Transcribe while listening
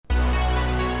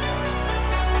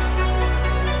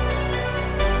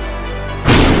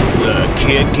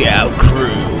Kick Out Crew.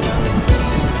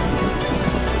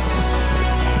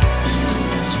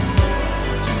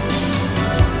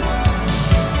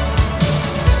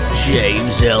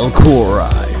 James L.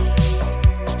 Corey.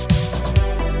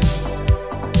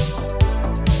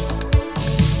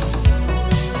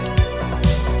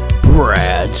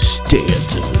 Brad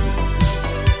Stanton.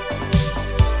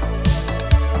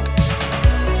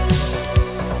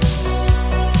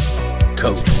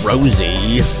 Coach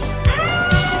Rosey.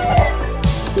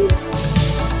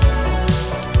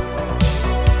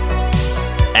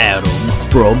 Adam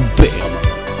from Bama.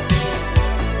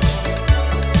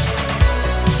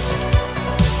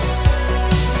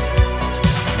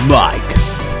 Mike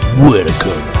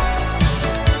Whitaker.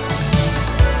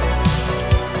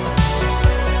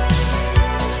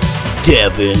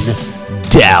 Devyn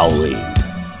Dowling.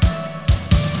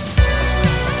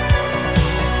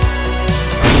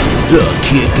 The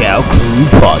Kick Out Crew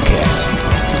Podcast.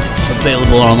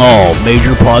 Available on all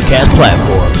major podcast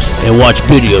platforms and watch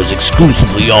videos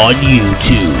exclusively on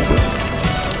YouTube.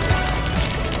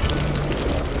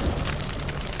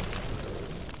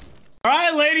 All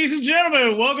right, ladies and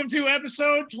gentlemen, welcome to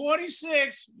episode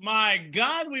 26. My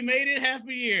God, we made it half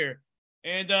a year.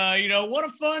 And, what a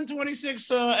fun 26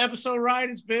 episode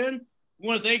ride it's been. We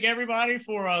want to thank everybody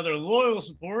for their loyal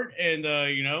support. And,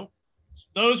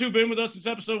 those who've been with us since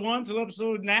episode 1 to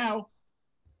episode now,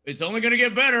 it's only going to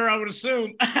get better, I would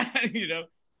assume,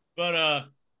 But,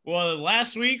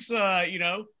 last week's,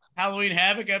 Halloween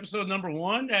Havoc episode number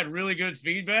 1 had really good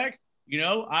feedback.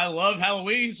 I love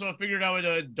Halloween, so I figured I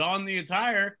would don the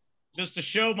attire just to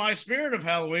show my spirit of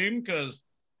Halloween because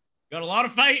got a lot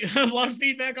of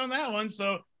feedback on that one.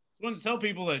 So I wanted to tell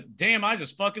people that, damn, I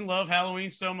just fucking love Halloween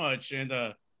so much. And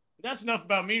that's enough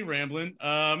about me rambling.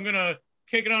 I'm going to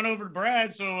kick it on over to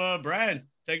Brad. So, Brad,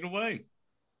 take it away.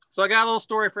 So I got a little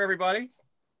story for everybody.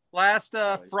 Last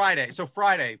Friday. So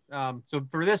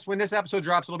for this, when this episode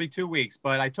drops, it'll be 2 weeks.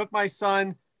 But I took my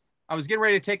son. I was getting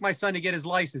ready to take my son to get his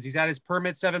license. He's had his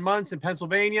permit 7 months in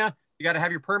Pennsylvania. You got to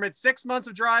have your permit 6 months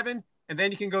of driving, and then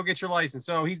you can go get your license.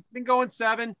 So he's been going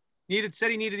 7.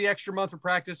 Said he needed the extra month for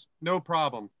practice. No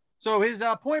problem. So his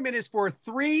appointment is for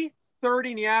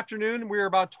 3:30 in the afternoon. We're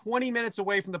about 20 minutes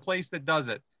away from the place that does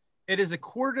it. It is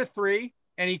 2:45,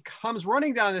 and he comes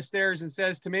running down the stairs and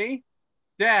says to me,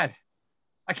 "Dad,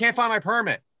 I can't find my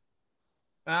permit."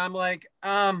 And I'm like,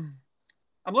 I'm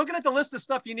looking at the list of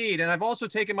stuff you need, and I've also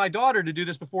taken my daughter to do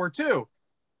this before too.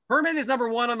 Permit is number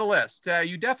 1 on the list.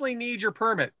 You definitely need your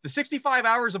permit. The 65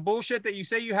 hours of bullshit that you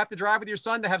say you have to drive with your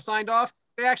son to have signed off,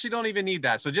 they actually don't even need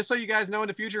that. So just so you guys know in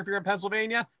the future, if you're in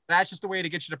Pennsylvania, that's just a way to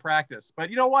get you to practice. But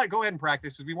you know what? Go ahead and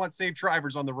practice because we want safe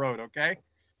drivers on the road, okay?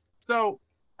 So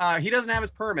he doesn't have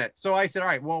his permit. So I said, all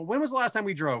right, well, when was the last time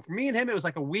we drove? For me and him, it was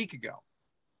like a week ago.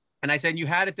 And I said, you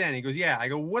had it then? He goes, yeah. I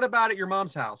go, what about at your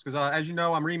mom's house? Because as you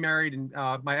know, I'm remarried and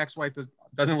my ex-wife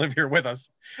doesn't live here with us.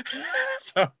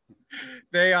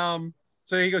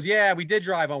 So he goes, yeah, we did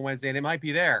drive on Wednesday and it might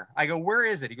be there. I go, where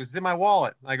is it? He goes, it's in my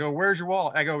wallet. I go, where's your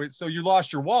wallet? I go, so you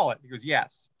lost your wallet? He goes,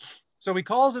 yes. So he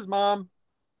calls his mom.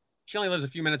 She only lives a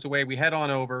few minutes away. We head on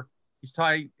over. He's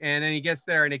tight. And then he gets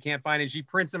there and they can't find it. She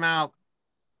prints him out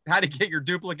how to get your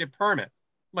duplicate permit.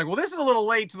 I'm like, well, this is a little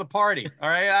late to the party. All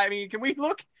right. I mean, can we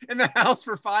look in the house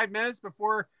for 5 minutes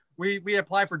before we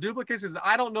apply for duplicates? Because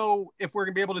I don't know if we're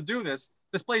going to be able to do this.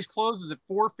 This place closes at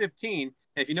 4:15. And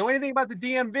if you know anything about the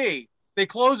DMV, they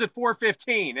close at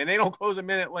 4:15 and they don't close a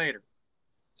minute later.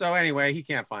 So anyway, he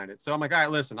can't find it. So I'm like, all right,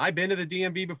 listen, I've been to the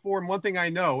DMV before. And one thing I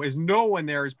know is no one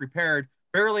there is prepared.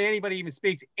 Barely anybody even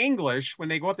speaks English when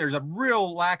they go up there. There's a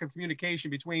real lack of communication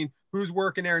between who's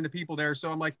working there and the people there. So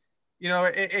I'm like,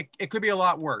 it could be a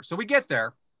lot worse. So we get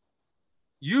there.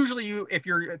 Usually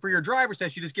for your driver's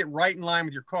test, you just get right in line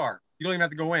with your car. You don't even have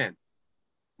to go in.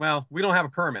 Well, we don't have a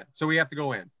permit, so we have to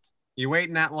go in. You wait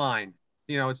in that line.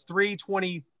 It's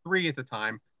 3:23 at the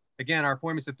time. Again, our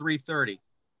appointment's at 3:30.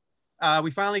 We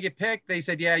finally get picked. They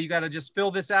said, yeah, you got to just fill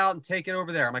this out and take it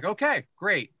over there. I'm like, okay,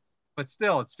 great. But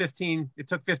still, it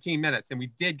took 15 minutes and we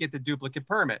did get the duplicate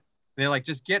permit. And they're like,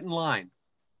 just get in line.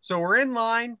 So we're in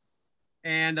line.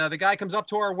 And the guy comes up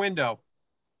to our window,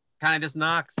 kind of just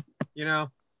knocks, And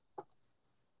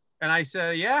I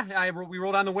said, yeah. We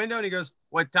roll down the window and he goes,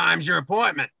 what time's your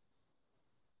appointment?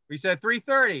 We said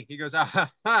 3:30. He goes,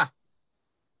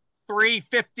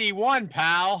 3:51,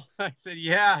 pal. I said,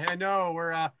 yeah, I know.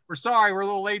 We're sorry. We're a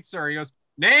little late, sir. He goes,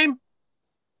 name?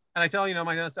 And I tell him,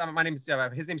 my name's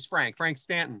his name's Frank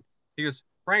Stanton. He goes,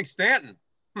 Frank Stanton?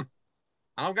 I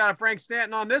don't got a Frank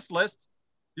Stanton on this list.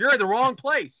 You're at the wrong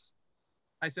place.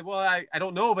 I said, well, I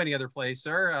don't know of any other place,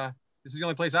 sir. This is the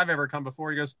only place I've ever come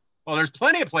before. He goes, Well, there's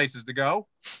plenty of places to go,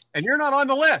 and you're not on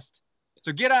the list.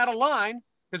 So get out of line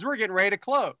because we're getting ready to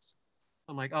close.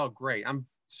 I'm like, oh, great.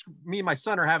 Me and my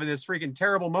son are having this freaking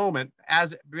terrible moment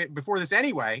before this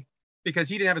anyway, because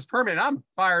he didn't have his permit. And I'm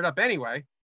fired up anyway.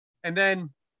 And then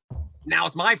now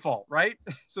it's my fault, right?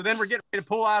 So then we're getting ready to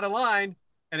pull out of line.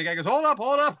 And the guy goes,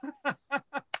 hold up.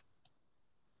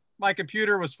 My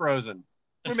computer was frozen.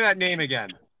 Give me that name again.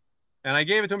 And I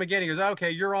gave it to him again. He goes, okay,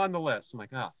 you're on the list. I'm like,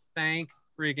 oh, thank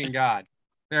freaking God.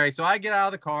 All right, so I get out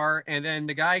of the car, and then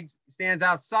the guy stands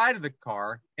outside of the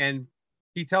car, and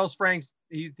he tells Frank,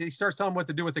 he starts telling him what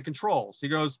to do with the controls. He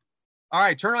goes, all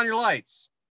right, turn on your lights.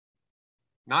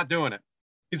 Not doing it.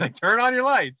 He's like, turn on your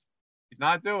lights. He's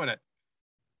not doing it.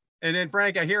 And then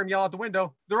Frank, I hear him yell out the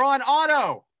window, they're on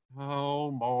auto.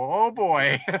 Oh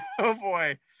boy. Oh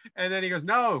boy. And then he goes,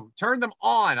 no, turn them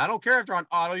on. I don't care if they're on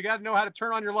auto. You got to know how to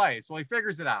turn on your lights. Well, he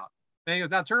figures it out. Then he goes,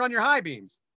 now turn on your high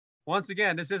beams. Once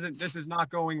again, this is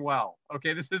not going well.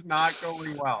 Okay, this is not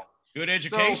going well. Good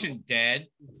education, Dad.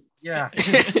 Yeah.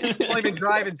 I've only been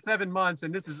driving 7 months,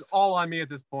 and this is all on me at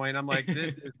this point. I'm like,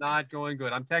 this is not going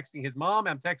good. I'm texting his mom.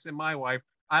 I'm texting my wife.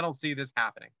 I don't see this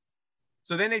happening.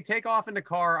 So then they take off in the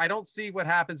car. I don't see what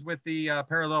happens with the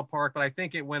parallel park, but I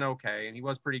think it went okay, and he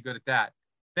was pretty good at that.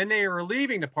 Then they are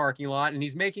leaving the parking lot, and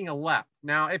he's making a left.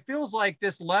 Now, it feels like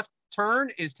this left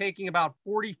turn is taking about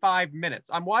 45 minutes.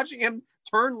 I'm watching him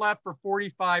turn left for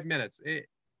 45 minutes.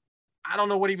 I don't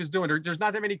know what he was doing. There's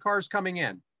not that many cars coming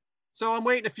in. So I'm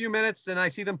waiting a few minutes, and I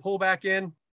see them pull back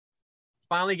in,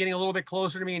 finally getting a little bit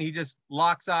closer to me, and he just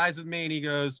locks eyes with me, and he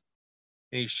goes,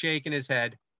 and he's shaking his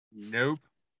head, nope.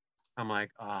 I'm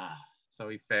like, so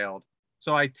he failed.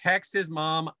 So I text his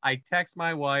mom. I text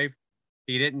my wife.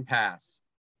 He didn't pass.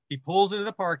 He pulls into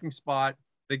the parking spot.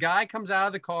 The guy comes out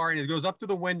of the car and he goes up to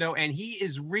the window, and he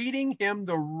is reading him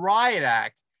the riot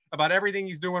act about everything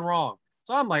he's doing wrong.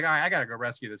 So I'm like, all right, I got to go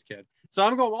rescue this kid. So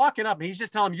I'm going walking up, and he's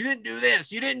just telling him, you didn't do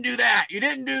this. You didn't do that. You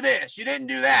didn't do this. You didn't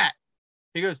do that.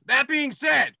 He goes, that being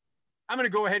said, I'm going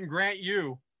to go ahead and grant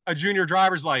you a junior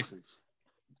driver's license.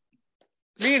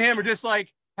 Me and him are just like,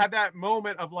 have that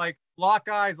moment of like lock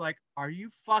eyes, like, are you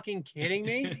fucking kidding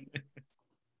me?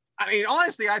 I mean,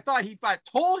 honestly, I thought he got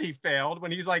told he failed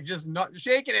when he's like just not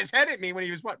shaking his head at me when he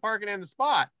was parking in the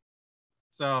spot.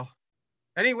 So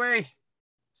anyway,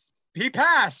 he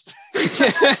passed.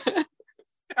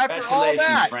 After all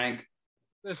that, Frank.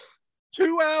 this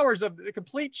 2 hours of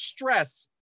complete stress,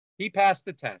 he passed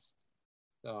the test.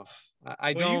 So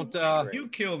I don't. You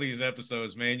kill these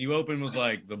episodes, man. You open with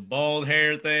like the bald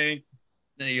hair thing,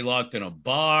 then you locked in a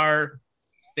bar,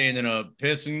 standing up,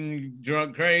 pissing,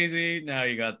 drunk, crazy. Now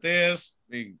you got this.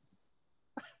 And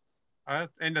the You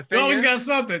thing always is, got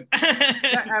something.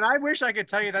 and I wish I could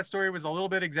tell you that story was a little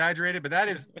bit exaggerated, but that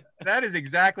is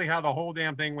exactly how the whole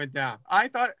damn thing went down. I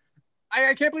thought,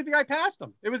 I can't believe the guy passed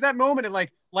him. It was that moment in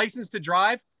like License to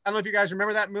Drive. I don't know if you guys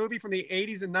remember that movie from the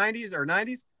 80s and 90s or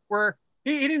 90s where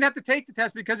he didn't have to take the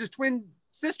test because his twin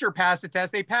sister passed the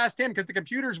test. They passed him because the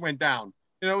computers went down.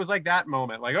 You know, it was like that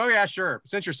moment. Like, oh yeah, sure.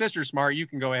 Since your sister's smart, you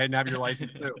can go ahead and have your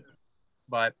license too.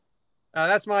 But that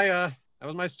was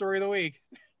my story of the week.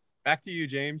 Back to you,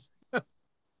 James.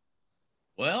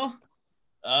 Well,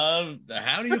 how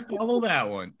do you follow that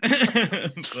one?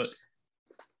 But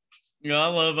I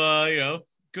love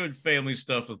good family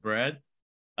stuff with Brad.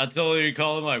 I totally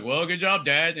call him like, well, good job,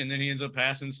 Dad, and then he ends up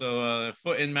passing. So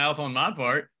foot in mouth on my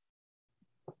part.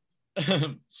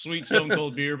 Sweet Stone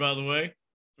Cold beer, by the way,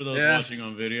 for those watching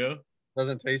on video.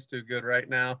 Doesn't taste too good right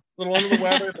now. A little under the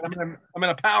weather, but I'm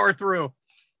gonna power through.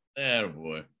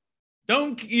 Attaboy.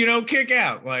 Don't kick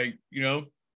out, that's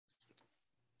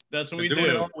what we do.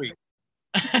 It all week.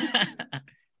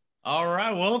 All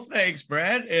right, well, thanks,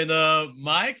 Brad. And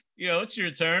Mike, it's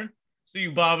your turn. See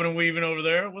you bobbing and weaving over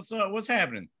there. What's up? What's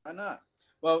happening? Why not?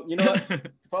 Well, you know what?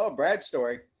 To follow Brad's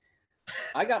story,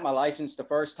 I got my license the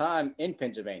first time in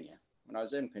Pennsylvania when I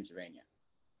was in Pennsylvania.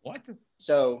 What?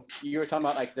 So you were talking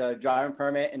about like the driving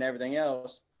permit and everything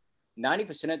else. 90%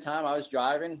 of the time I was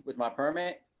driving with my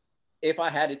permit, if I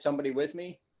had somebody with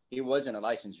me, he wasn't a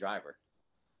licensed driver.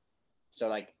 So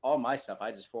like all my stuff,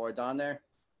 I just forwarded on there.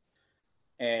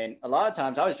 And a lot of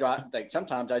times I was driving, like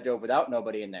sometimes I drove without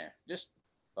nobody in there. Just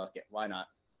fuck it, why not,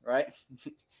 right?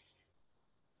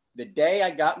 The day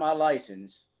I got my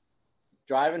license,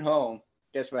 driving home,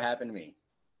 guess what happened to me?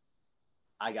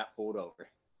 I got pulled over.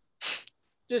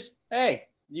 Just, hey,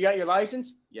 you got your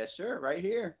license? Yes, sir, right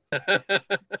here.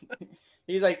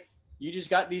 He's like, you just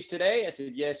got these today? I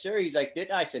said, yes, sir. He's like,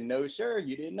 didn't I? I said, no, sir,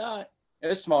 you did not. It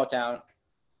was a small town.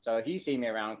 So he's seen me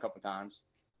around a couple of times.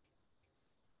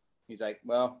 He's like,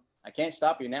 well, I can't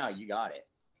stop you now. You got it.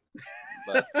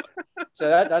 But so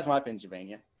that's my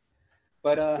Pennsylvania.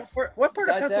 But what part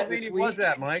of besides that, Pennsylvania this was week-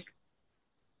 that, Mike?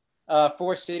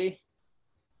 Forest City,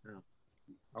 Okay.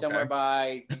 somewhere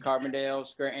by Carbondale,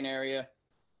 Scranton area.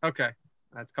 Okay,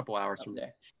 that's a couple hours Up from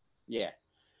there. Yeah.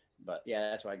 But yeah,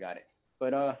 that's why I got it.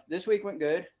 But this week went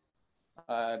good.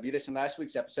 If you listened to last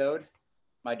week's episode,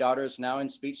 my daughter is now in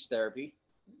speech therapy.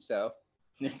 So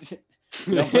no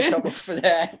more trouble for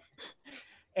that.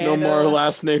 No And, more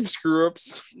last name screw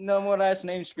ups. No more last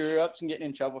name screw ups and getting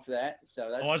in trouble for that. So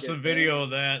that's I watched a the good video thing. of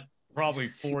that probably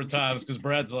 4 times because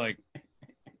Brad's like,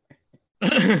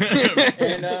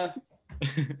 And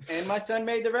my son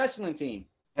made the wrestling team.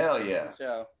 Hell yeah.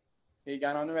 So he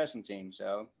got on the wrestling team.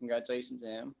 So congratulations to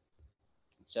him.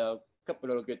 So a couple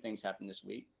little good things happened this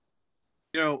week.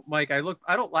 You know, Mike, I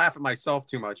don't laugh at myself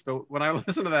too much, but when I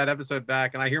listen to that episode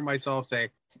back and I hear myself say,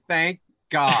 "Thank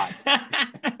God,"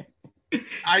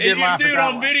 I did laugh at dude, that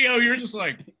on one. video, you're just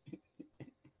like,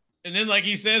 and then like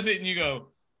he says it and you go,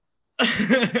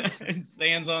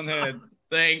 stands on head.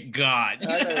 Thank God.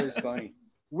 I thought it was funny.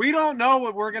 We don't know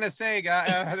what we're gonna say,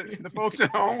 guys. The folks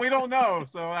at home, we don't know.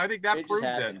 So I think that It just proved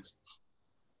happens.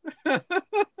 it.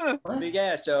 But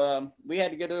yeah, so we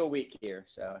had a good little week here.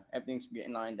 So everything's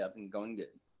getting lined up and going good.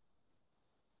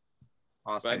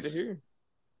 Awesome. Glad to hear.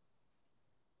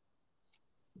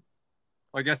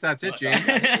 Well, I guess that's it, James.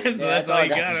 So Yeah, that's all I you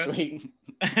got got. this week.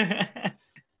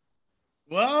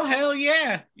 Well, hell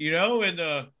yeah. You know,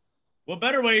 and what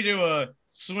better way to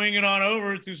swing it on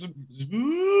over to some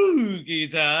spooky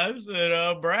times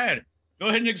than Brad. Go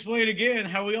ahead and explain again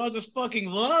how we all just fucking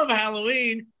love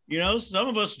Halloween. You know, some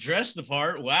of us dress the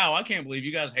part. Wow, I can't believe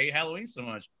you guys hate Halloween so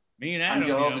much. Me and Adam. I'm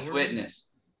Jehovah's we're- Witness.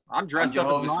 I'm I'm dressed up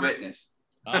as Jehovah's an Witness.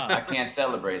 I Ah, can't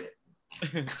celebrate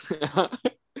it.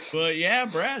 but yeah,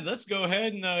 Brad, let's go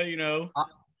ahead and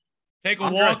take a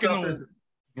I'm walk dressed in up the as-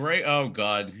 great. Oh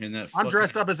God, in that. I'm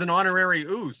dressed up as an honorary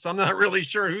oos. I'm not really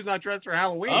sure who's not dressed for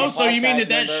Halloween. Oh, so you mean Podcast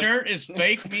that member. shirt is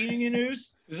fake meaning an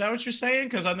oos? Is that what you're saying?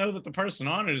 Because I know that the person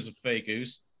on it is a fake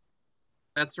oos.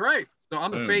 That's right. So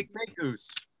I'm a Boom. fake goose.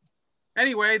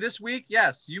 Anyway, this week,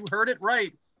 yes, you heard it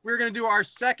right. We're going to do our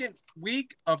second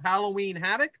week of Halloween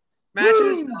Havoc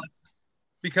matches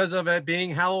because of it being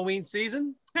Halloween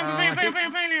season. I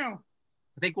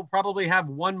think we'll probably have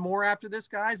one more after this,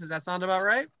 guys. Does that sound about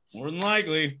right? More than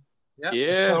likely. Yep.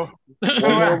 Yeah. So,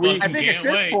 One more week. I think at Can't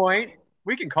this wait. point,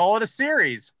 we can call it a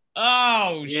series.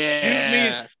 Oh, shoot me.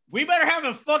 Yeah. We better have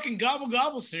a fucking gobble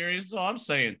gobble series. That's all I'm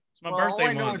saying. It's my Well, all I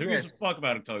birthday know month. is Who gives a this. fuck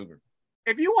about October?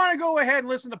 If you want to go ahead and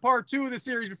listen to part 2 of the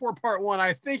series before part 1,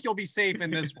 I think you'll be safe in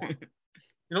this one.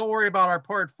 You don't worry about our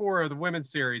part 4 of the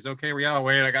women's series. Okay, we gotta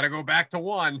wait. I gotta go back to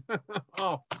 1.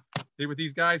 Oh, see what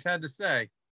these guys had to say.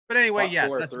 But anyway, Part yes,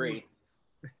 4 or that's 3.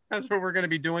 that's what we're going to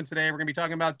be doing today. We're going to be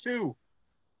talking about 2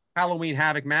 Halloween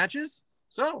Havoc matches.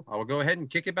 So I will go ahead and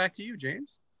kick it back to you,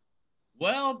 James.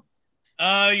 Well,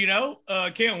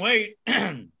 can't wait.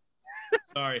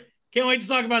 Sorry. Can't wait to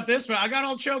talk about this, but I got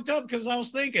all choked up because I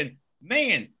was thinking,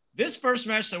 man, this first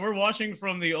match that we're watching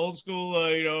from the old school,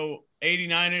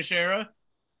 89-ish era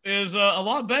is a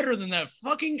lot better than that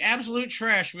fucking absolute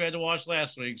trash we had to watch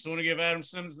last week. So I want to give Adam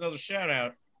Simmons another shout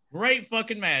out. Great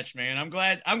fucking match, man. I'm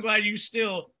glad you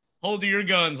still hold to your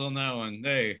guns on that one.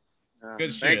 Hey,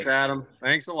 good Thanks, shit. Adam.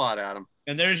 Thanks a lot, Adam.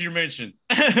 And there's your mention.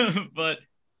 But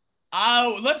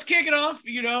let's kick it off,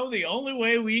 the only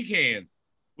way we can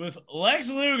with Lex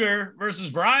Luger versus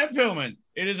Brian Pillman.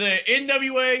 It is a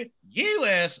NWA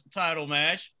US title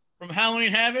match from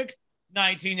Halloween Havoc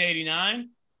 1989,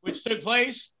 which took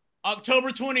place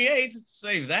October 28th.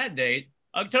 Save that date.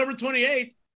 October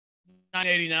 28th,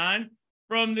 1989,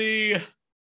 from the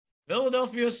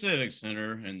Philadelphia Civic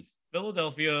Center in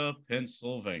Philadelphia,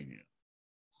 Pennsylvania.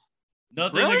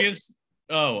 Nothing Really? against.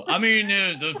 Oh, I mean,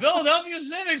 the Philadelphia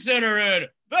Civic Center in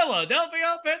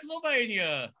Philadelphia,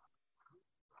 Pennsylvania.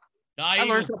 I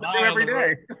learn something new every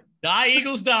day. Die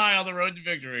Eagles die on the road to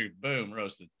victory. Boom,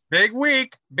 roasted. Big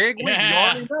week. Big week. Yeah.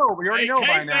 You already know. We already know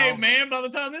by now. Kayfabe, man, by the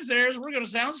time this airs, we're going to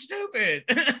sound stupid.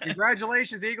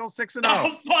 Congratulations, Eagles, 6-0.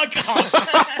 Oh, fuck off.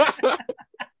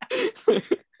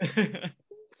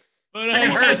 But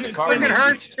Freaking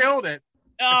Hurts killed it.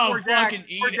 Oh, Poor Dak- fucking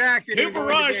poor eat Dak it. didn't even Cooper go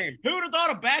in the Rush. game. Who would have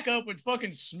thought a backup would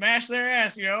fucking smash their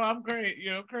ass? I'm great.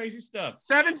 Crazy stuff.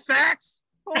 7 sacks.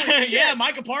 Holy shit. Yeah,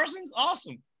 Micah Parsons,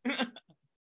 awesome.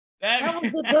 That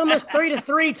was the dumbest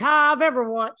 3-3 tie I've ever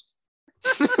watched.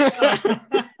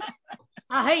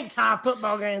 I hate tie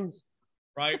football games.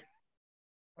 Right.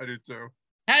 I do too.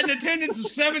 Had an attendance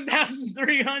of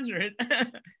 7,300.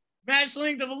 Match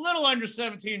length of a little under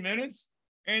 17 minutes.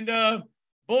 And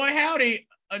boy, howdy,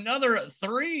 another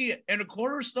 3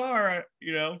 1/4 star,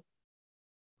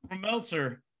 from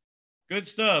Meltzer. Good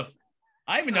stuff.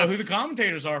 I even know who the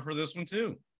commentators are for this one,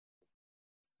 too.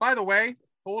 By the way,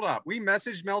 hold up. We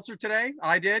messaged Meltzer today.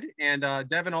 I did. And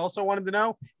Devyn also wanted to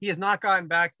know. He has not gotten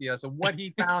back to us. So what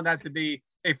he found that to be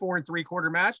a 4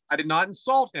 3/4 match. I did not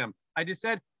insult him. I just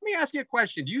said, let me ask you a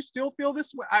question. Do you still feel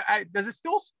this way? Does it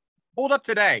still hold up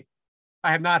today?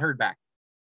 I have not heard back.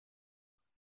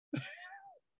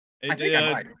 I think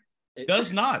I might. It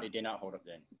does not. It did not hold up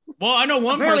then. Well, I know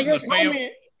one Apparently person, the fan.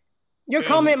 Your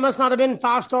comment must not have been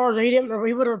 5 stars, or he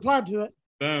would have replied to it.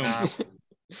 Boom.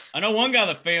 I know one guy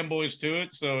that fanboys to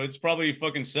it, so it's probably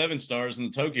fucking 7 stars in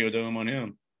the Tokyo Dome on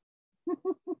him.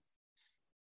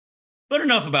 But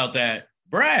enough about that.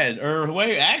 Brad, or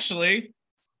wait, actually,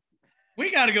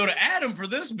 we got to go to Adam for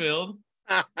this build.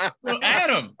 So,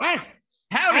 Adam,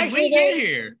 how did we get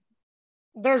here?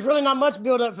 There's really not much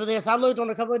build up for this. I looked on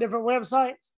a couple of different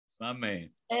websites. My man.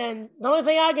 And the only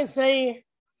thing I can say,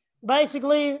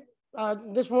 basically,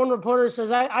 this one reporter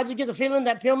says, I just get the feeling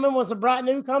that Pillman was a bright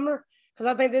newcomer because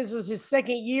I think this was his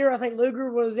 2nd year. I think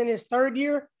Luger was in his 3rd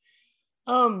year.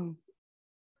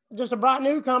 Just a bright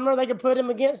newcomer. They could put him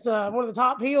against one of the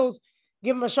top heels,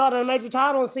 give him a shot at a major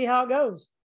title and see how it goes.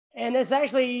 And this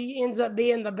actually ends up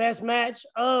being the best match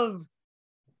of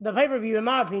the pay-per-view, in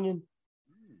my opinion.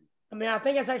 I mean, I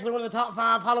think it's actually one of the top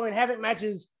 5 Halloween Havoc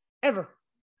matches ever.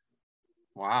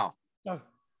 Wow. So,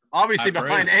 obviously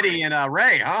behind Eddie and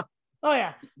Ray, huh? Oh,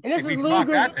 yeah. And this is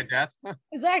Luger's. To death.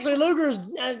 It's actually Luger's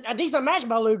a decent match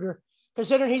by Luger,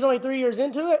 considering he's only 3 years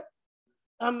into it.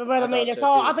 But I mean, it's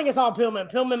all. I think it's all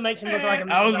Pillman. Pillman makes him look like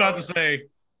a. I was about to say,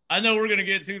 I know we're gonna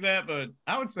get to that, but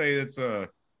I would say it's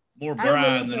more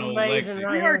Brian than old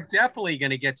Lexi. We are definitely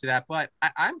gonna get to that, but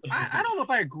I don't know if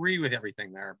I agree with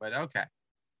everything there, but okay.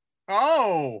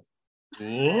 Oh.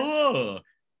 Whoa.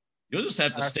 You'll just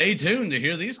have to stay tuned to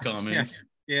hear these comments.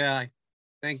 Yeah, I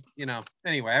think,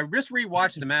 anyway, I just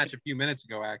rewatched the match a few minutes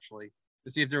ago, actually,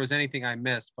 to see if there was anything I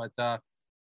missed. But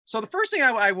so the first thing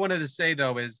I wanted to say,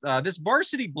 though, is this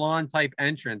varsity blonde type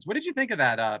entrance. What did you think of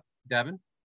that, Devyn?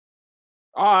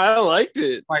 Oh, I liked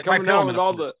it. Coming out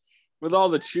with all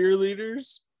the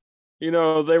cheerleaders. They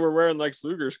were wearing Lex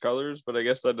Luger's colors, but I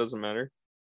guess that doesn't matter.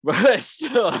 But I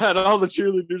still had all the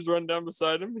cheerleaders run down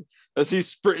beside him as he's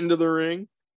sprinting to the ring.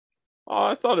 Oh,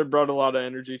 I thought it brought a lot of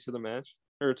energy to the match,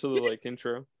 or to the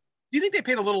intro. Do you think they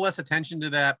paid a little less attention to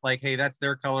that? Like, hey, that's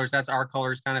their colors, that's our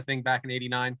colors kind of thing back in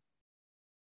 '89?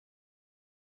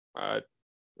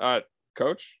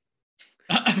 Coach?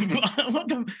 What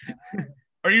the...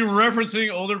 Are you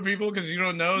referencing older people because you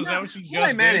don't know? Is that what you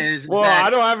just did? Is well, I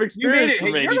don't have experience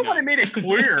from You're the one that made it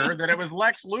clear that it was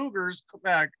Lex Luger's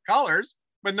colors,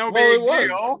 but no big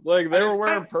deal. Like, they were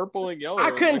wearing purple and yellow. I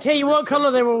couldn't tell you what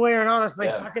color they were wearing, honestly.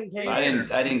 Yeah. I couldn't tell you.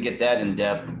 I didn't get that in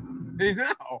depth.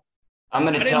 No. I'm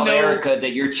going to tell Erica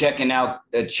that you're checking out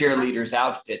the cheerleaders'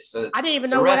 outfits. So I didn't even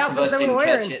know what outfits they were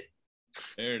wearing. Catch it.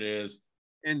 There it is.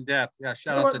 In depth. Yeah,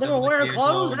 shout out to they were wearing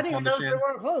clothes. I didn't even know if they were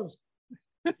wearing clothes.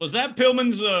 Was that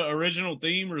Pillman's original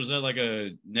theme, or is that like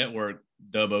a network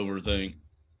dub over thing?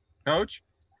 Coach?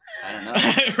 I don't know.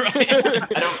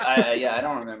 Right? I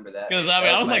don't remember that. Because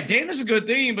I was like, damn, this is a good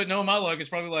theme, but no, my luck, it's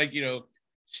probably like,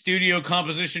 studio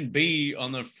composition B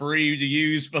on the free to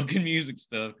use fucking music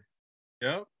stuff.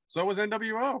 Yeah. So was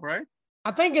NWO, right?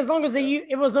 I think as long as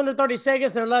it was under 30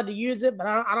 seconds, they're allowed to use it, but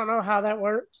I don't know how that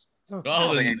works. So.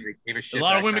 Oh, then, a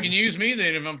lot of women can use me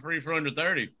then if I'm free for under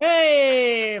 30.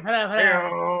 Hey!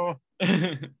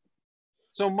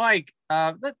 So, Mike,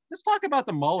 let's talk about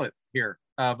the mullet here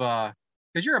of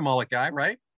because you're a mullet guy,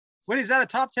 right? What is that, a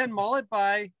top 10 mullet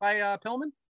by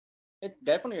Pillman? It's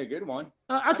definitely a good one.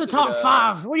 That's a top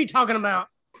 5. What are you talking about?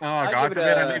 Oh, God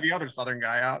forbid I leave the other Southern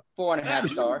guy out.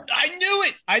 4.5 star. I knew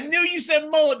it. I knew you said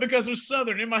mullet because it was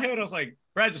Southern. In my head, I was like,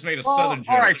 Brad just made a Southern joke.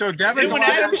 All right, so Devyn. Then when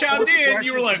Adam chimed in,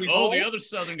 you were like, oh, the other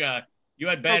Southern guy. You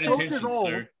had bad intentions,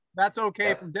 sir. That's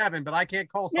okay from Devyn, but I can't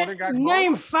call Southern guy.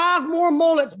 Name 5 more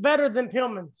mullets better than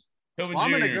Pillman's. Pillman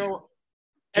I'm going to go.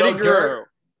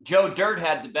 Joe Dirt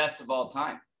had the best of all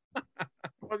time.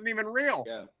 Wasn't even real.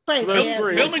 Yeah.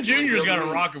 Pillman Jr.'s got a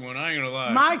rocking one. I ain't gonna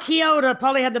lie. Mike Chioda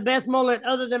probably had the best mullet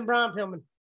other than Brian Pillman.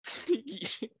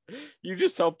 You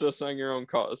just helped us on your own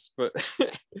cause, but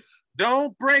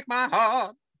don't break my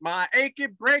heart, my achy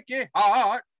breaky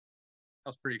heart.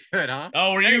 That was pretty good, huh?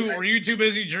 Oh, were you too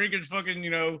busy drinking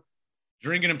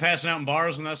drinking and passing out in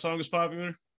bars when that song was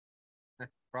popular?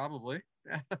 Probably.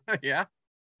 Yeah.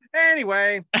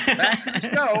 Anyway, back to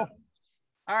the show.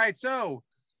 All right, so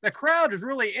the crowd is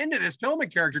really into this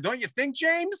Pillman character, don't you think,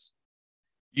 James?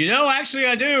 Actually,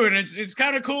 I do, and it's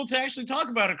kind of cool to actually talk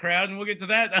about a crowd, and we'll get to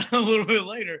that a little bit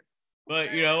later. But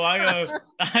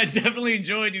I definitely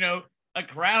enjoyed a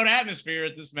crowd atmosphere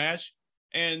at this match.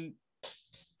 And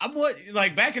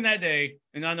back in that day,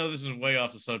 and I know this is way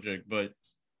off the subject, but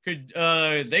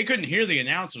they couldn't hear the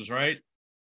announcers, right?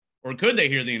 Or could they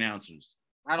hear the announcers?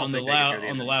 I don't think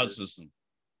on the loud system.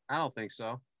 I don't think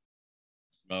so.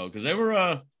 Oh, because they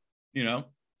were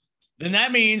then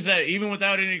that means that even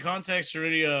without any context or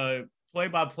any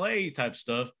play-by-play type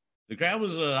stuff, the crowd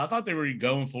was I thought they were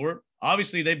going for it.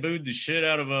 Obviously, they booed the shit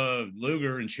out of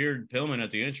Luger and cheered Pillman at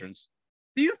the entrance.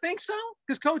 Do you think so?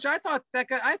 Because, Coach, I thought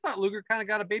Luger kind of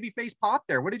got a babyface pop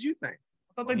there. What did you think?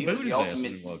 I thought they booed his ass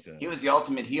when he walked out. He was the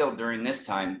ultimate heel during this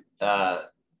time.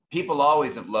 People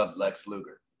always have loved Lex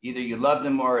Luger. Either you loved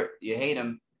him or you hate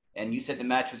him. And you said the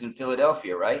match was in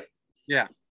Philadelphia, right? Yeah.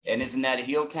 And isn't that a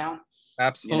heel town?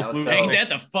 Absolutely. Ain't that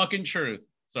the fucking truth?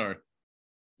 Sorry.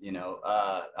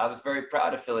 I was very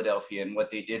proud of Philadelphia and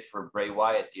what they did for Bray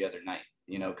Wyatt the other night,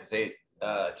 because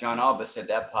John Alba said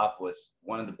that pop was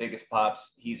one of the biggest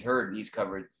pops he's heard, and he's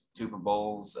covered Super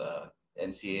Bowls,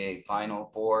 NCAA Final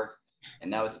Four,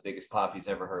 and that was the biggest pop he's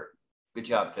ever heard. Good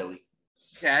job, Philly.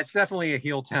 Yeah, it's definitely a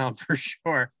heel town for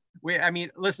sure.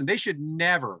 Listen, they should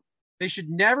never, this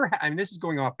is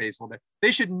going off base a little bit.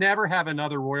 They should never have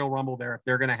another Royal Rumble there if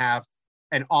they're going to have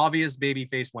an obvious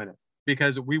babyface win it,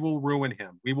 because we will ruin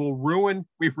him. We've ruined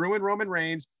Roman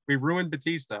Reigns. We've ruined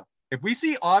Batista. If we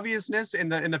see obviousness in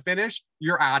the finish,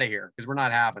 you're out of here, because we're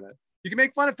not having it. You can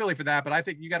make fun of Philly for that, but I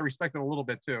think you got to respect it a little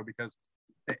bit too, because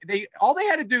all they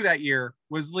had to do that year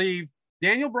was leave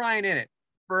Daniel Bryan in it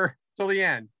till the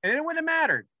end, and it wouldn't have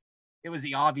mattered. It was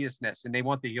the obviousness, and they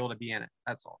want the heel to be in it.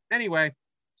 That's all. Anyway,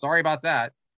 sorry about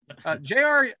that.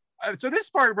 JR, so this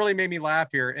part really made me laugh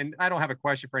here, and I don't have a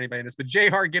question for anybody in this, but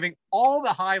JR giving all the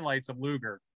highlights of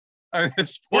Luger.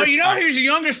 He's the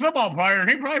youngest football player, and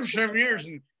he played for 7 years.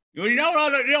 And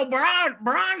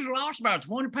Brian's lost about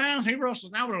 20 pounds. He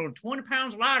wrestles now with 20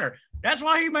 pounds lighter. That's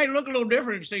why he may look a little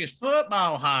different to see his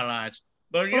football highlights.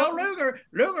 But Luger,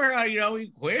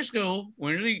 he quit school,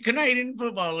 went to the Canadian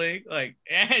Football League. Dude,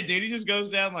 he just goes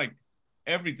down like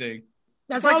everything.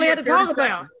 That's all he had to talk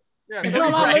about. Yeah. It's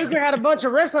not like Luger had a bunch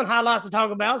of wrestling highlights to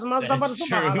talk about. So I'm talking about the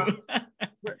football highlights.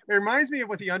 It reminds me of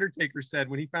what The Undertaker said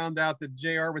when he found out that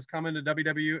JR was coming to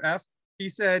WWF. He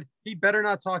said, he better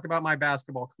not talk about my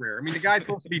basketball career. I mean, the guy's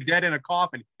supposed to be dead in a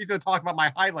coffin. He's going to talk about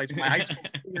my highlights from my high school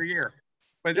senior year.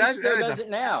 But he still does it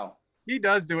now. He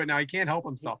does do it now. He can't help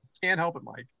himself. Can't help it,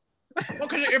 Mike. Well,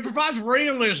 because it provides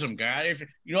realism, guys.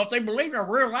 If they believe they're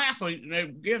a real athlete,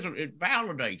 it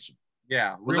validates them.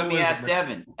 Yeah. Well, let me ask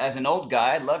Devyn. As an old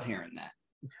guy, I love hearing that.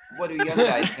 What do young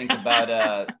guys think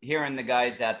about hearing the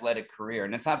guy's athletic career?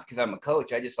 And it's not because I'm a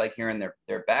coach. I just like hearing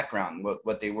their background,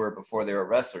 what they were before they were a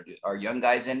wrestler. Are young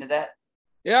guys into that?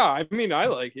 Yeah, I mean, I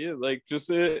like it.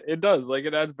 It does.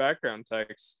 It adds background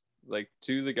text,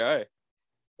 to the guy.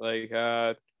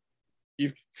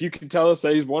 If you can tell us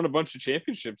that he's won a bunch of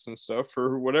championships and stuff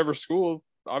for whatever school,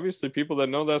 obviously people that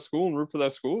know that school and root for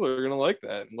that school are going to like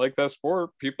that. And like that sport,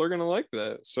 people are going to like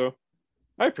that. So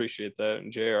I appreciate that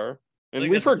in JR. And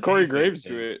we've heard Corey Graves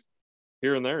do it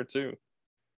here and there too.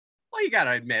 Well, you got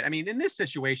to admit, I mean, in this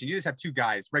situation, you just have two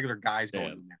guys, regular guys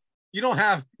going in there. You don't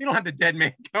have the dead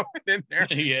man going in there.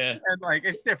 Yeah. And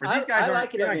it's different. These guys I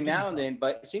like it every now and then,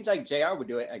 but it seems like JR would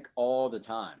do it all the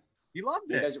time. He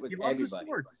loved it. He does it with everybody. His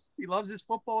sports. He loves his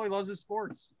football. He loves his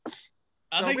sports.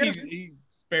 I think he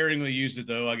sparingly used it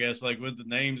though, I guess, with the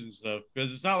names and stuff.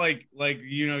 Because it's not like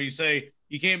you say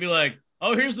you can't be like,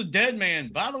 oh, here's the dead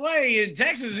man. By the way, in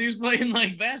Texas, he's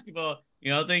playing basketball.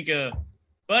 I think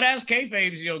but as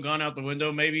kayfabe's, gone out the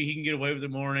window, maybe he can get away with it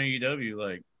more in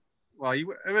AEW. Well, it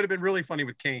would have been really funny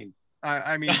with Kane.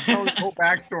 I mean, the whole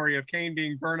backstory of Kane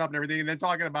being burned up and everything, and then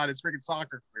talking about his freaking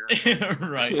soccer career.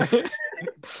 Right.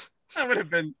 That would have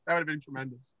been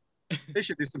tremendous. They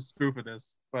should do some spoof of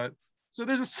this. But so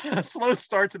there's a slow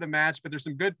start to the match, but there's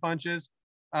some good punches.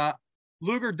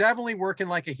 Luger definitely working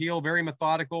like a heel, very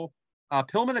methodical.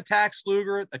 Pillman attacks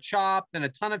Luger, a chop, then a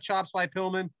ton of chops by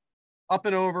Pillman, up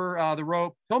and over the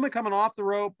rope. Pillman coming off the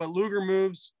rope, but Luger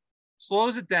moves,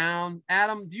 slows it down.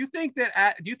 Adam, do you think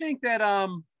that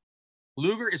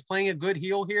Luger is playing a good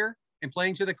heel here and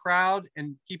playing to the crowd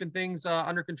and keeping things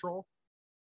under control?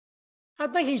 I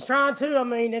think he's trying to. I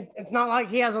mean, it's not like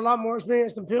he has a lot more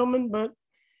experience than Pillman, but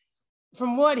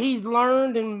from what he's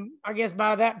learned, and I guess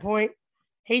by that point,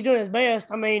 he's doing his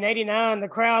best. I mean, 89, the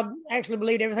crowd actually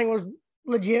believed everything was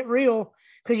legit real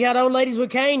because you had old ladies with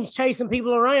canes chasing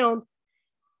people around.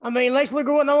 I mean, Lex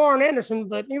Luger wasn't no Arn Anderson,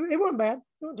 but it wasn't bad. It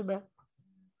wasn't too bad.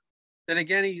 Then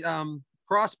again, he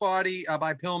crossbody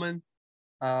by Pillman.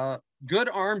 Good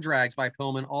arm drags by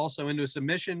Pillman, also into a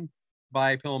submission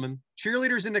by Pillman.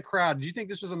 Cheerleaders in the crowd. Did you think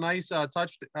this was a nice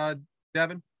touch,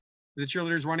 Devyn? The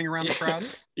cheerleaders running around the crowd?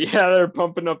 Yeah, they're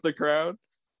pumping up the crowd.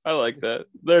 I like that.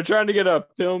 They're trying to get a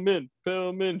Pillman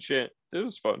chant. It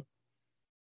was fun.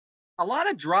 A lot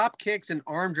of drop kicks and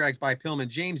arm drags by Pillman.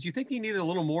 James, do you think he needed a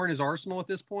little more in his arsenal at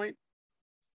this point?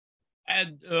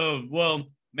 Well,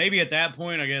 maybe at that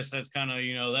point, I guess that's kind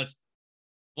of, that's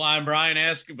Flying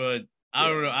Brian-esque, but I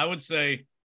don't know. I would say,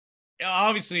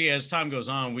 obviously, as time goes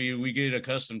on, we get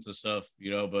accustomed to stuff,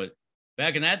 but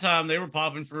back in that time, they were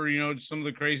popping for, some of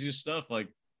the craziest stuff, like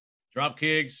drop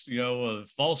kicks,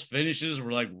 false finishes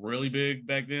were like really big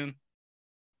back then.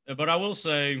 But I will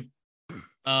say,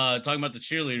 talking about the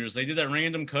cheerleaders, they did that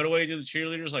random cutaway to the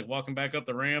cheerleaders, like walking back up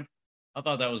the ramp. I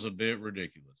thought that was a bit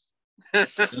ridiculous.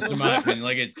 Just in my opinion,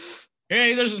 like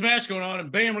hey, there's this match going on,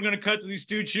 and bam, we're gonna cut to these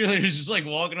two cheerleaders just like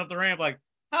walking up the ramp, like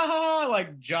ha ha,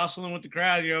 like jostling with the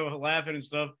crowd, laughing and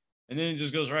stuff, and then it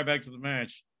just goes right back to the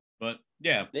match. But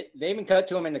yeah, they even cut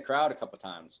to him in the crowd a couple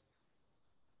times.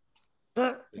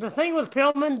 The thing with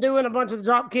Pillman doing a bunch of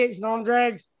drop kicks and arm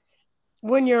drags,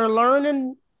 when you're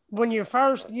learning, when you're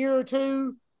first year or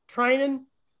two training,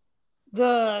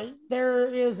 there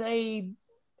is a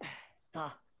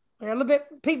little bit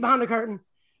peek behind the curtain.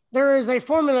 There is a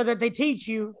formula that they teach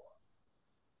you.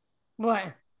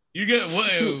 What? You get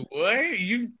what?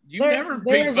 You never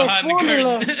peek behind the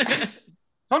curtain.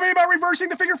 Tell me about reversing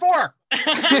the figure four.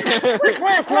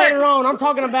 That's later on. I'm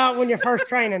talking about when you're first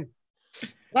training.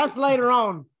 That's later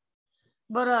on.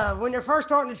 But when you're first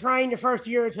starting to train, your first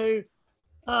year or two,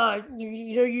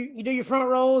 you do your front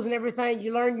rolls and everything.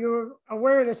 You learn your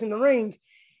awareness in the ring.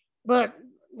 But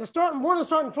one of the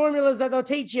starting formulas that they'll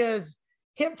teach you is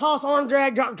hip toss, arm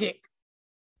drag, drop kick.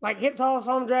 Like hip toss,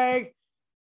 arm drag,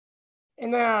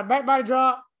 and back body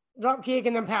drop kick,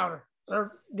 and then powder or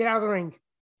get out of the ring.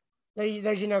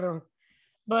 There's another one.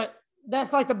 But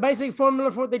that's like the basic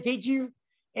formula for what they teach you.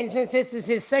 And since this is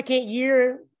his second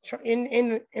year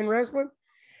in wrestling,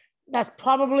 that's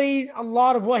probably a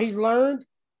lot of what he's learned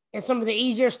and some of the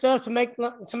easier stuff to make it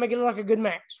look like a good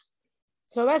match.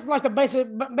 So that's like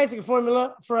the basic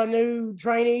formula for a new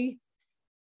trainee.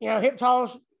 Hip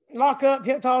toss, lock up,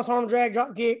 hip toss, arm drag,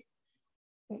 drop kick,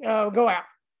 go out.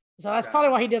 So that's probably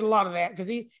why he did a lot of that, because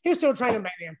he was still training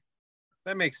back then.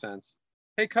 That makes sense.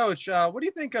 Hey, Coach, what do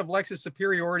you think of Lex's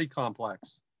superiority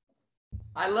complex?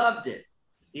 I loved it.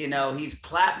 He's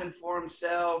clapping for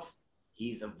himself.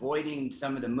 He's avoiding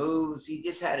some of the moves. He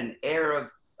just had an air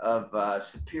of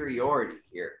superiority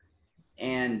here.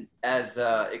 And as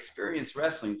experienced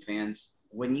wrestling fans,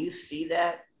 when you see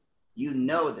that, you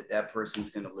know that person's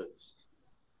going to lose.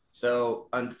 So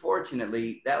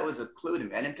unfortunately, that was a clue to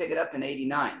me. I didn't pick it up in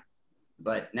 '89,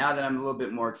 but now that I'm a little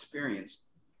bit more experienced,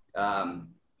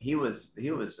 he was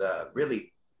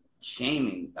really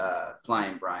shaming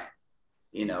Flying Brian.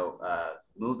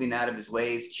 Moving out of his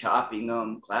ways, chopping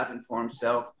him, clapping for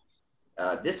himself.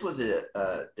 This was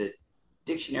the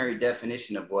dictionary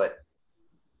definition of what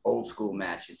old school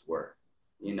matches were.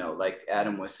 Like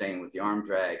Adam was saying with the arm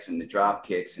drags and the drop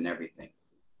kicks and everything.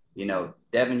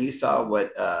 Devyn, you saw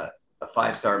what a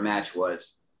 5-star match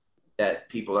was that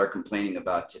people are complaining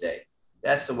about today.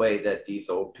 That's the way that these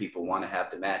old people want to have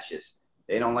the matches.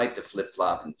 They don't like to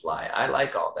flip-flop and fly. I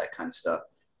like all that kind of stuff.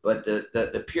 But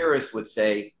the purists would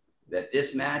say that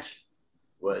this match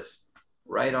was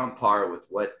right on par with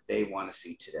what they want to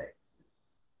see today.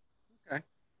 Okay.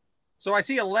 So I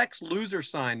see a Lex Luger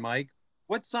sign, Mike.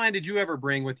 What sign did you ever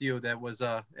bring with you that was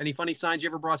any funny signs you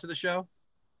ever brought to the show?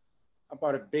 I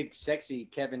brought a big, sexy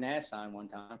Kevin Nash sign one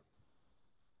time.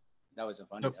 That was a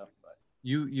funny though. But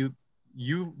you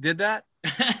did that?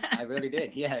 I really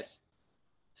did, yes.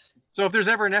 So if there's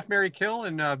ever an F, Marry, Kill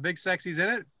and Big Sexy's in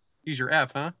it, he's your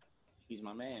F, huh? He's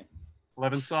my man.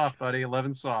 11 soft, buddy.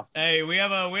 11 soft. Hey, we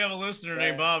have a listener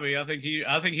named Bobby. I think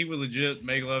he would legit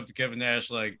make love to Kevin Nash,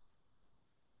 like,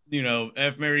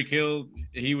 F, Marry, Kill.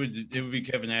 It would be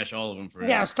Kevin Nash, all of them for him.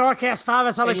 Yeah, Starcast 5.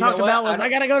 That's all they talked about was I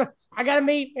gotta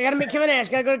meet Kevin Nash.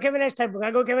 Gotta go to Kevin Nash's table.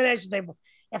 Gotta go to Kevin Nash's table.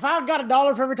 If I got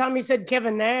 $1 for every time he said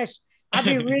Kevin Nash, I'd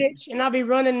be rich and I'd be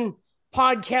running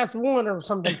Podcast 1 or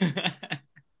something.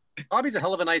 Bobby's a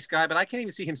hell of a nice guy, but I can't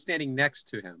even see him standing next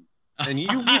to him. And you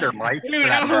either, Mike. Dude,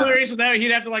 how hilarious with that?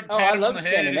 He'd have to pat him on the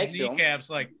head and his kneecaps,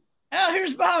 like, oh,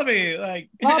 here's Bobby. Like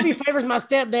Bobby favors my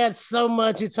stepdad so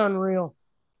much, it's unreal.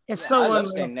 It's so unreal. I love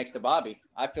standing next to Bobby.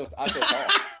 I feel tall.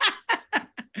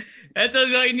 That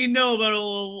tells you all you need to know about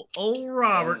old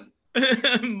Robert.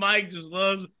 Mike just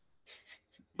loves.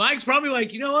 Mike's probably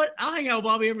like, you know what? I'll hang out with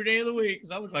Bobby every day of the week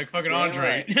because I look like fucking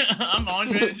Andre. Right. I'm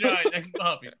Andre the Giant next to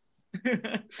Bobby.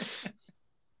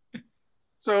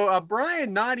 So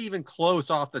Brian, not even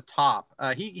close off the top.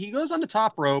 He goes on the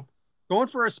top rope, going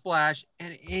for a splash,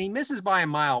 and he misses by a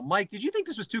mile. Mike, did you think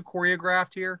this was too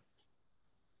choreographed here?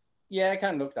 Yeah, it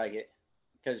kind of looked like it,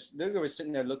 because Luger was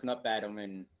sitting there looking up at him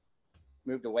and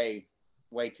moved away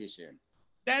way too soon.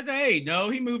 No,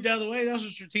 he moved out of the way. That was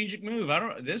a strategic move.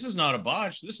 This is not a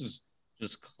botch. This is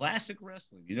just classic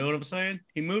wrestling. You know what I'm saying?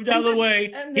 He moved out of the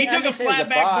way. He took a flat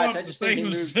back bump to save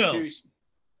himself.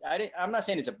 I'm not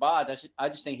saying it's a botch. I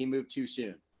just think he moved too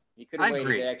soon. He could have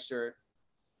waited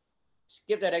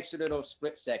skip that extra little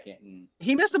split second. And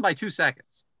he missed him by 2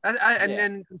 seconds.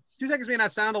 And 2 seconds may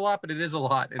not sound a lot, but it is a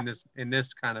lot in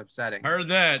this kind of setting. Heard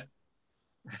that.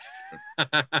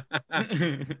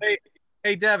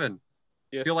 Hey, Devyn.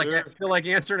 Yes, feel like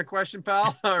answering a question,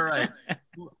 pal? All right.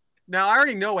 Now, I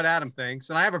already know what Adam thinks,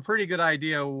 and I have a pretty good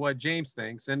idea of what James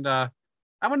thinks. And I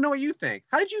want to know what you think.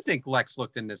 How did you think Lex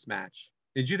looked in this match?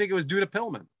 Did you think it was due to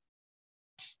Pillman?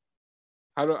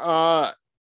 I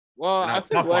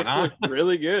think Lex looked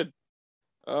really good.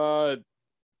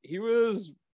 He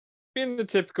was being the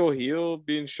typical heel,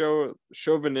 being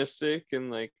chauvinistic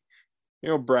and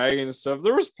bragging and stuff.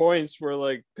 There was points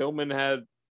where Pillman had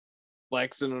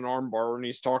Lex in an armbar when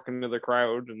he's talking to the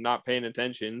crowd and not paying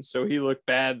attention, so he looked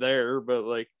bad there. But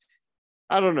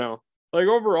I don't know.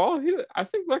 Overall, I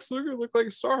think Lex Luger looked like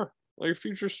a star, like a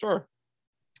future star.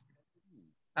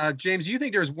 James, do you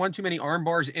think there's one too many arm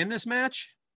bars in this match?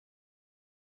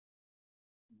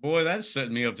 Boy, that's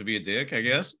setting me up to be a dick, I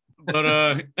guess.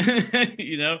 But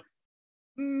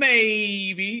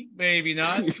maybe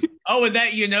not. Oh, and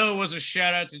that was a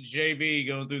shout out to JB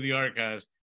going through the archives.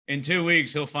 In 2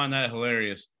 weeks, he'll find that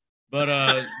hilarious. But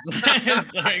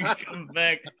sorry, come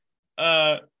back.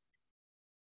 I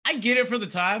get it for the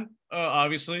time,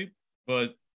 obviously,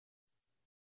 but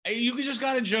you just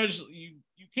got to judge.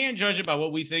 You can't judge it by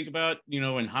what we think about,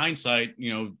 in hindsight,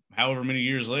 however many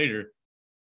years later.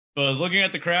 But looking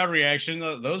at the crowd reaction,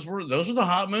 those were the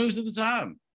hot moves at the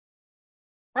time.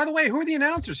 By the way, who are the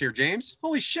announcers here, James?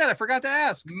 Holy shit, I forgot to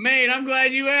ask. Mate, I'm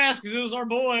glad you asked, because it was our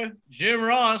boy, Jim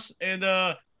Ross, and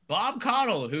Bob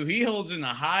Caudle, who he holds in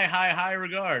a high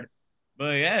regard.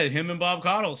 But yeah, him and Bob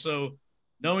Caudle. So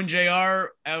knowing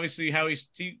JR, obviously how he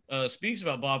speaks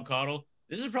about Bob Caudle,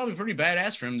 this is probably pretty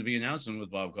badass for him to be announcing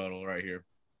with Bob Caudle right here.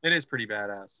 It is pretty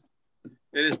badass.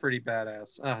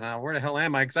 Now where the hell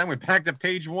am I? Because I went back to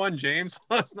page 1, James.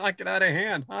 Let's not get out of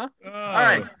hand, huh? All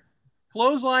right.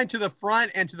 Clothesline to the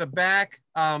front and to the back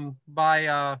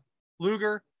by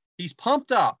Luger. He's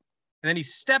pumped up, and then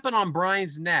he's stepping on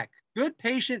Brian's neck. Good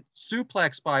patient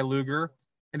suplex by Luger.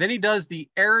 And then he does the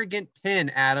arrogant pin,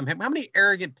 Adam. How many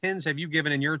arrogant pins have you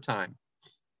given in your time?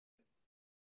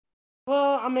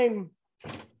 Well, I mean,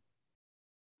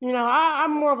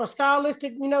 I'm more of a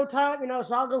stylistic, type,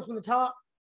 so I'll go from the top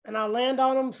and I'll land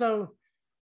on them. So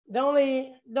the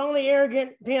only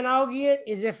arrogant pin I'll get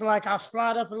is if I'll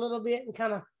slide up a little bit and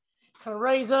kind of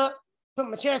raise up, put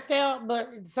my chest out,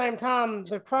 but at the same time,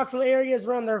 the crotchal areas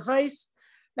around their face.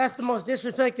 That's the most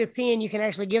disrespectful pin you can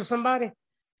actually give somebody.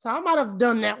 So I might have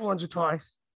done that once or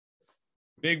twice.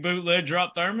 Big boot, lead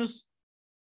drop thermos?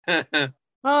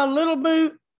 Little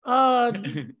boot,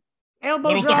 elbow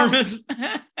little drop. thermos?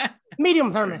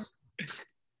 Medium thermos.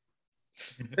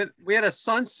 We had a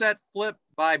sunset flip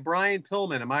by Brian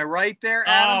Pillman. Am I right there,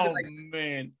 Adam?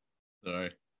 Man.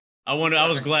 Sorry. I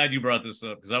was glad you brought this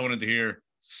up because I wanted to hear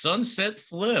sunset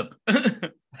flip.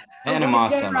 Panama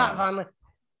Sunrise. Finally.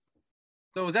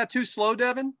 So was that too slow,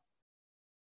 Devyn?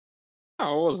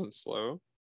 No, it wasn't slow.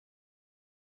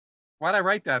 Why'd I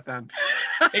write that then?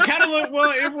 It kind of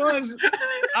looked, it was.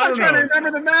 I'm trying to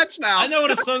remember the match now. I know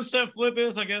what a sunset flip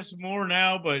is, I guess, more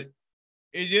now, but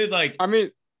it did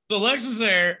so Lex is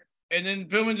there, and then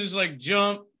Pillman just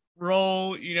jump,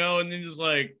 roll, and then just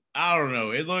I don't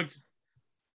know. It looked.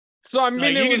 So, I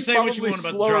mean, it was probably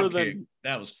slower than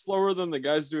that was slower than the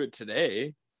guys do it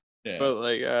today. Yeah.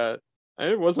 But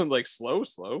it wasn't slow.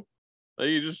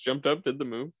 You just jumped up, did the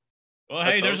move. Well,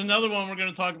 hey, there's another one we're going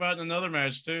to talk about in another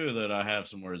match too that I have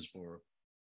some words for.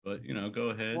 But go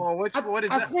ahead. Well, what is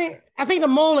that? I think the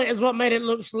mullet is what made it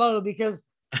look slow because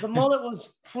the mullet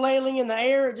was flailing in the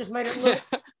air. It just made it look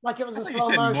like it was a slow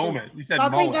motion. Moment. You said so I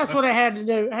mullet. think that's what it had to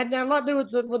do. It had a lot to do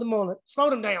with the mullet.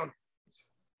 Slowed him down.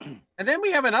 And then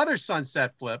we have another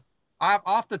sunset flip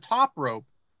off the top rope.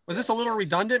 Was this a little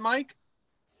redundant, Mike?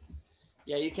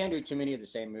 Yeah, you can't do too many of the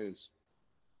same moves.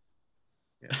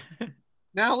 Yeah.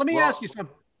 Now, let me ask you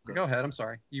something. Go ahead. I'm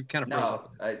sorry. You kind of froze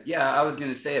up. I was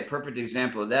going to say a perfect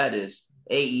example of that is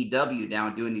AEW now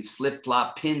doing these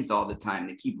flip-flop pins all the time.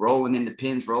 They keep rolling into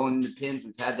pins.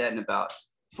 We've had that in about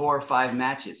 4 or 5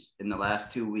 matches in the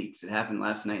last 2 weeks. It happened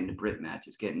last night in the Brit match.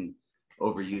 It's getting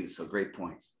overused. So great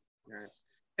point. All right.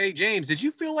 Hey, James, did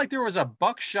you feel like there was a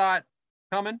buckshot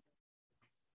coming?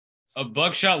 A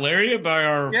buckshot lariat by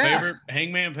our favorite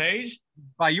Hangman Page?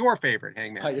 By your favorite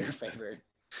Hangman. By your favorite.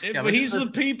 But he's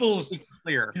the people's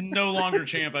no longer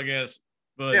champ, I guess.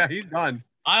 But yeah, he's done.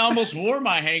 I almost wore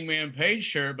my Hangman Page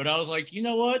shirt, but I was like, you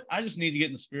know what? I just need to get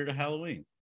in the spirit of Halloween.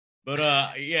 But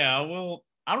yeah, I will.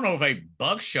 I don't know if a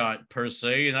buckshot per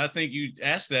se, and I think you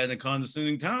asked that in a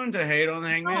condescending tone to hate on the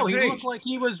Hangman Page. No, he looked like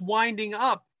he was winding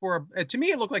up for to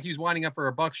me, it looked like he was winding up for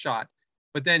a buckshot,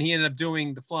 but then he ended up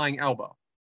doing the flying elbow.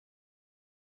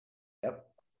 Yep.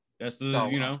 That's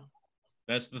the,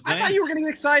 that's the thing. I thought you were getting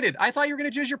excited. I thought you were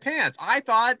going to jizz your pants. I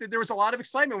thought that there was a lot of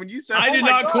excitement when you said, I did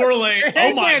not correlate.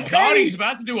 Oh my God, he's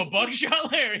about to do a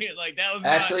buckshot lariat. Like that was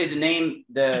actually the name,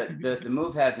 the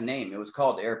move has a name. It was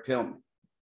called Air Pillman.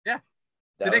 Yeah.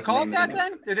 Did they call it that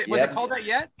then? Was it called that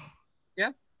yet?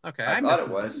 Yeah. Okay. I thought it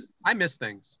was. I miss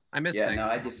things. things. No,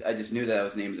 I just knew that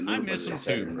was named the move. I miss them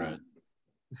too, Brad.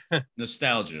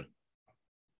 Nostalgia.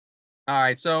 All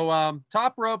right. So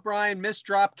top rope, Brian, missed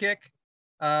drop kick.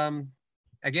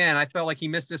 Again, I felt like he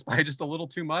missed this by just a little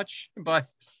too much, but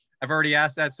I've already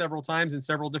asked that several times in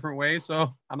several different ways,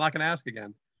 so I'm not going to ask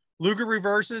again. Luger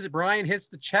reverses. Brian hits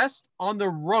the chest on the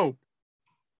rope.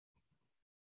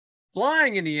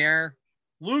 Flying in the air.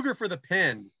 Luger for the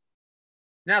pin.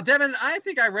 Now, Devyn, I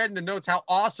think I read in the notes how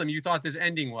awesome you thought this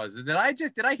ending was. Did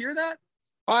I hear that?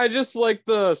 I just like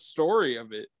the story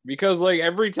of it because like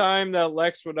every time that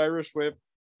Lex would Irish whip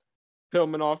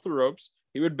Pillman off the ropes,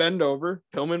 he would bend over,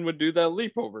 Pillman would do that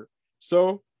leap over.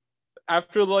 So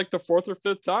after like the fourth or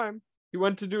fifth time, he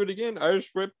went to do it again. Irish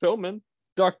whip Pillman,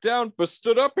 ducked down, but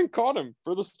stood up and caught him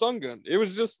for the stun gun. It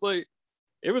was just like,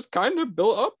 it was kind of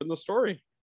built up in the story.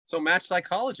 So match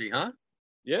psychology, huh?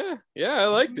 Yeah, I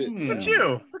liked it.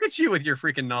 Look at you with your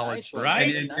freaking knowledge, nice,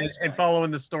 right? And following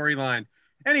the storyline.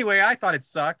 Anyway, I thought it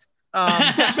sucked. No,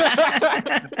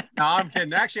 I'm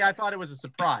kidding. Actually, I thought it was a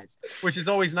surprise, which is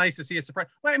always nice to see a surprise.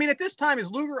 Well, I mean, at this time,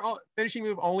 is Luger finishing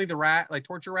move only the rack, like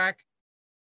torture rack?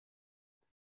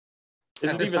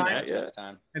 Is it even that yet?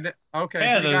 And then, okay.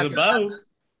 Yeah, the bow.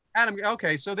 Adam.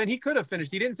 Okay, so then he could have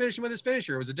finished. He didn't finish him with his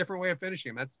finisher. It was a different way of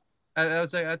finishing him.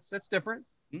 That's different.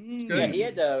 It's good. Yeah, he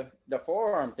had the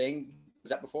forearm thing. Was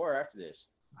that before or after this?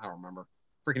 I don't remember.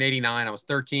 Freaking 89. I was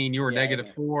 13. You were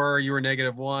 -4. You were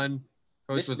 -1.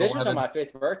 Coach was 11. This was on my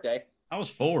 5th birthday. I was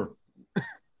 4.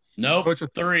 Nope. Coach was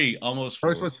 3, almost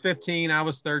 4. Coach was 15. I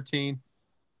was 13.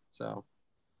 So.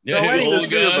 Yeah, so anyway, old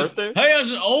your birthday? Hey,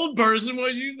 as an old person,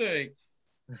 what do you think?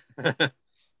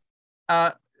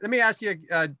 Let me ask you,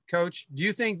 Coach. Do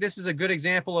you think this is a good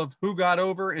example of who got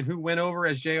over and who went over,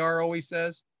 as JR always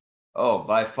says? Oh,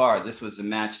 by far, this was a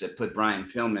match that put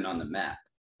Brian Pillman on the map.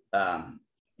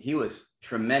 He was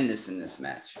tremendous in this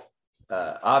match.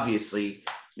 Obviously,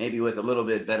 maybe with a little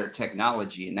bit better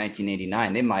technology in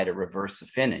 1989, they might have reversed the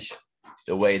finish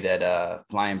the way that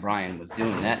Flying Brian was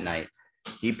doing that night.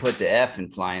 He put the F in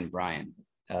Flying Brian.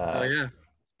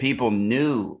 People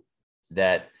knew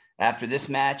that after this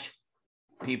match,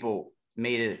 people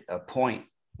made it a point,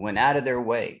 went out of their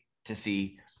way to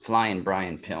see Flying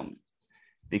Brian Pillman.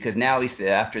 Because now he said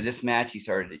after this match, he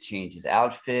started to change his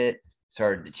outfit,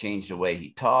 started to change the way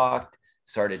he talked,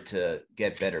 started to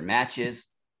get better matches.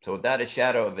 So without a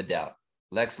shadow of a doubt,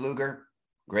 Lex Luger,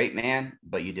 great man,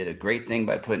 but you did a great thing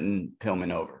by putting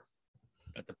Pillman over.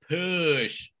 Got the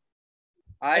push.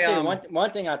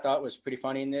 One thing I thought was pretty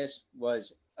funny in this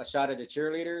was a shot of the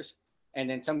cheerleaders, and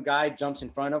then some guy jumps in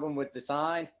front of them with the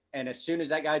sign, and as soon as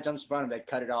that guy jumps in front of them, they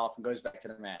cut it off and goes back to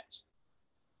the match.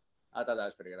 I thought that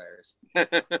was pretty hilarious.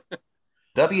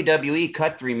 WWE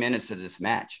cut 3 minutes of this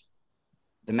match.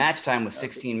 The match time was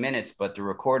 16 minutes, but the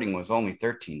recording was only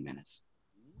 13 minutes.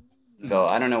 So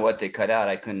I don't know what they cut out.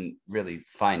 I couldn't really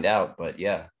find out, but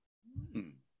yeah.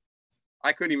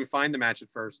 I couldn't even find the match at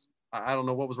first. I don't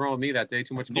know what was wrong with me that day.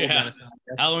 Too much gold medicine.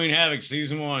 Halloween Havoc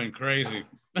season 1, crazy.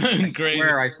 Crazy.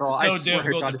 I saw. I swear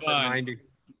difficult to find. 90.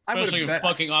 Especially in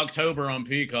fucking October on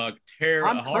Peacock.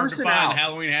 Hard to find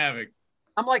Halloween Havoc.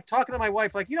 I'm like talking to my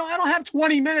wife, like, I don't have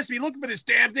 20 minutes to be looking for this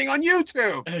damn thing on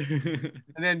YouTube.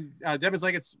 And then Devyn's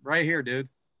like, it's right here, dude.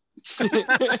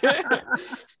 I'm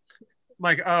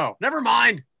like, oh, never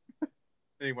mind.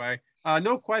 Anyway,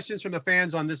 no questions from the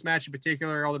fans on this match in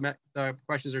particular. All the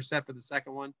questions are set for the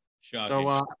second one. Shocking.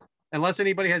 So unless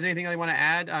anybody has anything they want to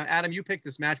add, Adam, you picked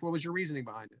this match. What was your reasoning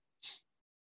behind it?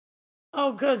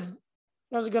 Oh, because it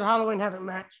was a good Halloween Havoc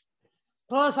match.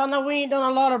 Plus, I know we ain't done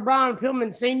a lot of Brian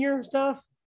Pillman Sr. stuff.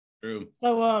 True.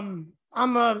 So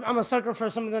I'm a sucker for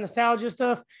some of the nostalgia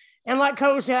stuff. And like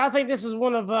Coach said, I think this was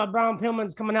one of Brian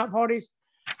Pillman's coming out parties.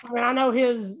 I mean, I know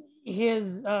his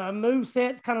move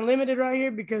set's kind of limited right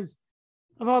here because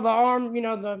of all the arm,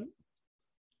 the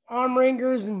arm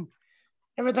ringers and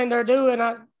everything they're doing.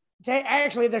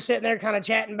 Actually, they're sitting there kind of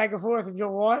chatting back and forth if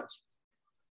you'll watch.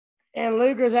 And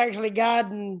Luger's actually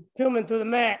guiding Pillman through the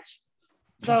match.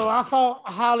 So I thought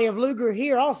highly of Luger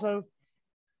here also,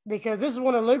 because this is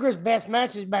one of Luger's best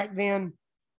matches back then,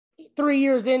 3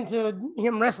 years into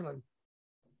him wrestling.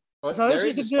 Well, so it's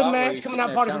just a good match coming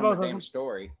out party for both of them.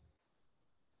 Story.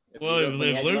 If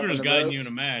Luger's guiding you in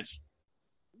a match.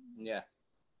 Yeah.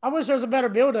 I wish there was a better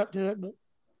build up to it, but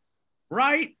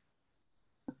right.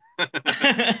 But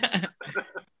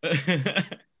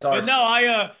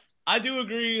no, I do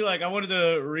agree. Like, I wanted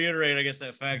to reiterate, I guess,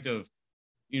 that fact of,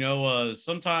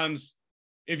 sometimes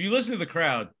if you listen to the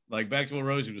crowd, like back to what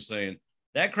Rosey was saying,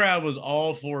 that crowd was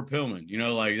all for Pillman.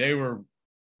 Like they were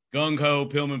gung-ho,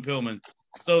 Pillman.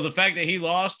 So the fact that he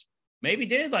lost maybe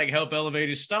did like help elevate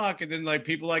his stock, and then like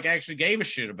people like actually gave a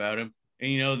shit about him,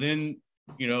 and then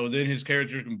his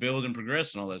character can build and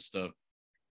progress and all that stuff.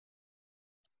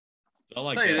 So I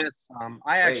like that. This,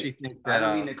 I actually think that I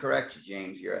don't mean to correct you,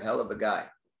 James. You're a hell of a guy,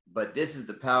 but this is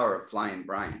the power of Flying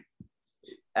Brian.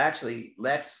 Actually,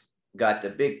 Lex got the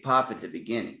big pop at the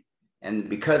beginning, and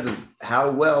because of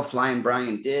how well Flying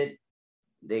Brian did,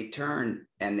 they turned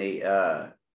and they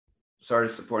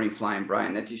started supporting Flying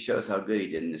Brian. That just shows how good he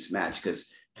did in this match, because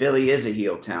Philly is a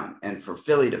heel town, and for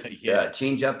Philly to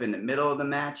change up in the middle of the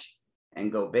match and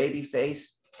go babyface,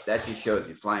 that just shows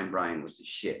you Flying Brian was the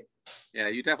shit. Yeah,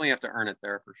 you definitely have to earn it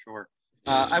there for sure.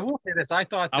 I will say this: I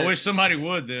wish somebody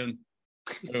would then.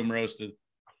 Boom roasted.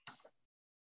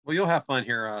 Well, you'll have fun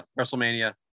here,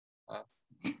 WrestleMania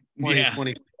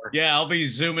 2024. Yeah, I'll be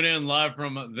zooming in live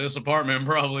from this apartment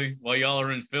probably while y'all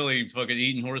are in Philly fucking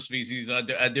eating horse feces.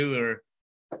 I do her,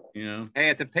 Hey,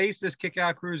 at the pace this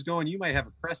kick-out crew is going, you might have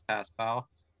a press pass, pal.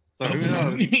 So who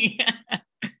knows?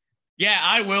 Yeah,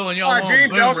 I will, and y'all won't.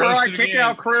 James Elker, all right,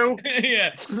 kick-out crew.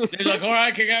 Yeah. They're like, all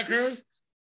right, kick-out crew.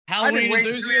 Halloween I've been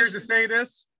waiting 2 years to say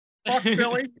this. Fuck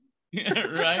Philly. Yeah,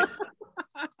 right.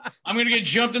 I'm going to get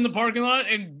jumped in the parking lot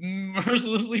and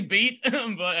mercilessly beat.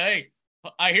 But, hey,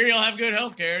 I hear y'all have good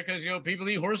health care because, people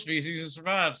eat horse feces to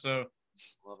survive. So,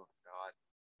 oh, God.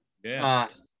 Yeah.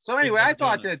 So, anyway, I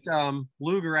thought that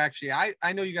Luger actually, I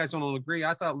know you guys don't all agree.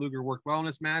 I thought Luger worked well in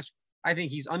this match. I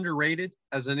think he's underrated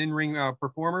as an in-ring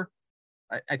performer.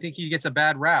 I think he gets a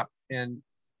bad rap. And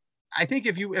I think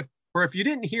if you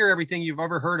didn't hear everything you've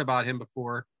ever heard about him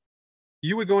before,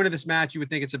 you would go into this match, you would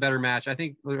think it's a better match. I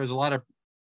think there's a lot of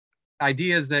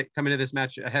ideas that come into this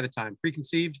match ahead of time,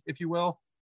 preconceived, if you will.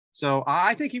 So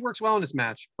I think he works well in this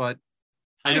match, but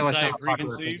I know it's not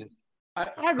preconceived. I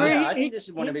agree. Yeah, I think this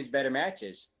is one of his better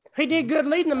matches. He did good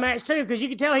leading the match too, because you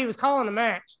could tell he was calling the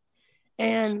match.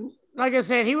 And like I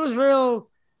said, he was real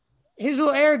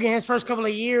arrogant his first couple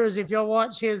of years, if y'all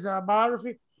watch his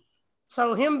biography.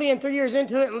 So him being 3 years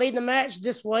into it and leading the match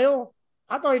this well,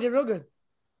 I thought he did real good.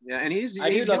 Yeah, and I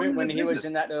do love it when he was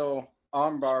in that little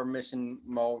armbar mission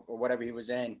mode or whatever he was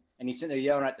in, and he's sitting there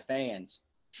yelling at the fans.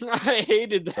 I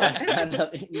hated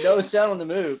that. No sound on the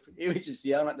move. He was just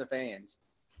yelling at the fans.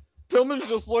 Pillman's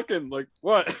just looking like,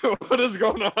 what? What is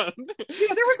going on?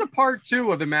 Yeah, there was a part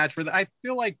 2 of the match where I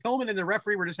feel like Pillman and the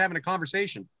referee were just having a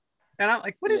conversation. And I'm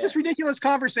like, what is this ridiculous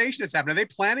conversation that's happening? Are they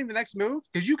planning the next move?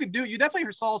 Because you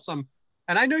definitely saw some,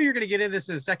 and I know you're going to get into this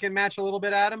in the second match a little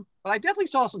bit, Adam, but I definitely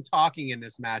saw some talking in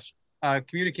this match,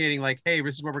 communicating like, hey,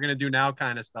 this is what we're going to do now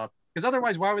kind of stuff. Because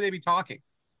otherwise, why would they be talking?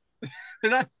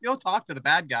 You don't talk to the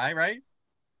bad guy, right?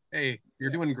 Hey,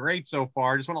 you're doing great so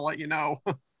far. Just want to let you know.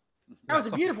 That was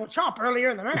a beautiful chop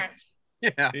earlier in the match.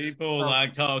 Yeah. People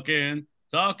like talking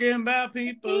about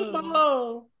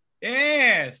people.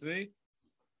 Yeah, see?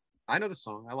 I know the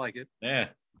song. I like it. Yeah.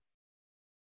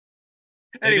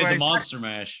 Anyway, they did the Monster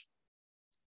Mash.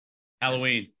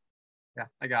 Halloween. Yeah,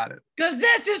 I got it. Because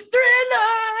this is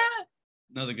Thriller.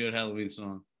 Another good Halloween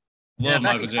song. Love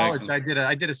Michael Jackson.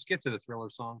 I did a skit to the Thriller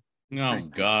song. Oh,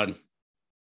 God.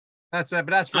 That's it.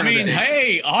 But that's for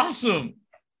hey, awesome.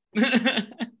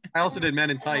 I also did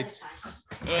Men in Tights.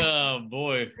 Oh,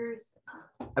 boy.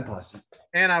 I paused it.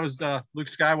 And I was Luke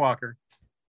Skywalker.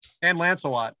 And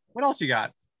Lancelot. What else you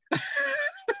got?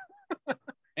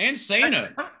 And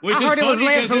Santa, which is funny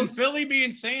because in Philly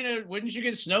being Santa, wouldn't you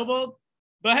get snowballed?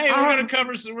 But hey,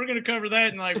 we're gonna cover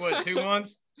that in like what 2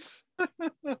 months.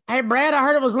 Hey Brad, I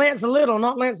heard it was Lance a Little,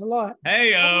 not Lancelot.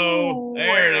 Hey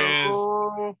there it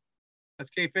is.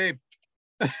 That's kayfabe.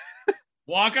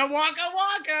 Waka. All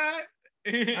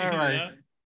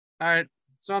right.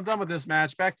 So I'm done with this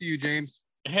match. Back to you, James.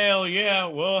 Hell yeah.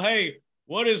 Well, hey,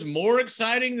 what is more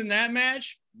exciting than that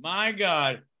match? My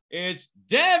God, it's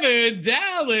Devyn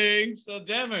Dowling. So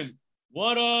Devyn,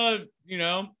 what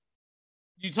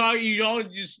you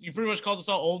pretty much called us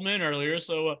all old men earlier.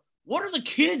 So what are the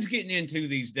kids getting into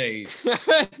these days?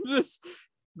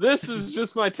 This is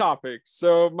just my topic.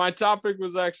 So my topic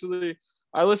was actually,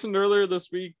 I listened earlier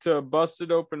this week to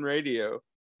Busted Open Radio,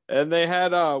 and they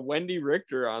had Wendi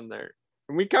Richter on there.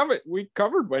 And we covered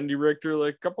Wendi Richter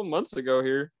like a couple months ago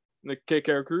here in the Kick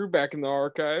Out Crew back in the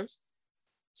archives.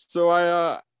 So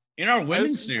in our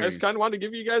women's series, I just kind of wanted to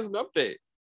give you guys an update.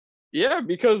 Yeah,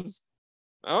 because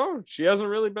she hasn't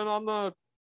really been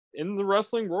in the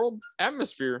wrestling world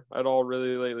atmosphere at all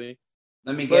really lately.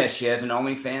 Let me guess, she has an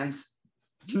OnlyFans?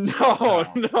 No.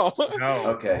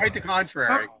 Okay. Quite the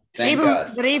contrary. Thank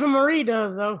God. But even Marie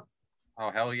does, though.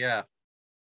 Oh, hell yeah.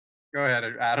 Go ahead,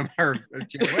 Adam. Or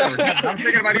whatever. I'm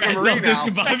thinking about Eva Marie now.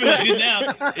 Discombobulated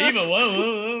now. Eva,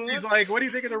 whoa. He's like, what do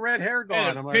you think of the red hair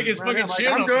gone? I'm pick his fucking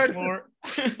shit I'm off good. the floor.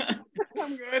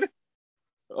 I'm good.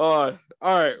 All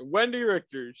right. Wendi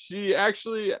Richter. She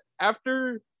actually,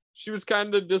 after she was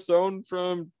kind of disowned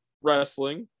from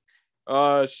wrestling,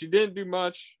 she didn't do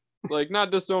much. Like, not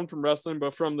disowned from wrestling,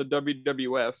 but from the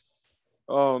WWF.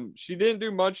 She didn't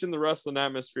do much in the wrestling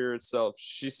atmosphere itself.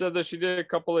 She said that she did a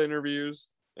couple of interviews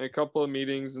and a couple of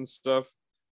meetings and stuff.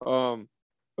 But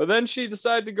then she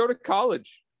decided to go to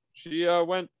college. She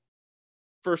went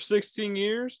for 16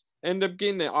 years, ended up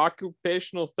getting an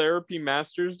occupational therapy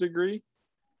master's degree.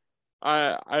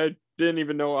 I didn't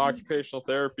even know what occupational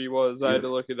therapy was. I had to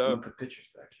look it up. Put pictures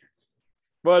back here.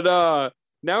 But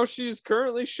now she's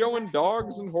currently showing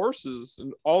dogs and horses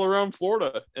all around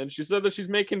Florida. And she said that she's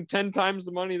making 10 times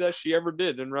the money that she ever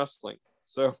did in wrestling.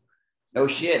 So, no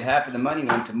shit, half of the money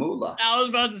went to Moolah. I was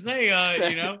about to say,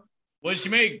 what did she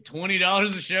make? $20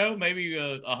 a show? Maybe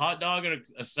a hot dog and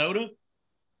a soda?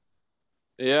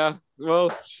 Yeah,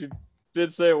 well, she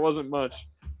did say it wasn't much.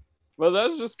 But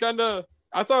that's just kind of,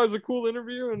 I thought it was a cool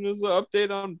interview, and there's an update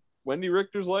on Wendi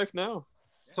Richter's life now.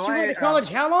 So she went to college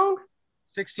how long?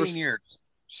 16 years.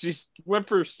 She went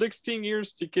for 16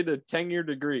 years to get a 10-year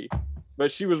degree,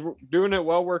 but she was doing it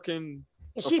while working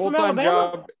a full-time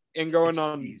job and going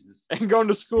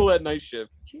to school at night shift.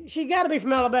 She got to be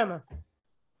from Alabama.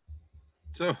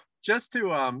 So just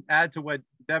to add to what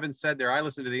Devyn said there, I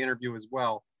listened to the interview as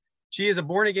well. She is a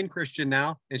born-again Christian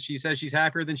now, and she says she's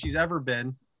happier than she's ever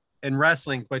been in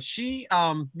wrestling. But she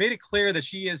made it clear that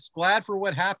she is glad for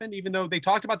what happened, even though they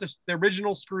talked about the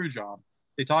original screw job.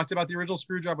 They talked about the original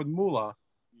screw job with Moolah.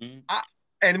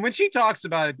 And when she talks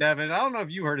about it, Devyn, I don't know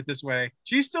if you heard it this way.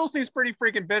 She still seems pretty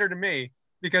freaking bitter to me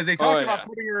because they talked about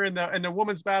putting her in the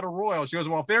women's battle royal. She goes,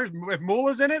 well, if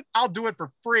Moolah's in it, I'll do it for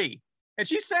free. And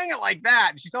she's saying it like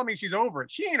that. She's telling me she's over it.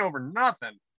 She ain't over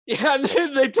nothing. Yeah, and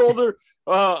then they told her,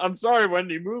 I'm sorry,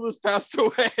 Wendi, Moolah's passed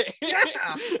away.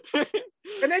 Yeah.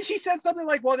 And then she said something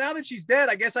like, well, now that she's dead,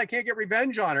 I guess I can't get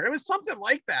revenge on her. It was something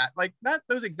like that. Like, not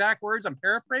those exact words. I'm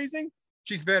paraphrasing.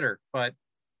 She's bitter, but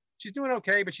she's doing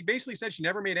okay. But she basically said she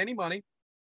never made any money.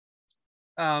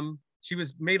 She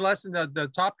was made less than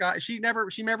the top guy. She never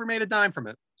made a dime from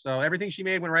it. So everything she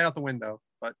made went right out the window.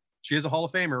 But she is a Hall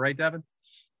of Famer, right, Devyn?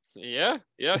 Yeah,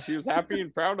 she was happy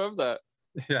and proud of that.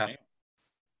 Yeah.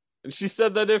 And she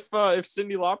said that if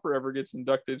Cyndi Lauper ever gets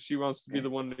inducted, she wants to be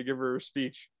the one to give her a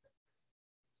speech.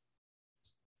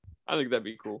 I think that'd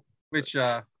be cool. Which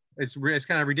it's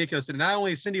kind of ridiculous that not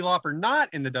only is Cyndi Lauper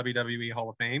not in the WWE Hall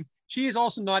of Fame, she is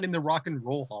also not in the Rock and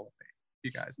Roll Hall of Fame.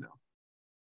 You guys know.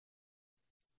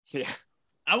 Yeah.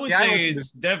 I would say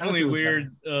it's definitely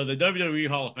weird. The WWE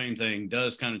Hall of Fame thing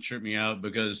does kind of trip me out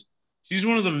because she's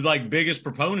one of the biggest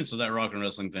proponents of that rock and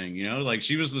wrestling thing. Like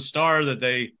she was the star that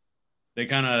they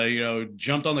kind of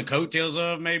jumped on the coattails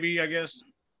of, maybe, I guess,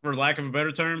 for lack of a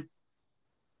better term.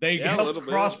 They helped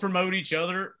cross promote each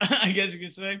other, I guess you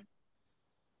could say.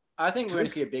 I think we're going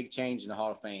to see a big change in the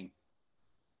Hall of Fame.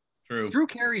 True. Drew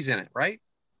Carey's in it, right?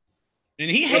 And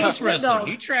he hates wrestling.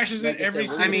 He trashes it every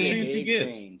single chance he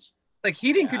gets. Like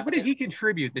he didn't. What did he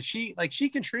contribute? That she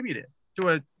contributed to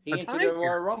a time to the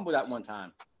Royal Rumble that one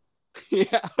time.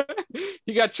 Yeah,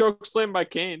 he got choke slammed by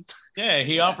Kane. Yeah,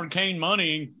 he offered Kane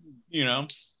money.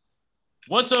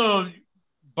 What's a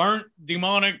burnt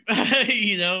demonic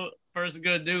person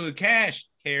gonna do with cash,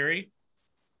 Carey?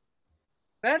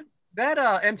 That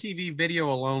MTV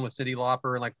video alone with Cyndi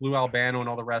Lauper and like Lou Albano and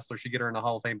all the wrestlers should get her in the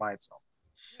Hall of Fame by itself.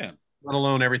 Yeah. Let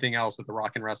alone everything else with the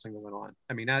rock and wrestling that went on.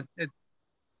 I mean,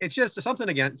 it's just something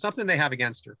they have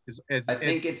against her. I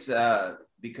think it's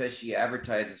because she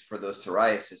advertises for those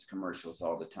psoriasis commercials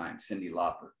all the time, Cyndi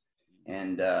Lauper,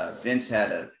 and Vince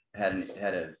had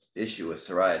a issue with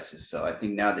psoriasis. So I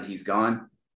think now that he's gone,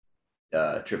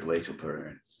 Triple H will put her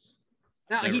in.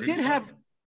 Now he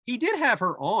did have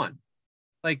her on,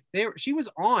 like she was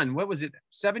on. What was it?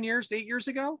 8 years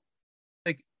ago?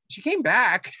 like she came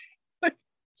back.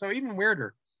 So even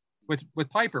weirder with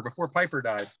Piper before Piper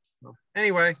died. So,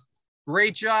 anyway,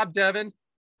 great job, Devyn.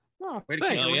 Oh, Oh,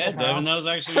 thanks. yeah, Devyn, that was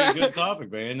actually a good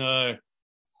topic, man.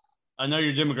 I know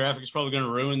your demographic is probably going to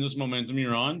ruin this momentum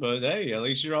you're on, but hey, at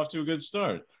least you're off to a good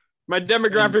start. My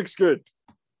demographic's good.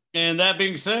 And that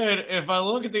being said, if I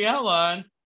look at the outline,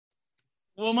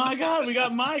 well, my God, we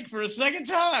got Mike for a second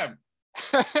time.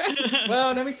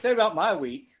 Well, let me tell you about my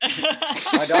week.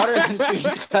 My daughter is in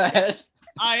speech class.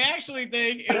 I actually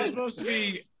think it was supposed to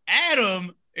be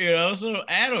Adam, so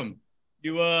Adam,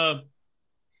 you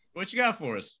what you got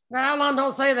for us? The outline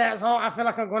don't say that, so I feel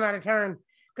like I'm going out of turn.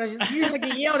 Because usually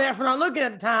get yelled at for not looking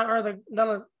at the time or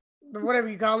the whatever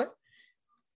you call it.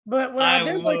 But when I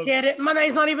do look at it, my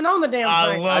name's not even on the damn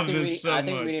thing. I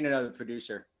think we need another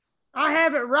producer. I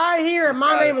have it right here, and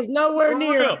my name is nowhere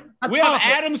near. We have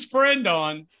Adam's friend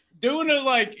on doing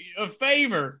a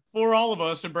favor for all of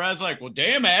us, and Brad's like, "Well,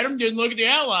 damn, Adam didn't look at the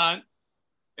outline."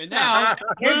 And now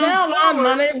here's the outline.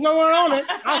 My name's nowhere on it.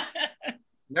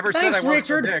 Never said I was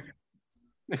Dick.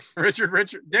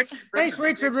 Richard, Dick. Thanks,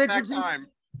 Richardson. Time.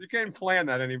 You can't plan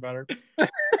that any better.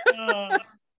 No,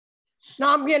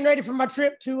 I'm getting ready for my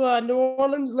trip to New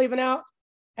Orleans, leaving out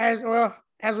as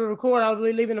we record. I'll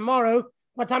be leaving tomorrow.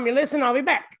 By the time you listen, I'll be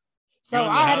back. So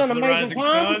I had an amazing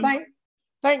time.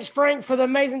 Thanks, Frank, for the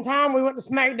amazing time. We went to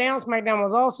SmackDown. SmackDown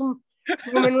was awesome.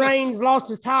 Roman Reigns lost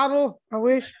his title. I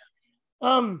wish.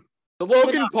 The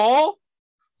Logan Paul?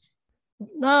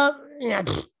 Yeah.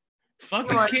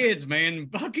 Fucking kids, man.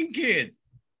 Fucking kids.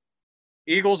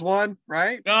 Eagles won,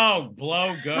 right? Oh,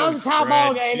 blow go. That was a top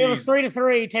ball game. It was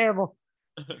 3-3. Terrible.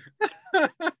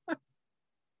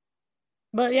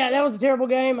 But yeah, that was a terrible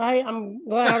game. I'm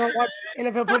glad I don't watch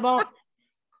NFL football.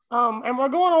 And we're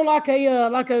going on like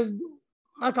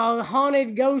a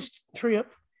haunted ghost trip.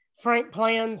 Frank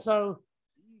planned, so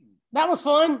that was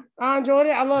fun. I enjoyed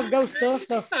it. I love ghost stuff.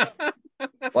 So.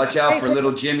 Watch out for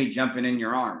little Jimmy jumping in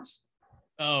your arms.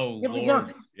 Oh, He'll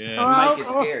Lord. Yeah. You might get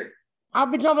scared. I'll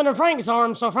be jumping in Frank's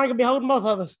arms, so Frank will be holding both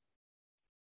of us.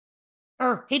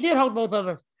 Or he did hold both of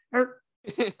us. Or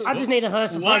I just need to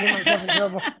hush and get myself in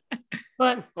trouble.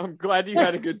 But I'm glad you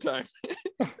had a good time.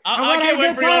 I can't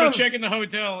wait for y'all to check in the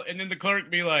hotel and then the clerk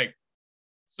be like,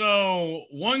 "So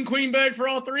one queen bed for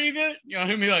all three of it?" You know,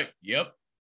 he'll be like, "Yep."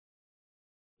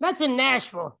 That's in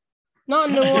Nashville, not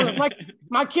in New Orleans.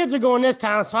 My kids are going this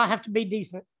time, so I have to be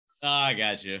decent. I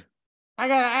got you.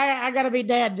 I gotta be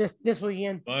dad this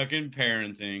weekend. Fucking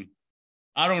parenting.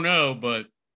 I don't know, but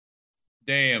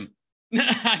damn.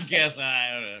 I guess I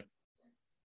don't know.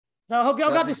 So I hope y'all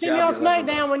got to see me on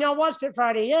SmackDown when y'all watched it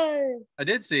Friday. Yay! I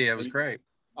did see it. It was great.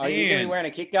 Are you going to be wearing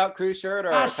a Kick Out Crew shirt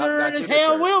or I sure as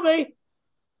hell will be.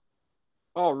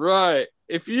 All right.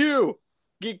 If you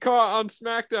get caught on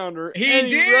SmackDown or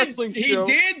any wrestling show.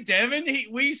 He did, Devyn.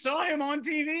 We saw him on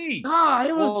TV.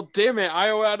 Well, damn it. I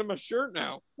owe Adam a shirt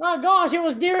now. Oh, gosh. It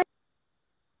was during.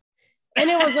 And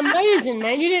it was amazing,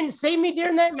 man. You didn't see me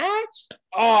during that match?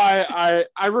 Oh,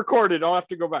 I recorded. I'll have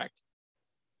to go back.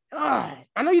 God,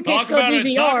 I know you can't spell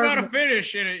DVR. Talk about a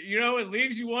finish, and it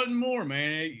leaves you wanting more,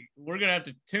 man. We're going to have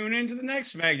to tune into the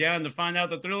next SmackDown to find out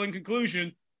the thrilling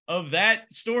conclusion of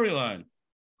that storyline.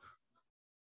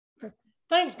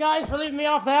 Thanks, guys, for leaving me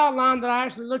off the outline that I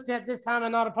actually looked at this time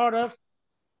and not a part of.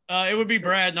 It would be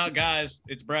Brad, not guys.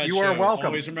 It's Brad's show. You are welcome.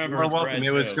 Always remember, you are welcome. Brad's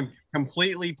it was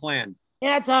completely planned.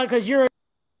 Yeah, it's because you're.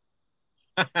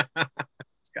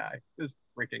 This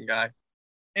freaking guy.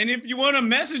 And if you want to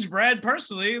message Brad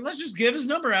personally, let's just give his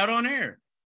number out on air.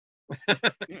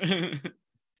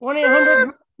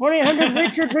 1-800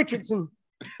 Richard Richardson.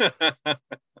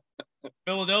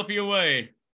 Philadelphia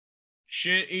way.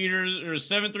 Shit Eaters or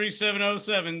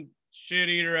 73707 Shit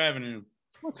Eater Avenue.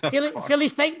 Philly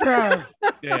State Drive.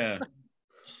 Yeah.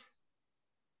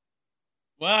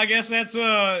 Well, I guess that's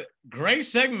a great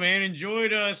segment, man.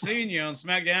 Enjoyed seeing you on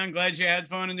SmackDown. Glad you had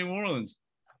fun in New Orleans.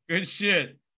 Good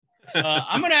shit.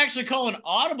 I'm going to actually call an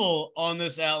audible on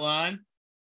this outline.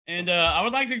 And I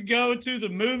would like to go to the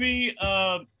movie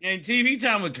and TV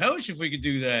time with Coach if we could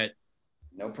do that.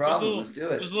 No problem. Let's do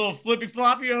it. Just a little flippy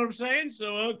floppy, you know what I'm saying?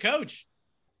 So, Coach.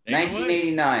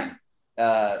 1989.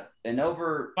 An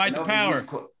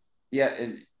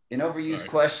overused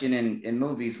question in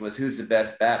movies was who's the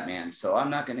best Batman. So I'm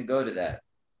not going to go to that.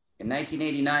 In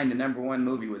 1989, the number one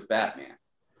movie was Batman.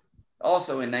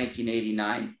 Also in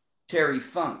 1989, Terry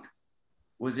Funk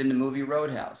was in the movie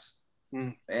Roadhouse.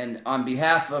 And on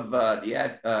behalf of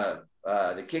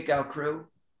the Kick Out Crew,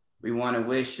 we want to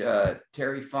wish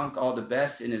Terry Funk all the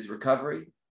best in his recovery.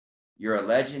 You're a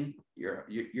legend. You're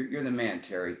the man,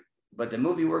 Terry. But the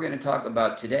movie we're going to talk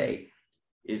about today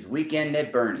is Weekend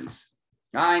at Bernie's.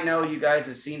 I know you guys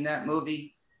have seen that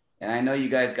movie, and I know you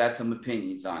guys got some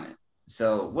opinions on it.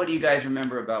 So what do you guys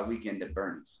remember about Weekend at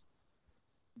Bernie's?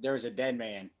 There was a dead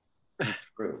man.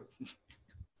 True.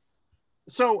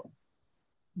 So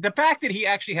the fact that he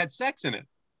actually had sex in it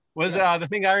was the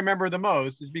thing I remember the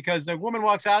most, is because the woman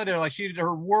walks out of there like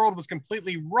her world was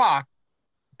completely rocked.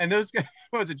 And those guys,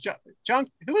 what was it? John,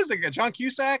 who was it? John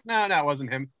Cusack? No, it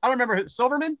wasn't him. I don't remember.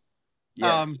 Silverman?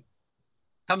 Yeah.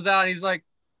 Comes out and he's like,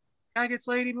 guy gets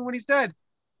laid even when he's dead.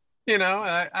 You know,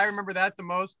 I remember that the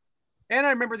most. And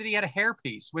I remember that he had a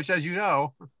hairpiece, which, as you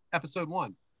know, episode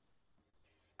 1.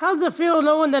 How's it feel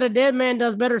knowing that a dead man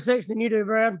does better sex than you do,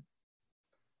 Brad?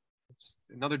 Just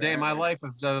another day in my life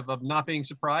of not being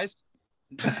surprised.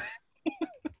 That's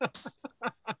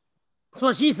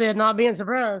what she said, not being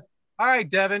surprised. All right,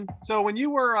 Devyn. So when you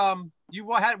were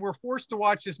were forced to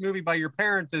watch this movie by your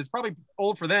parents, it's probably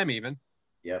old for them even.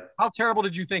 Yep. How terrible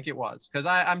did you think it was? Because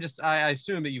I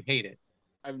assume that you hate it.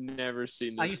 I've never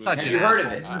seen this movie. Have you heard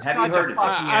of it?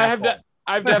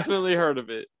 I've definitely heard of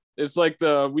it. It's like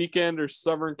the weekend or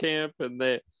summer camp, and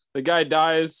the guy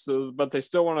dies, but they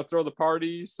still want to throw the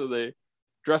party, so they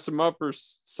dress him up or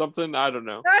something. I don't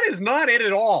know. That is not it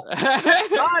at all.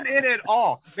 Not it at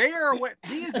all.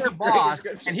 He is their boss,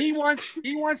 and he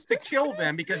wants to kill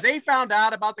them because they found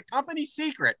out about the company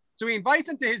secret. So he invites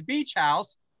them to his beach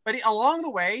house, but along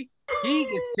the way, he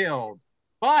gets killed.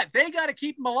 But they got to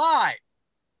keep him alive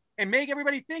and make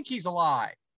everybody think he's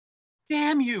alive.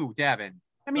 Damn you, Devyn.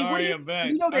 I mean, Sorry,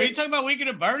 what are you talking about Weekend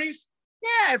at Bernie's?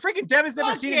 Yeah, freaking Devyn's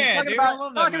never seen it.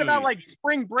 Talking about like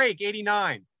Spring Break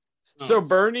 '89. So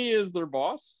Bernie is their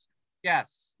boss?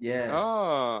 Yes. Yes.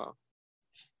 Oh.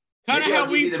 Kind of how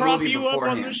we prop you up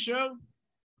on this show.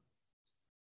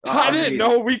 I didn't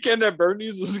know Weekend at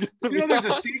Bernie's was going to be there's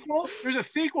a sequel? There's a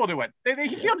sequel to it.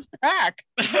 He comes back.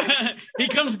 He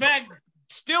comes back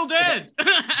still dead.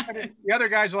 The other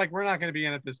guys are like, we're not going to be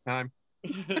in it this time.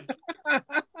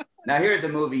 Now, here's a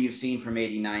movie you've seen from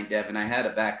 '89, Devyn. I had a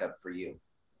backup for you.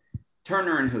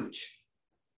 Turner and Hooch.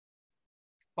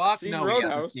 Fuck no, we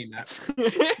haven't seen that.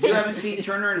 You haven't seen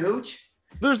Turner and Hooch?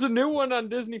 There's a new one on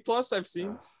Disney Plus I've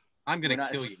seen. I'm going to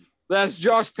kill you. That's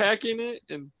Josh Peck in it,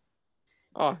 and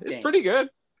it's pretty good.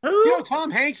 You know, Tom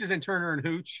Hanks is in Turner and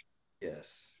Hooch.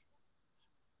 Yes.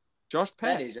 Josh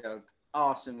Peck. That is an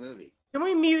awesome movie. Can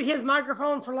we mute his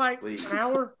microphone for like an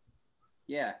hour?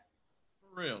 Yeah.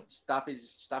 For real. Stop his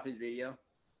video.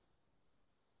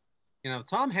 You know,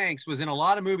 Tom Hanks was in a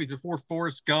lot of movies before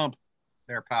Forrest Gump.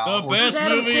 There, pal. The best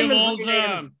movie of all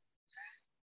time.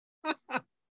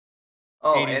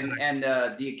 And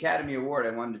the Academy Award,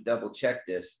 I wanted to double check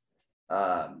this.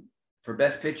 For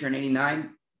Best Picture in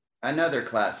 '89, another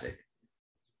classic.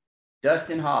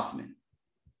 Dustin Hoffman.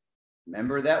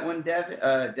 Remember that one,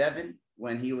 Devyn?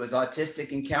 When he was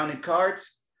autistic and counted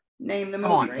cards? Name the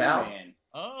movie, pal.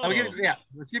 Oh. I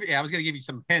was going to give you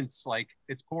some hints, like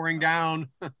it's pouring down.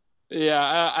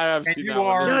 Yeah, I have seen that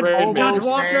one. Judge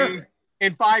Wapner.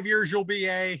 In 5 years, you'll be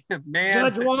a man.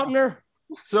 Judge Wapner.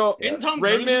 So,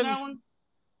 Rain Man,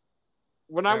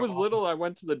 when I was little, I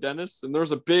went to the dentist, and there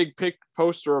was a big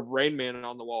poster of Rain Man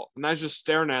on the wall. And I was just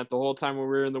staring at it the whole time when we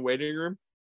were in the waiting room.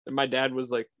 And my dad was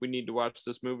like, we need to watch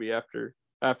this movie after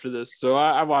this. So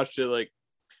I watched it like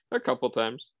a couple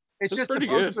times. It's just the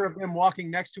poster of them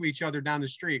walking next to each other down the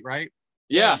street, right?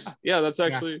 Yeah, that's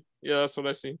actually, that's what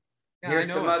I seen. Yeah,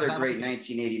 here's some other great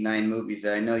 1989 movies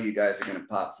that I know you guys are going to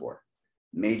pop for.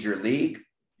 Major League.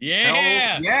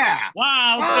 Yeah. Yeah.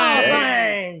 Wow.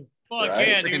 Dang. Fuck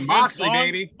yeah, dude. Moxley,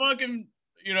 baby. Fucking,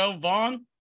 Vaughn.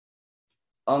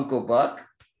 Uncle Buck.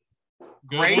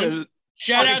 Great.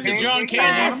 Shout out to John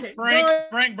Candy.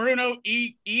 Frank Bruno,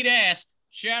 eat ass.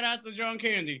 Shout out to John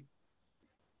Candy.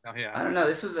 Oh, yeah. I don't know.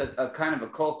 This was a kind of a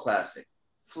cult classic.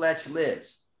 Fletch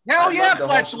Lives. Hell yeah,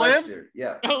 Fletch Lives.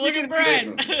 Yeah. Oh, look at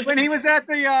Brad. When he was at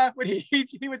the when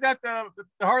he was at the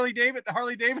Harley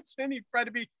Davidson, he tried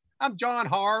to be, I'm John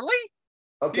Harley.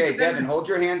 Okay, Devyn, hold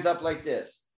your hands up like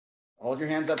this. Hold your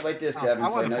hands up like this,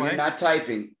 Devyn. So I know you're not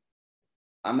typing.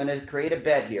 I'm gonna create a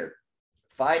bet here.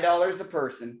 $5 a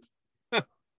person.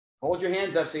 Hold your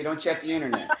hands up so you don't check the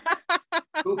internet.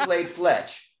 Who played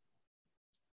Fletch?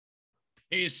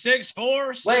 He's 6'4",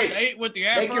 6'8" with the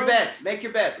afro. Make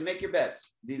your bets.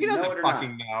 Do he doesn't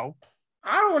fucking know.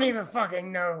 I don't even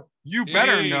fucking know. You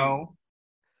better know.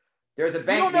 There's a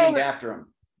bank named after him.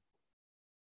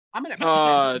 I'm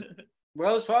gonna.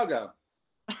 Wells Fargo.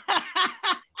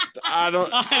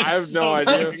 I have no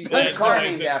idea. There's a car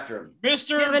named after him.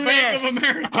 Mr. Bank of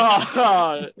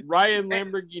America. Ryan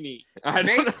Lamborghini.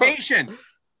 Vacation.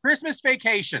 Christmas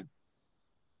Vacation.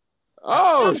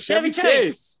 Oh, Chevy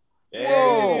Chase.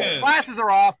 Whoa. Glasses are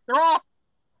off. They're off.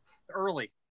 Early.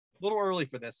 A little early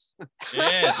for this.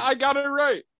 Yeah, I got it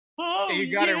right. Oh, Hey,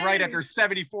 you got it right after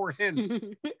 74 hints.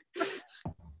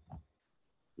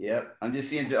 Yep. I'm just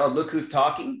seeing. Oh, Look Who's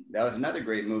Talking. That was another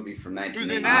great movie from 1989.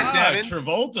 Who's in that,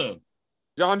 Devyn? Travolta.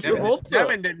 John Travolta.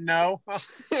 Devyn didn't know.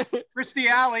 Christy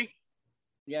Alley.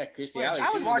 Yeah, Christy Alley. I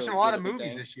was she watching a really lot good of at the movies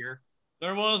thing. this year.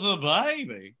 There was a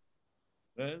baby.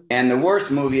 And the worst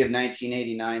movie of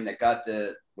 1989 that got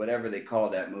the whatever they call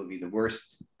that movie, the worst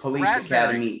Police Raspberry.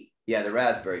 Academy. Yeah, the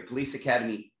Raspberry Police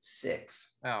Academy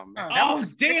 6. Oh man. Oh,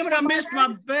 damn it. I missed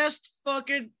my best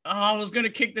fucking. Oh, I was going to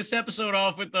kick this episode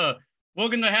off with the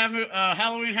Welcome to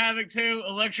Halloween Havoc 2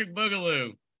 Electric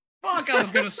Boogaloo. Fuck, I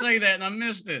was going to say that and I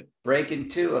missed it. Breaking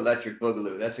 2 Electric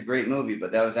Boogaloo. That's a great movie,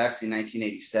 but that was actually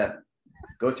 1987.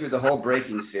 Go through the whole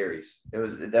breaking series.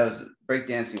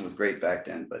 Breakdancing was great back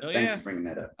then, but thanks for bringing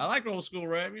that up. I like old school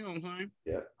rap, you know what I'm saying?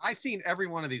 Yeah. I've seen every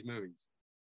one of these movies.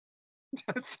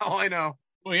 That's all I know.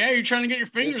 Well, yeah, you're trying to get your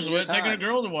fingers your wet, taking a time.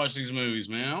 girl to watch these movies,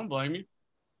 man. I don't blame you.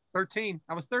 13.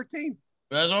 I was 13.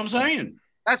 That's what I'm saying.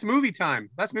 That's movie time.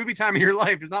 That's movie time in your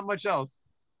life. There's not much else.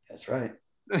 That's right.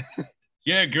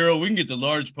 Yeah, girl, we can get the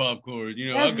large popcorn. You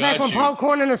know, That's I back got when you.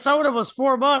 popcorn and a soda was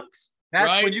 $4. That's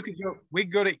Right. when you could go. We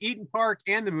could go to Eaton Park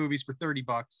and the movies for $30.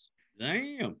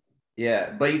 Damn. Yeah,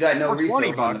 but you got no Or 20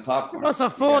 refills on the bucks. popcorn. Plus a You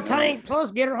full got no tank, refills.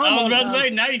 plus get her home. I was on about to time. say,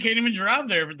 now you can't even drive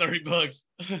there for $30.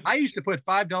 I used to put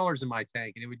 $5 in my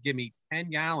tank, and it would give me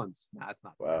 10 gallons. Nah, that's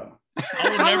not. Wow. I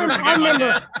would never I forget my remember-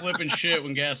 dad flipping shit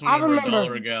when gas went I over remember-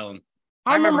 $1 a gallon.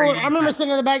 I remember eating that.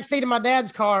 sitting in the back seat of my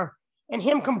dad's car and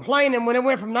him complaining when it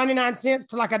went from 99 cents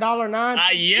to like $1.09.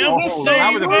 Yeah, Oh, same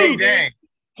that was a thing. big day.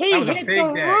 He that was a hit big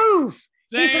the day. roof.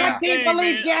 He said, Same I thing, can't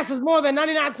believe man. gas is more than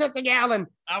 99 cents a gallon.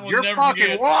 I will You're never fucking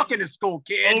forget. walking to school,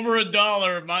 kid. Over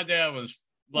 $1. My dad was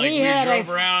like, He we had drove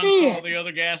a around, fit. saw the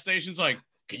other gas stations. Like,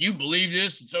 can you believe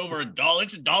this? It's over $1.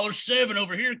 It's $1.07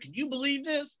 over here. Can you believe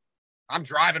this? I'm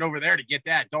driving over there to get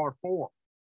that $1.04.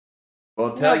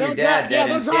 Well, tell Yeah, your they'll dad drive- yeah,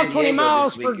 that in they'll drive San 20 Diego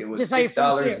miles this week for it was to save 4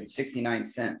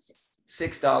 $6.69.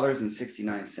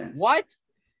 $6.69. What?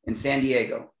 In San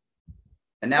Diego.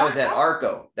 And that was at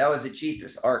Arco. That was the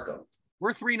cheapest, Arco.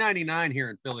 We're $3.99 here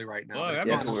in Philly right now. Boy, That's I'm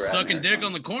yeah, just we're at sucking there, dick huh?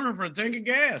 on the corner for a tank of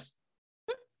gas.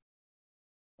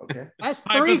 Okay. That's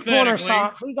 3 corner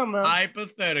stock. What are you talking about?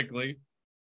 Hypothetically.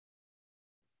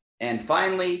 And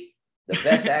finally, the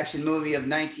best action movie of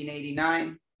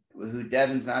 1989, who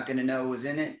Devyn's not going to know was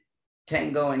in it,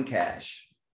 Tango and Cash.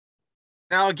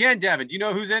 Now, again, Devyn, do you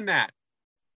know who's in that?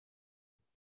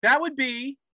 That would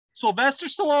be Sylvester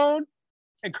Stallone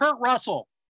and Kurt Russell.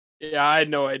 Yeah, I had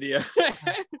no idea.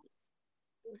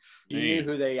 Do you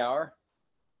know who they are?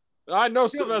 I know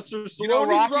Sylvester Stallone. you know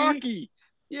He's Rocky? Rocky.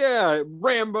 Yeah,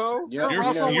 Rambo. You know- Kurt Your,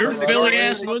 Russell you know your was who in Philly Kurt ass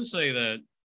Russell. would say that.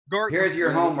 Here's your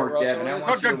You know who homework, Kurt Devyn. I Russell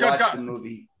want is? you to Go. watch the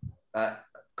movie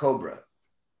Cobra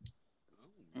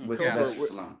with Cobra.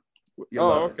 Sylvester Stallone. Oh, You'll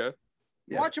love it. okay.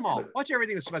 Yeah, Watch them all. but- Watch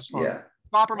everything with Sylvester Stallone. Yeah.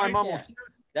 Stop or my Right, mom yeah. will shoot.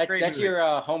 That's Great movie.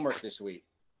 your homework this week.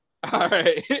 All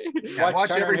right. Yeah, watch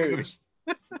Turner every News.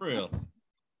 For real.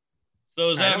 So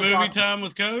is All right, that that was movie awesome. time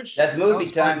with Coach? That's movie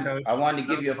was fun, time. Coach. I wanted to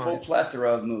That give you a was full fun.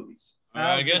 plethora of movies.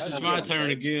 I guess it's my turn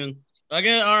again. I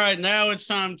guess. All right, now it's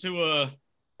time to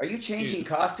Are you changing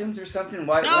costumes or something?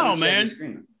 Why? No, why don't you man. have your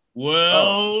screaming?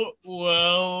 Well.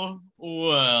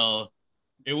 Oh.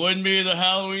 It wouldn't be the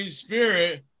Halloween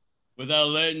spirit without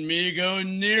letting me go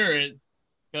near it.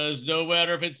 Because no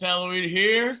matter if it's Halloween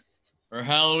here or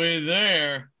Halloween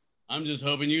there, I'm just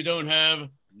hoping you don't have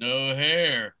no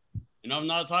hair. And I'm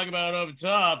not talking about up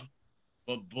top,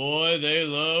 but boy, they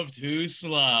love to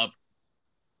slop.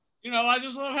 You know, I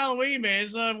just love Halloween, man.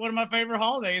 It's one of my favorite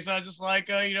holidays. I just like,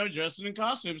 dressing in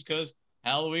costumes because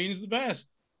Halloween's the best.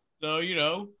 So,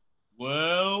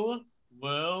 well.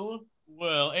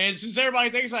 And since everybody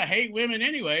thinks I hate women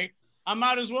anyway, I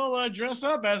might as well dress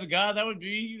up as a guy that would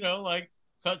be, like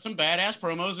cut some badass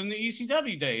promos in the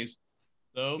ECW days.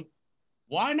 So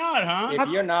why not, huh? If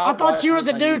you're not, I thought you were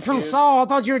the watching dude this from on YouTube, Saw. I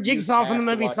thought you were Jigsaw have from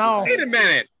the to movie watch Saw. this Wait a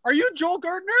minute. Are you Joel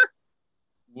Gardner?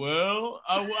 Well,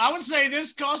 I would say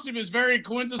this costume is very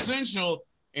quintessential.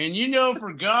 And you know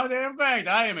for goddamn fact,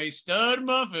 I am a stud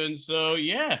muffin. So,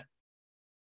 yeah.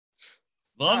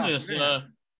 Love this.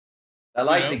 man. I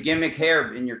like You know? the gimmick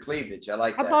hair in your cleavage. I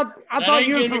like I that. thought That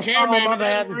you ain't were from gimmick hair, Saw. baby. My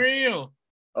That's bad. real.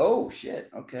 Oh, shit.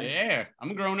 Okay. Yeah.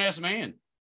 I'm a grown-ass man.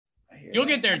 I hear You'll that.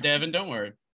 get there, Devin. Don't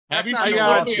worry. That's Have your not cute the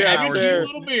little law, beard. Chester. Have your cute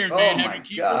little beard, Oh, man. my Have your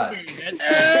cute God. little beard.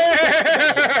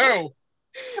 That's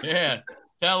yeah. It's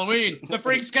Halloween. The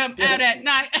freaks come out at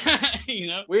night.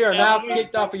 We are now Halloween.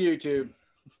 kicked off of YouTube.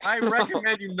 I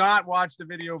recommend you not watch the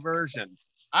video version.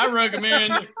 I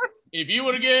recommend if you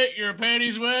want to get your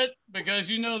panties wet because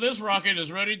this rocket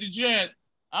is ready to jet,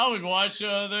 I would watch the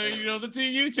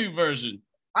YouTube version.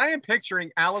 I am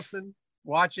picturing Allison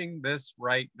watching this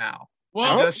right now.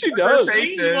 Well, I hope she does.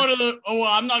 She's one of the. Oh,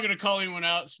 well, I'm not going to call anyone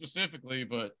out specifically,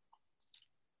 but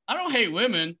I don't hate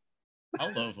women.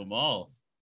 I love them all.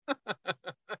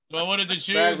 So I wanted to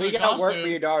choose a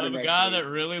costume of a guy that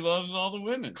really loves all the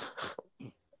women.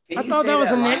 I thought that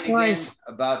was a necklace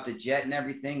about the jet and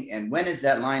everything. And when has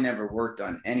that line ever worked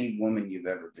on any woman you've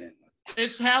ever been with?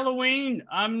 It's Halloween.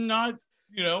 I'm not,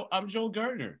 I'm Joel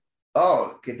Gardner.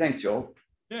 Oh, okay. Thanks, Joel.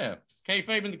 Yeah.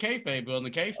 Kayfabe and the kayfabe,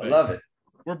 building the kayfabe. I love it.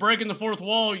 We're breaking the fourth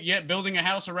wall, yet building a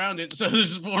house around it. So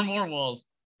there's 4 more walls.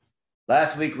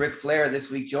 Last week, Ric Flair.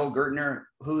 This week, Joel Gertner.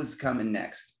 Who's coming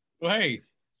next? Well, hey,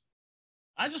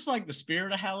 I just like the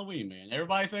spirit of Halloween, man.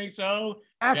 Everybody thinks,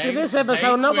 after James this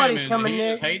episode, nobody's coming He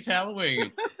next. hates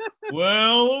Halloween.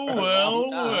 Well.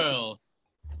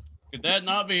 Could that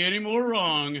not be any more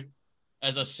wrong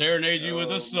as I serenade you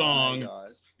with a song?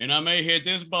 And I may hit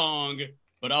this bong,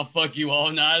 but I'll fuck you all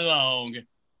night long.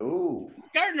 Ooh.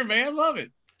 Gardner, man, love it.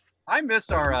 I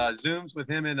miss our Zooms with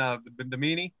him and the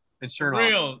meanie and Chernoff.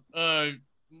 Real.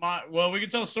 We can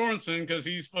tell Sorensen because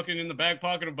he's fucking in the back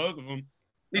pocket of both of them.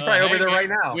 He's probably over there right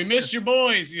now. We missed your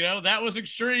boys. That was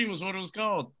extreme, was what it was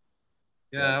called.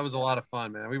 Yeah, that was a lot of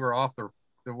fun, man. We were off the.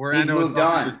 He's moved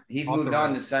on. He's moved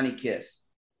on to Sunny Kiss.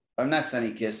 I'm not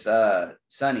Sunny Kiss.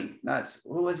 Sunny. Not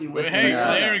who was he with? Hey,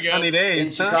 there we go. Sunny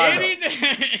Days. In Chicago.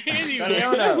 Sunny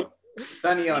Ono.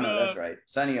 Sunny Ono. That's right.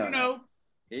 Sunny Ono.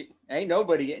 Ain't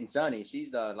nobody getting Sunny.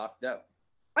 She's locked up.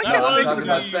 This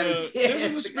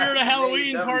is the spirit of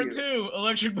Halloween part 2,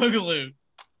 Electric Boogaloo.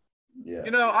 Yeah.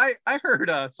 I heard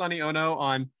Sonny Ono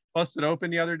on Busted Open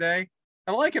the other day,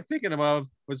 and all I kept thinking of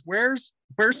was where's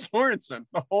Sorensen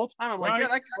the whole time. I'm like, yeah,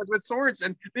 that guy was with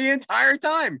Sorensen the entire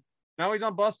time. Now he's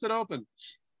on Busted Open,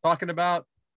 talking about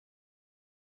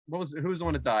who's the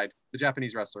one that died? The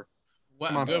Japanese wressler.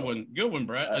 Wow, good one,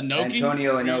 Brett. Inoki?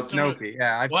 Antonio Inoki.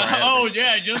 Inoki,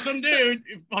 yeah. Just some dude.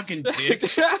 You fucking dick.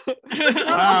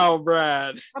 Wow,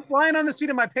 Brad. I'm flying on the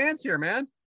seat of my pants here, man.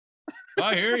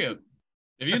 I hear you.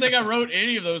 If you think I wrote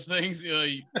any of those things,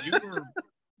 you were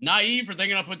naive for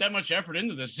thinking I put that much effort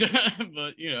into this.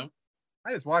 But,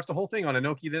 I just watched the whole thing on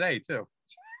Inoki today, too.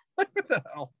 What the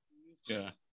hell?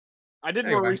 Yeah. I did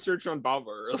more research on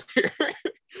Baba earlier.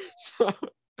 So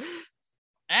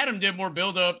Adam did more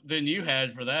build-up than you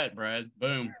had for that, Brad.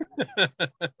 Boom.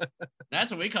 That's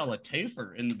what we call a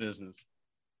twofer in the business.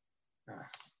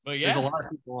 But yeah. There's a lot of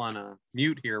people on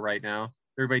mute here right now.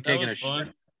 Everybody taking a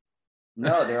shit.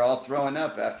 No, they're all throwing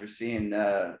up after seeing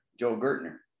Joel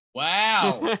Gertner.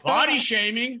 Wow. Body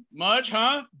shaming. Much,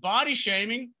 huh? Body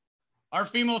shaming. Our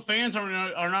female fans are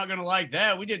not going to like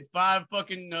that. We did 5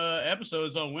 fucking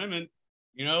episodes on women.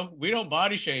 We don't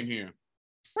body shame here.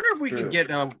 Wonder if we could get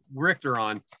Richter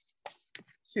on.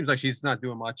 Seems like she's not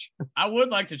doing much. I would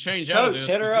like to change out of this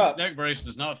because this neck brace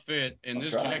does not fit, and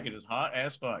this jacket is hot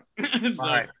as fuck. All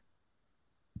right.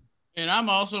 And I'm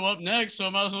also up next, so I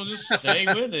might as well just stay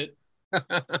with it.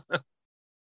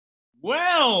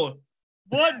 Well,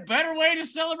 what better way to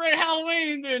celebrate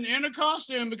Halloween than in a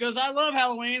costume? Because I love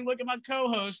Halloween. Look at my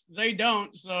co-host. They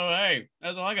don't. So, hey,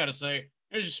 that's all I got to say.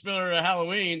 There's your spiller of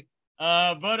Halloween.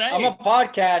 But hey. I'm a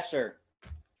podcaster.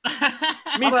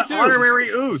 Me too. Honorary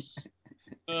oos.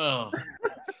 Oh.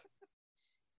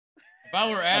 If I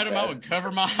were Adam, I would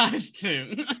cover my eyes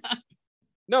too.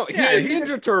 No, he's a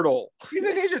Ninja Turtle. He's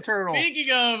a Ninja Turtle. Speaking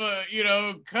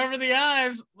of, cover the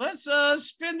eyes, let's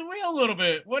spin the wheel a little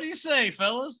bit. What do you say,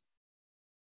 fellas?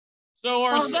 So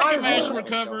our second match we're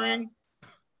covering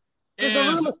is... the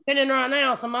room is spinning right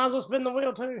now, so might as well spin the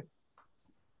wheel too.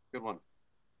 Good one.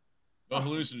 Go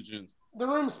hallucinogens. The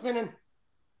room's spinning.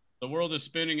 The world is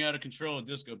spinning out of control, a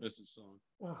disco business song.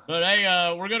 But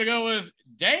hey, we're going to go with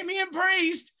Damian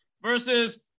Priest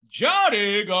versus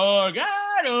Johnny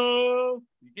Gargano.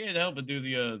 You can't help but do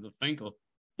the Finkel.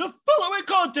 The following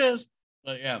contest.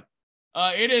 But yeah,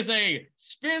 it is a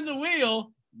spin the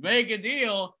wheel, make a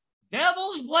deal,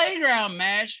 Devil's Playground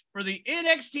match for the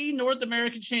NXT North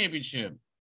American Championship.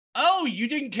 Oh, you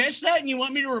didn't catch that and you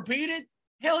want me to repeat it?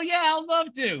 Hell yeah, I'd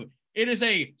love to. It is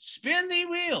a spin the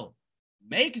wheel,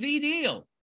 make the deal,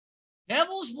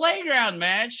 Devil's Playground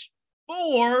match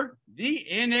for the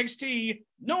NXT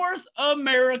North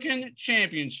American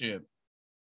Championship.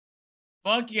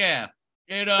 Fuck yeah.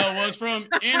 It was from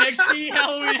NXT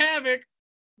Halloween Havoc.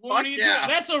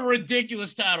 That's a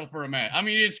ridiculous title for a match. I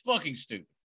mean, it's fucking stupid.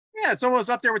 Yeah, it's almost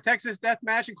up there with Texas Death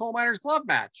Match and Coal Miners Club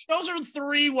Match. Those are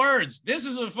 3 words. This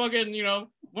is a fucking,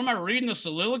 what am I reading, a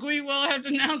soliloquy while I have to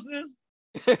announce this?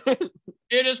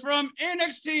 It is from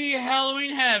NXT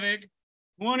Halloween Havoc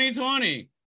 2020.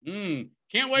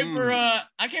 Can't wait for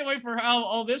I can't wait for how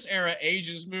all this era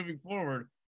ages moving forward.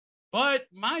 But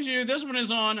mind you, this one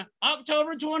is on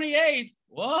October 28th.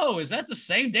 Whoa, is that the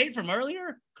same date from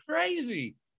earlier?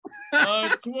 Crazy.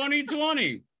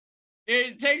 2020.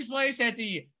 It takes place at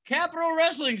the Capitol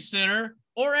Wrestling Center,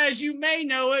 or as you may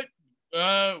know it,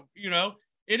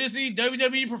 it is the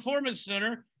WWE Performance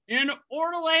Center in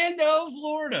Orlando,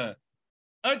 Florida.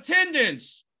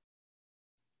 Attendance.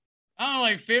 I don't know,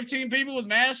 like 15 people with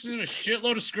masks and a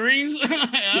shitload of screens.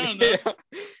 I don't know. Yeah.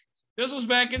 This was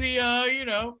back in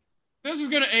the, this is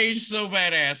going to age so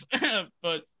badass.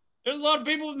 But there's a lot of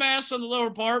people with masks on the lower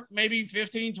part, maybe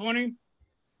 15, 20.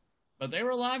 But they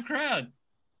were a live crowd.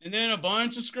 And then a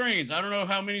bunch of screens. I don't know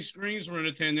how many screens were in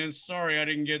attendance. Sorry, I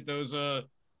didn't get those,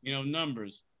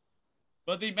 numbers.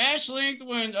 But the match length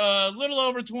went a little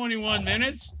over 21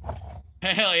 minutes.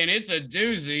 Hell, and it's a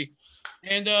doozy.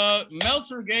 And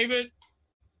Meltzer gave it,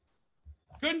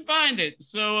 couldn't find it.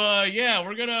 So,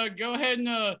 we're going to go ahead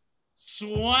and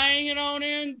swing it on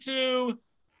into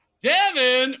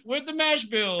Devyn with the match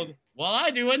build while I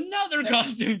do another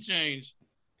costume change.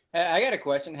 Hey, I got a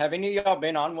question. Have any of y'all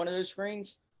been on one of those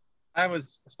screens? I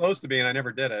was supposed to be, and I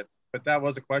never did it. But that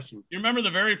was a question. You remember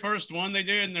the very first one they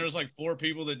did, and there was like 4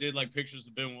 people that did like pictures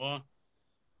of Benoit?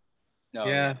 No.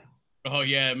 Yeah. Oh,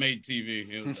 yeah, it made TV.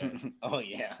 It was oh,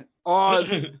 yeah.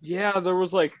 Yeah, there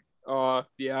was like,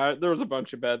 there was a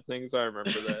bunch of bad things. I remember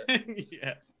that.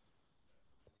 Yeah.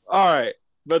 All right.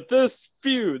 But this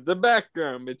feud, the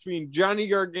background between Johnny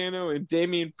Gargano and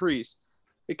Damian Priest,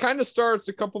 it kind of starts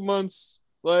a couple months,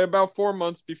 like about 4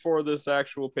 months before this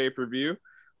actual pay-per-view,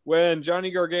 when Johnny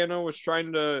Gargano was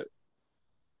trying to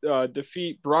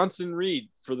defeat Bronson Reed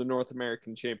for the North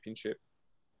American Championship.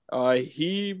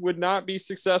 He would not be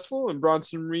successful, and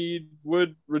Bronson Reed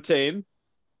would retain.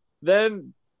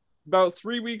 Then, about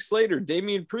 3 weeks later,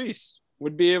 Damian Priest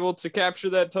would be able to capture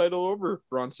that title over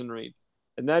Bronson Reed.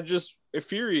 And that just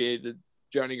infuriated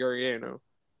Johnny Gargano.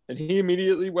 And he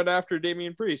immediately went after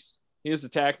Damian Priest. He was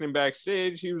attacking him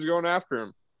backstage. He was going after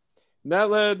him. And that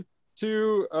led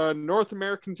to a North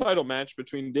American title match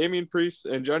between Damian Priest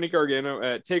and Johnny Gargano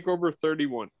at TakeOver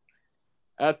 31.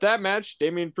 At that match,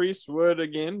 Damian Priest would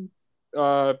again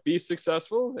be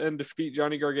successful and defeat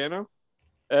Johnny Gargano.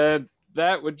 And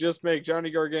that would just make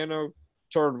Johnny Gargano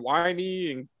turn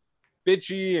whiny and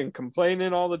bitchy and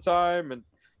complaining all the time and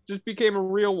just became a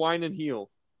real whining heel.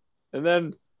 And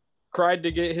then cried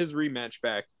to get his rematch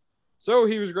back. So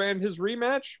he was granted his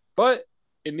rematch, but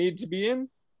it needed to be in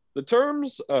the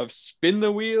terms of spin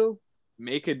the wheel,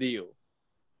 make a deal.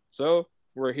 So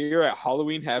we're here at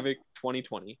Halloween Havoc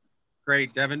 2020.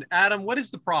 Great, Devyn. Adam, what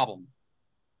is the problem?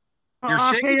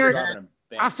 I figured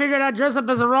I'd dress up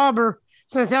as a robber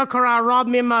since Elkarai robbed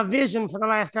me of my vision for the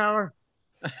last hour.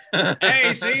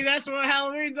 Hey, see, that's what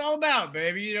Halloween's all about,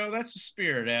 baby. You know, that's the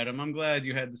spirit, Adam. I'm glad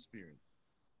you had the spirit.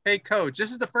 Hey, Coach,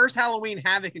 this is the first Halloween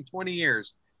Havoc in 20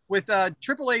 years. With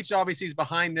Triple H, obviously, is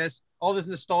behind this, all this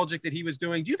nostalgic that he was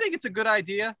doing. Do you think it's a good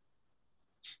idea?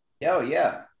 Oh,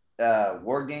 yeah.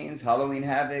 War Games, Halloween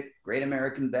Havoc, Great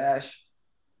American Bash,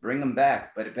 bring them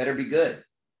back, but it better be good.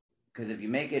 Because if you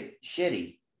make it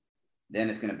shitty, then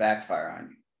it's going to backfire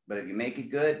on you. But if you make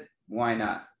it good, why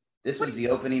not? This was the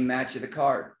opening match of the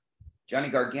card. Johnny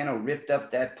Gargano ripped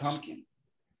up that pumpkin.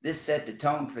 This set the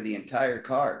tone for the entire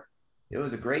card. It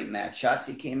was a great match.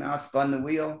 Shotzi came out, spun the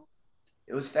wheel.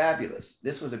 It was fabulous.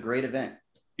 This was a great event.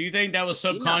 Do you think that was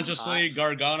subconsciously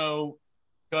Gargano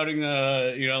cutting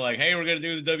the, like, hey, we're going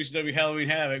to do the WCW Halloween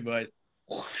Havoc, but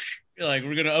like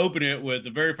we're going to open it with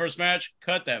the very first match,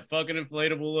 cut that fucking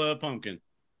inflatable pumpkin.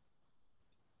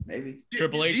 Maybe.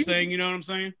 Triple H thing, you know what I'm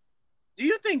saying? Do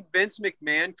you think Vince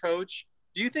McMahon, Coach,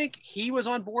 do you think he was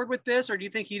on board with this, or do you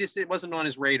think it wasn't on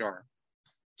his radar?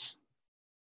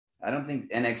 I don't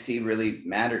think NXT really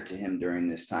mattered to him during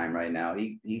this time right now.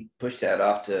 He pushed that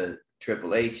off to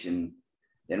Triple H, and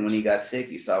then when he got sick,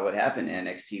 you saw what happened to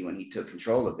NXT when he took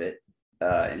control of it,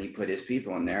 and he put his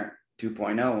people in there,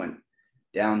 2.0, and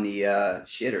down the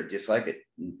shitter, just like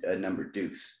a number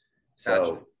deuce.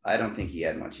 So gotcha. I don't think he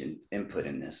had much input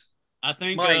in this. I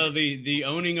think the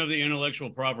owning of the intellectual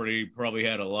property probably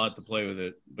had a lot to play with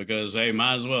it because, hey,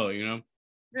 might as well,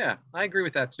 Yeah, I agree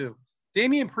with that too.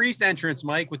 Damian Priest entrance,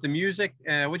 Mike, with the music.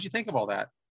 What'd you think of all that?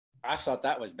 I thought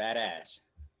that was badass.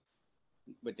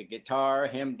 With the guitar,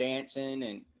 him dancing,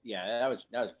 and yeah, that was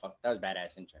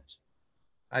badass entrance.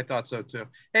 I thought so too.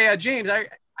 Hey, James,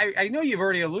 I know you've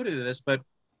already alluded to this, but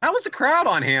how was the crowd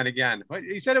on hand again?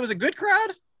 You said it was a good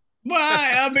crowd? Well,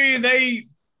 I mean,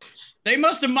 they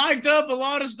must have mic'd up a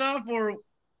lot of stuff, or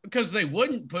because they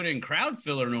wouldn't put in crowd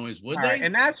filler noise, would they? Right,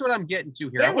 and that's what I'm getting to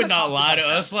here. They would not lie to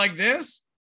us like this.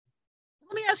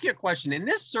 Let me ask you a question. In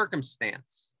this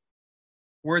circumstance,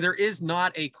 where there is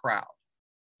not a crowd,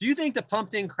 do you think the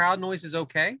pumped-in crowd noise is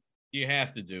okay? You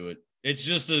have to do it. It's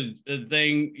just a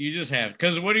thing you just have.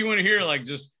 Because what do you want to hear? Like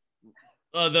just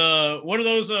what are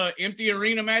those empty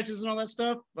arena matches and all that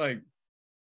stuff? Like,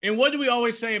 and what do we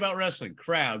always say about wrestling?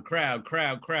 Crowd.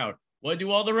 What do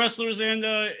all the wrestlers and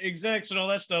execs and all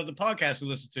that stuff, the podcast we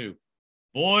listen to?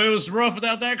 Boy, it was rough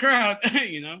without that crowd,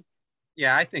 you know?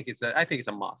 Yeah, I think it's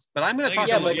a must. But I'm going to talk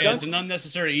about it's an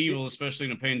unnecessary evil, especially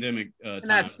in a pandemic in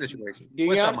that situation.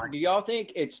 Do y'all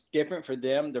think it's different for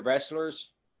them, the wrestlers,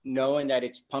 knowing that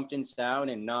it's pumped in sound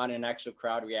and not an actual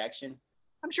crowd reaction?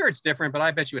 I'm sure it's different, but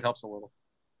I bet you it helps a little.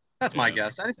 That's my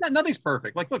guess. And nothing's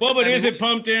perfect. Like, look. Well, but is it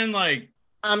pumped in like?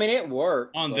 I mean, it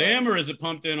worked on them, or is it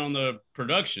pumped in on the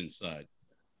production side?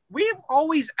 We've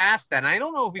always asked that. And I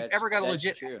don't know if we've ever got a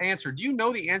legit answer. Do you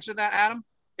know the answer to that, Adam?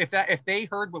 If they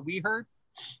heard what we heard?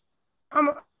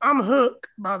 I'm hooked,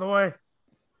 by the way.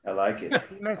 I like it.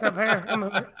 Mess up hair. I'm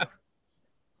hooked.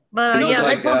 But yeah,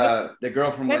 like the girl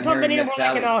from When Harry Met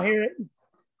Sally. They can all hear it.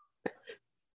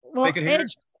 Well,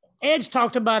 Edge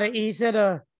talked about it. He said,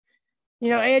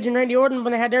 Edge and Randy Orton,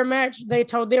 when they had their match, they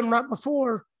told them right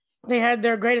before they had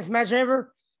their greatest match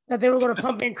ever that they were going to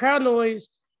pump in crowd noise.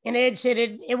 And Edge said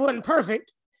it wasn't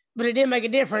perfect, but it did make a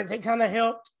difference. It kind of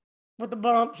helped with the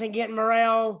bumps and getting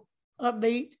morale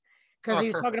upbeat because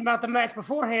he was talking about the match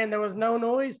beforehand. There was no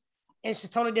noise, and it's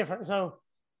just totally different. So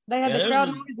they had the crowd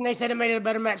noise, and they said it made it a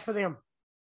better match for them.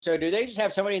 So do they just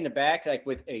have somebody in the back, like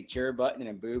with a cheer button and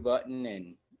a boo button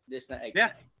and this?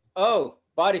 Yeah. Oh,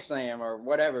 body slam or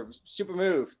whatever. Super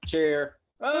move, cheer.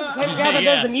 The guy that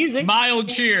does the music. Mild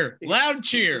cheer, loud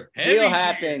cheer, heavy cheer.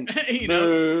 Happens.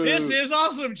 This is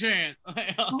awesome chant.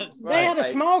 They had a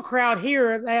small crowd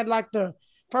here. They had like the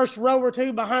first row or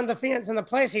two behind the fence in the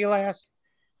plexiglass.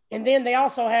 And then they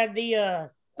also had the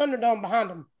Thunderdome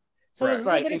behind them. So there's a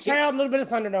little bit of crowd, a little bit of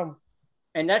Thunderdome.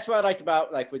 And that's what I liked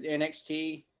about like with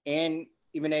NXT and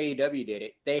even AEW did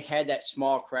it. They had that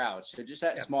small crowd. So just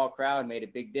that small crowd made a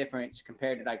big difference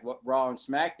compared to like what Raw and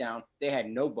SmackDown, they had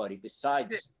nobody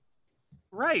besides.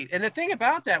 Right. And the thing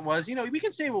about that was, we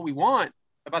can say what we want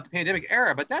about the pandemic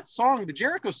era, but that song, the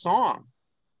Jericho song,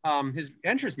 his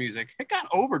entrance music, it got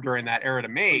over during that era to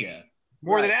me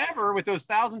more than ever with those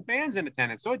 1,000 fans in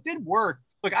attendance. So it did work.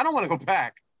 Look, I don't want to go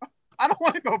back.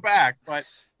 But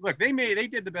look, they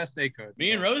did the best they could.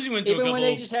 Me and Rosey went to a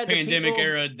couple pandemic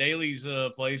era dailies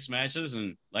place matches,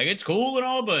 and like it's cool and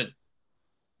all, but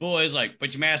boy, it's like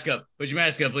put your mask up, please,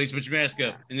 put your mask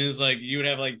up, and then it's like you would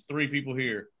have like 3 people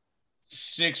here,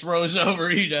 6 rows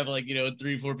over, you'd have like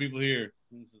 3-4 people here.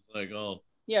 It's just like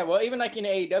yeah, well, even like in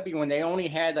AEW when they only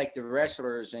had like the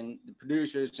wrestlers and the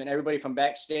producers and everybody from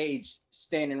backstage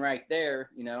standing right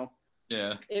there,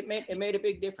 it made a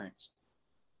big difference.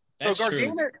 That's so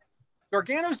true.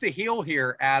 Gargano's the heel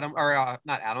here, Adam, or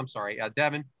not Adam, sorry,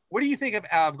 Devyn. What do you think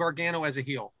of Gargano as a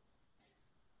heel?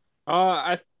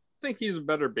 I think he's a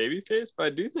better babyface, but I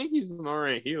do think he's an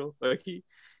alright heel. Like he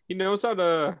knows how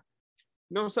to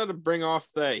bring off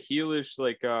that heelish,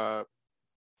 like I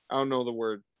don't know the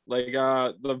word, like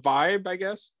the vibe, I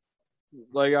guess.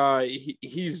 Like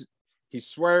he's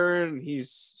swearing,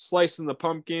 he's slicing the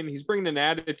pumpkin, he's bringing an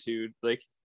attitude. Like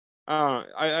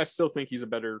I still think he's a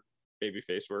better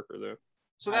babyface worker though.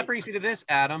 So that brings me to this,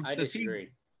 Adam. Does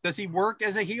he work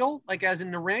as a heel, like as in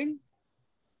the ring?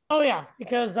 Oh yeah,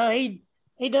 because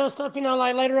he does stuff,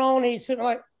 like later on he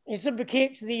super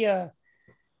kicks the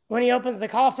when he opens the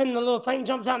coffin, the little thing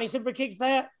jumps out and he super kicks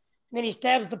that, and then he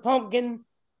stabs the pumpkin,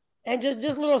 and just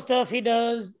little stuff he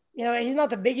does. He's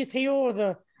not the biggest heel or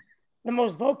the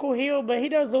most vocal heel, but he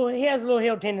has little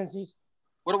heel tendencies.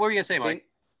 What were you gonna say, Mike?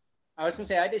 I was going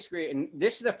to say, I disagree. And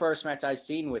this is the first match I've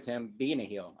seen with him being a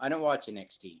heel. I don't watch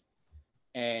NXT.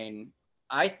 And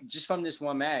just from this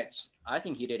one match, I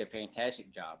think he did a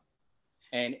fantastic job.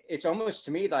 And it's almost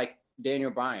to me like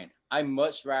Daniel Bryan. I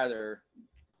much rather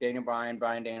Daniel Bryan,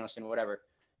 Bryan Danielson, whatever,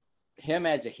 him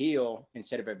as a heel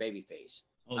instead of a babyface.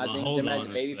 I think him as a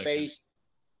babyface,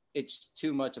 it's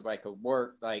too much of like a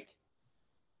work. Like,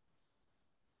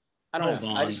 I don't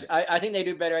know. I think they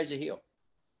do better as a heel.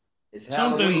 It's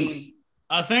Halloween.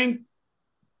 I think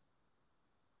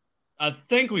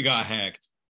we got hacked.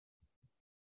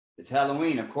 It's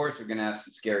Halloween. Of course, we're gonna have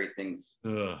some scary things.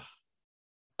 Ugh.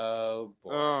 Oh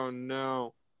boy. Oh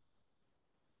no.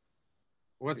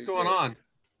 What's going on?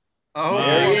 Oh,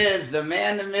 there he is, the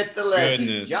man, the myth, the legend,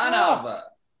 Goodness. John Alba.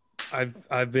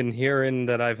 I've been hearing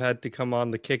that I've had to come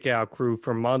on the Kick Out crew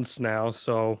for months now,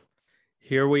 so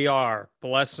here we are,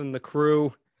 blessing the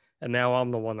crew, and now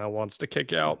I'm the one that wants to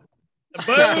kick out.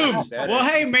 Boom! Well,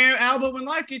 hey, man, Alba, when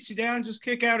life gets you down, just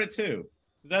kick out it too.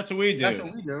 That's what we do. That's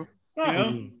what we do. You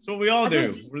know, that's what we all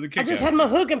do. We're the kick I just had my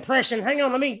hook impression. Hang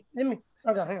on, let me. Okay,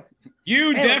 hang on.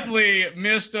 You definitely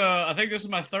missed. I think this is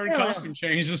my third costume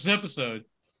change this episode,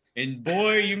 and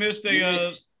boy, you missed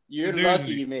a. You're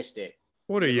lucky you missed it.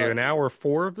 What are you, an hour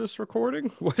 4 of this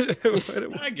recording?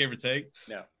 I give or take.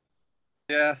 No.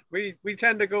 Yeah, we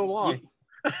tend to go long.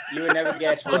 You would never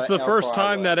guess. It's the first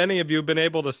time that any of you have been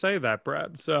able to say that,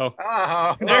 Brad. So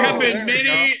there have been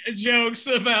many jokes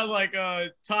about like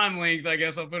time length. I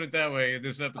guess I'll put it that way in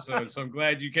this episode. So I'm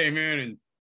glad you came in and.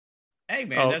 Hey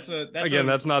man,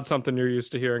 that's not something you're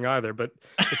used to hearing either. But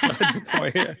besides the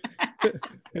point.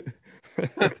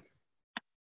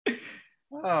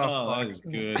 Oh, that was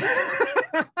good.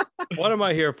 What am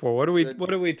I here for? What are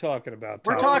we talking about?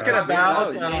 We're talking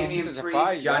about Damian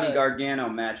Priest, Johnny Gargano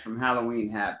match from Halloween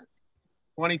Havoc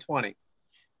 2020.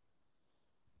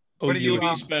 What do you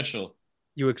be special?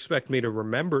 You expect me to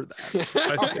remember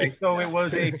that? Okay, so it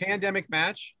was a pandemic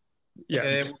match.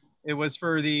 Yes. It was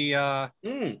for the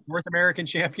North American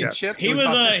Championship.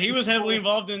 Yes. He was heavily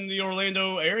involved in the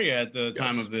Orlando area at the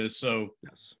time of this. So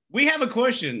we have a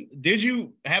question. Did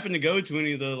you happen to go to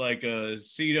any of the like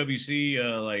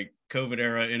CWC like COVID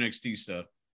era NXT stuff?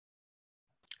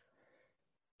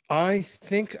 I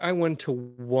think I went to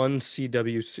one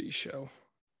CWC show.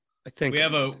 I think we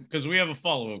have a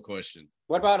follow-up question.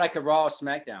 What about like a Raw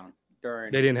SmackDown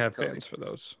during? They didn't have COVID? fans for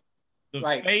those.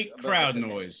 The fake crowd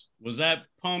noise, was that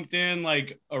pumped in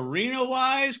like arena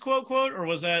wise, quote, or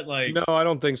was that like? No, I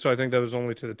don't think so. I think that was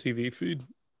only to the TV feed.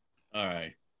 All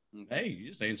right. Hey, you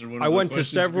just answered one of I the went to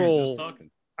questions we were just several. talking.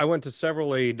 I went to several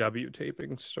AEW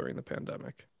tapings during the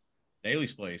pandemic.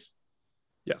 Daly's Place.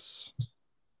 Yes.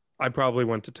 I probably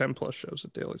went to 10 plus shows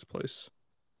at Daly's Place.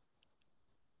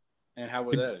 And how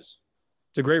were those?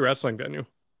 It's a great wrestling venue.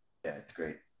 Yeah, it's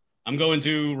great. I'm going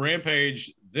to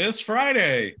Rampage this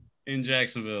Friday in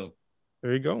Jacksonville.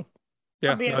 There you go.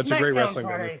 Yeah, it's a great wrestling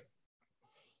venue.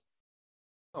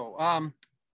 Oh,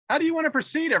 how do you want to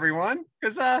proceed, everyone?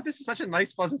 Because this is such a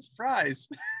nice, pleasant surprise.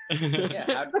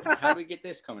 Yeah, how do we get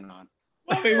this coming on?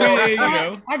 Well, you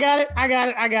know. I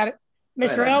got it.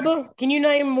 Mr. Elba, can you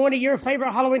name one of your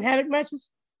favorite Halloween Havoc matches?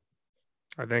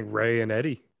 I think Ray and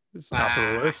Eddie is top of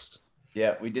the list.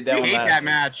 Yeah, we did that We one hate last that week.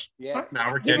 match. Yeah. No,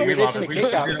 we're kidding. We love it. We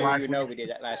did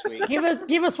that last week.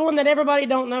 Give us one that everybody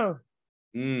don't know.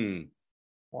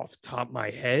 Off the top of my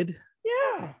head?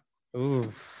 Yeah.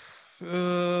 Ooh.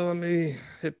 Let me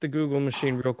hit the Google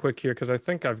machine real quick here because I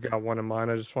think I've got one in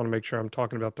mind. I just want to make sure I'm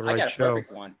talking about the right I got a show.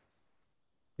 perfect one.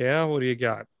 Yeah, what do you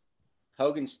got?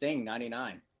 Hogan Sting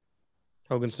 99.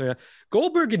 Hogan Sting.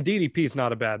 Goldberg and DDP is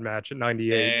not a bad match at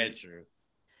 98. Yeah, true.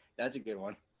 That's a good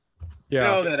one.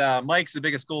 Yeah. You know that Mike's the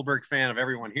biggest Goldberg fan of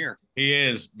everyone here. He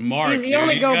is. Mark. He's the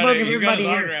only Goldberg he's got his everybody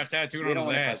autograph tattooed on his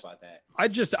ass. About that.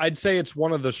 I'd say it's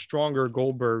one of the stronger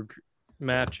Goldberg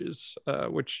matches,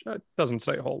 which doesn't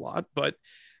say a whole lot, but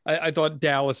I thought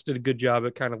Dallas did a good job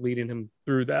at kind of leading him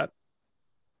through that.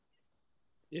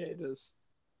 Yeah, it is.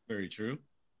 Very true.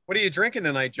 What are you drinking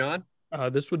tonight, John?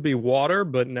 This would be water,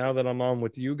 but now that I'm on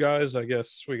with you guys, I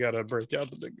guess we got to break out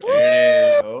the big guns.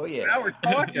 Yeah. Oh, yeah. Now we're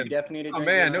talking. You definitely need to Oh, drink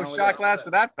man, no shot glass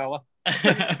for that fella.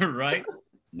 Right?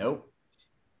 Nope.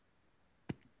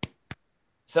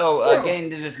 So, getting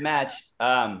to this match,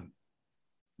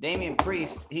 Damian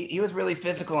Priest, he was really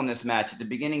physical in this match. At the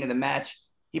beginning of the match,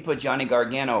 he put Johnny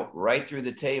Gargano right through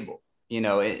the table. You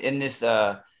know, in this,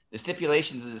 the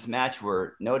stipulations of this match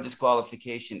were no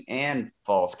disqualification and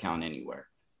falls count anywhere.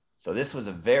 So this was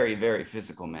a very, very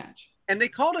physical match. And they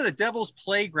called it a Devil's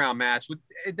Playground match.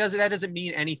 That doesn't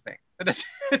mean anything. It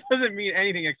doesn't mean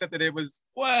anything except that it was.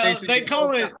 Well, they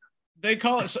call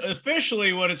it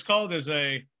officially what it's called is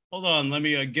a. Hold on, let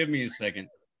me give me a second.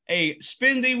 A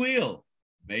spin the wheel,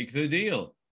 make the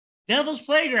deal. Devil's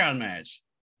Playground match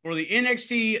for the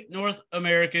NXT North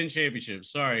American Championship.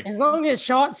 Sorry. As long as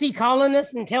Shotzi calling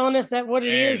us and telling us that what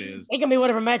it is, it can be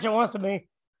whatever match it wants to be.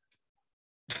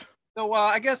 So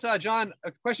I guess, John,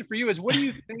 a question for you is, what do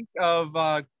you think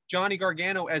of Johnny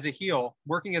Gargano as a heel,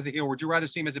 working as a heel? Would you rather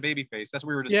see him as a babyface? That's what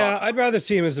we were just talking about. I'd rather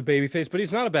see him as a babyface, but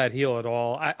he's not a bad heel at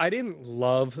all. I didn't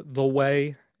love the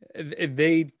way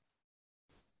they,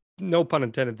 no pun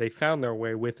intended, they found their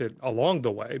way with it along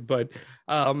the way. But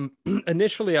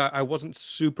initially, I wasn't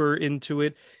super into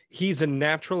it. He's a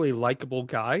naturally likable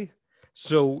guy.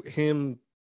 So him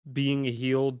being a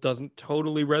heel doesn't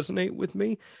totally resonate with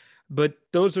me. But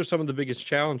those are some of the biggest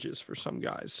challenges for some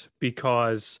guys,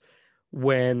 because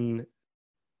when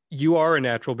you are a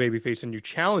natural babyface and you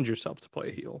challenge yourself to play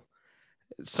a heel,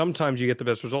 sometimes you get the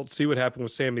best results. See what happened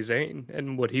with Sami Zayn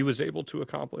and what he was able to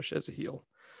accomplish as a heel.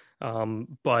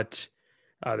 But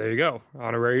There you go.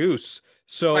 Honorarius.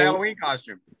 So my Halloween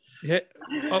costume. Yeah.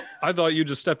 Oh, I thought you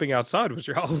just stepping outside was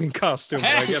your Halloween costume, but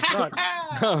I guess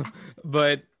not.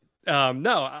 But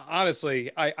no,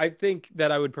 honestly, I think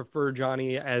that I would prefer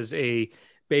Johnny as a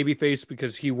babyface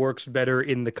because he works better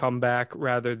in the comeback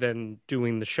rather than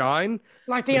doing the shine.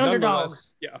 Like the underdog.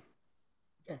 Yeah.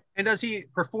 And does he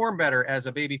perform better as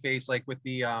a babyface, like with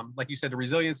the like you said, the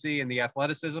resiliency and the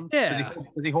athleticism? Yeah.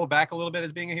 Does he hold back a little bit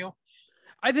as being a heel?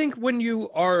 I think when you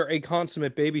are a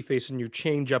consummate babyface and you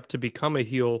change up to become a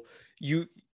heel, you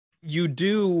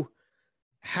do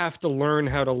have to learn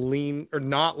how to lean or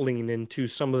not lean into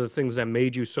some of the things that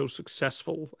made you so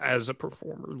successful as a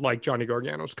performer, like Johnny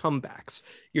Gargano's comebacks.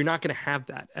 You're not going to have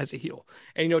that as a heel.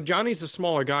 And, Johnny's a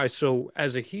smaller guy. So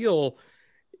as a heel,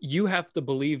 you have to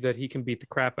believe that he can beat the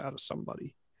crap out of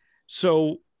somebody.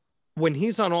 So when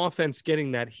he's on offense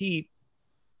getting that heat,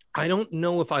 I don't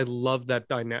know if I love that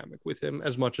dynamic with him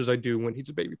as much as I do when he's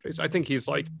a babyface. I think he's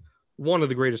like one of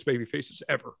the greatest baby faces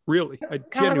ever. Really,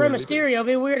 kind of Rey Mysterio. It'd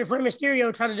be weird if Rey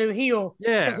Mysterio tried to do heel.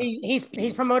 Yeah, because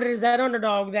he's promoted as that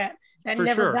underdog that For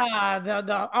never sure. died,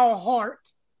 the all heart.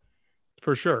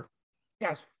 For sure.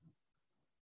 Yes.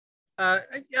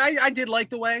 I did like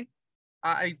the way.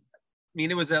 I mean,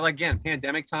 it was again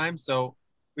pandemic time, so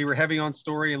we were heavy on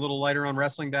story, a little lighter on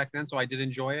wrestling back then, so I did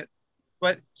enjoy it.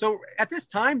 But so at this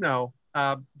time, though,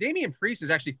 Damian Priest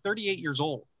is actually 38 years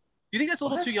old. Do you think that's a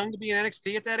little too young to be in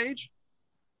NXT at that age?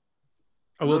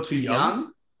 A little too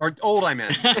young? Or old, I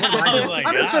meant.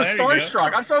 I'm just so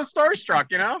starstruck. I'm so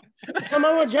starstruck,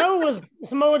 Samoa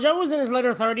Joe was in his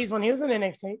later 30s when he was in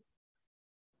NXT.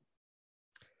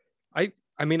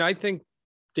 I mean, I think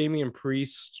Damian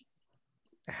Priest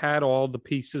had all the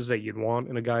pieces that you'd want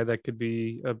in a guy that could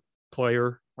be a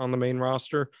player on the main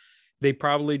roster. They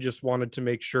probably just wanted to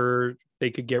make sure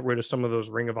they could get rid of some of those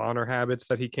Ring of Honor habits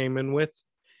that he came in with.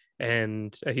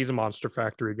 And he's a Monster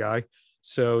Factory guy.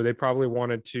 So they probably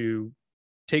wanted to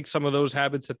take some of those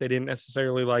habits that they didn't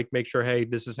necessarily like, make sure, hey,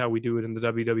 this is how we do it in the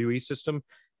WWE system.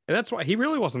 And that's why he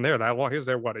really wasn't there that long. He was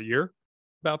there, a year?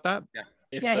 About that?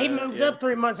 Yeah. He moved up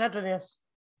 3 months after this.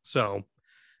 So,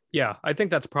 yeah, I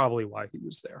think that's probably why he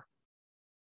was there.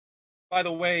 By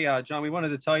the way, John, we wanted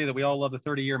to tell you that we all love the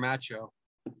 30-year match show.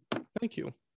 Thank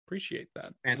you. Appreciate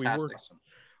that. Fantastic.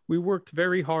 We worked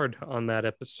very hard on that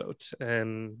episode,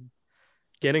 and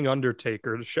getting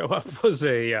Undertaker to show up was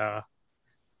a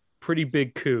pretty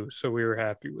big coup. So we were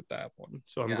happy with that one.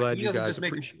 So I'm glad you guys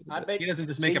appreciated it. He doesn't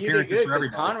just make appearances for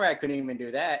everybody. Conrad couldn't even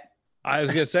do that. I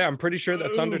was going to say, I'm pretty sure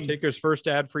that's Undertaker's first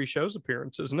ad-free shows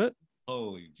appearance, isn't it?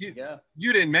 Oh, yeah.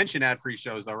 You didn't mention ad-free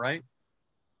shows, though, right?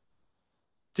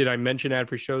 Did I mention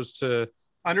ad-free shows to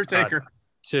Undertaker?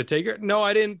 To Taker? No,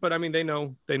 I didn't. But I mean, they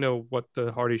know what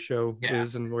the Hardy show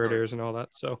is and where it is and all that.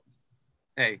 So,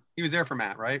 hey, he was there for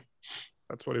Matt, right?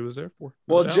 That's what he was there for.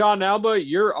 Well, John Alba,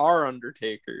 you're our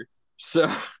Undertaker, so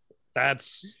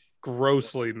that's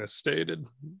grossly misstated.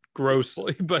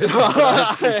 Grossly, but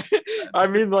I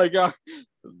mean, like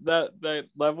that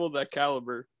level, that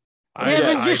caliber.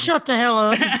 Devyn, just shut the hell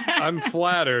up. I'm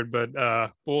flattered, but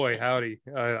boy, howdy.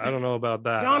 I don't know about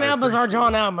that. John Alba's our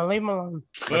John Alba. Leave him alone.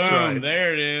 Boom, right.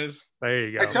 There it is. There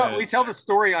you go. We tell the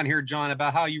story on here, John,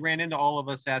 about how you ran into all of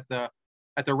us at the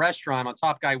restaurant on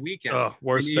Top Guy Weekend. Oh,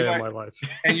 worst day of my life.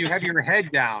 And you have your head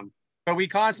down. But we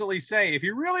constantly say, if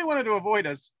you really wanted to avoid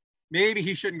us, maybe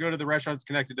he shouldn't go to the restaurants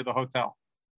connected to the hotel.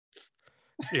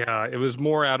 Yeah, it was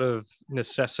more out of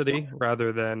necessity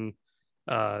rather than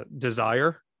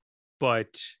desire.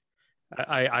 But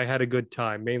I had a good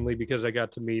time, mainly because I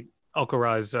got to meet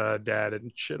Alcaraz's dad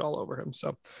and shit all over him.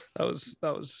 So that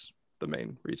was the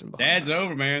main reason behind Dad's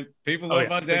over, man. People love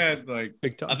my dad.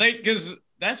 Big time. I think because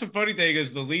that's the funny thing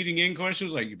is the leading in question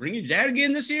was like, you bring your dad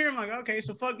again this year? I'm like, okay,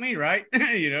 so fuck me, right?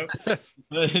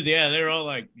 But yeah, they're all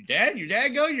like, your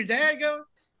dad go?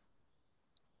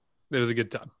 It was a good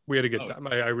time. We had a good time.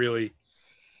 I really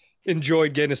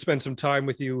enjoyed getting to spend some time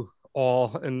with you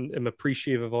all and am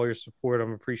appreciative of all your support.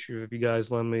 I'm appreciative of you guys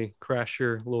letting me crash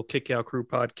your little Kick Out Crew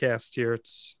podcast here.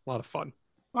 It's a lot of fun.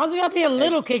 Why's it gotta be a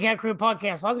little Kick Out Crew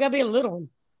podcast? Why's it gotta be a little one?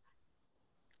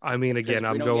 I mean, again,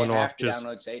 I'm going off just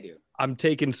I'm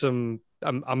taking some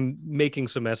I'm making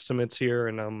some estimates here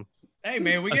and hey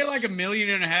man, we get like 1.5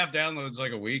 million downloads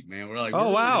like a week, man. We're like,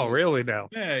 oh wow, really now?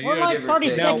 Yeah, we're like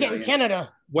 32nd in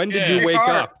Canada. When did you wake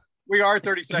up? We are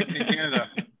 32nd in Canada.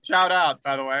 Shout out,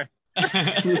 by the way.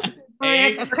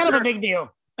 That's kind of a big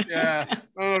deal. Yeah, I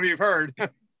don't know if you've heard.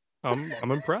 I'm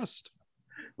impressed.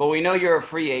 Well, we know you're a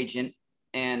free agent,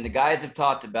 and the guys have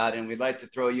talked about it, and we'd like to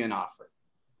throw you an offer.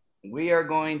 We are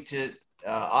going to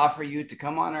offer you to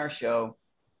come on our show,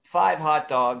 5 hot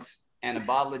dogs and a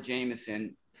bottle of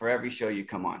Jameson for every show you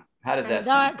come on. How does And that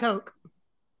Diet sound? Coke.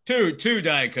 Two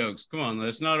Diet Cokes. Come on,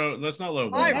 let's not low.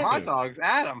 5 hot dogs,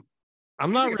 Adam.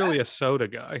 I'm not really a soda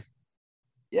guy.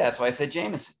 Yeah, that's why I said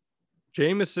Jameson.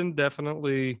 Jameson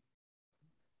definitely.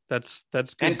 That's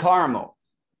good. And caramel.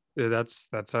 Yeah,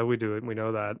 that's how we do it. We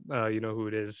know that. You know who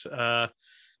it is.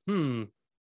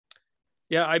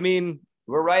 Yeah, I mean,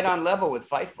 we're right on level with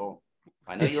Fightful.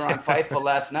 I know you were on Fightful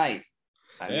last night.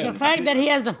 The fact that he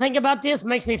has to think about this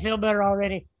makes me feel better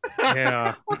already.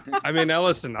 Yeah. I mean, now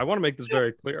listen, I want to make this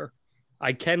very clear.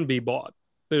 I can be bought.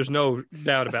 There's no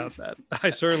doubt about that.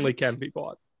 I certainly can be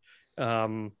bought.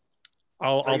 I'll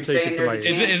take it to my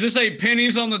agent. Is this a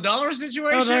pennies on the dollar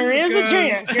situation? So there is a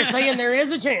chance. You're saying there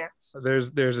is a chance.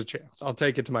 There's a chance. I'll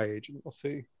take it to my agent. We'll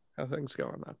see how things go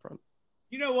on that front.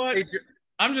 You know what?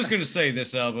 I'm just gonna say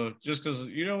this, Alba, just because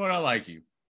you know what, I like you.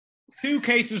 2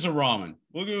 cases of ramen.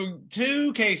 We'll go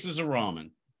 2 cases of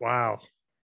ramen. Wow.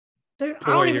 Dude,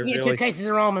 I don't even get 2 cases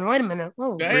of ramen. Wait a minute.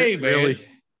 Whoa. Hey,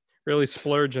 really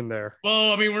splurging there.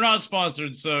 Well, I mean, we're not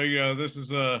sponsored, so you know this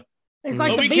is It's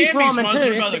like we beef can be ramen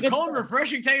sponsored too. by the cold, stuff.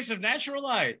 refreshing taste of Natural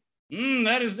Light.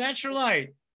 That is Natural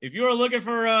Light. If you are looking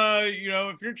for,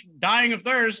 if you're dying of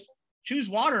thirst, choose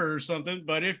water or something.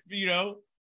 But if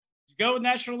go with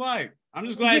Natural Light. I'm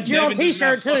just glad. You get your own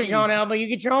T-shirt too, John Alba. You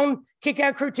get your own Kick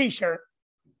Out Crew T-shirt.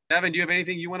 Devyn, do you have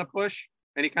anything you want to push?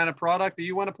 Any kind of product that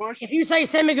you want to push? If you say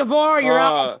Sammy Guevara, you're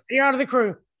out. You're out of the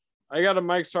crew. I got a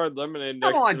Mike's Hard Lemonade.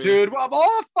 Come on, dude. Well,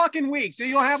 all fucking week. So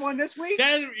you'll have one this week?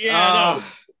 No.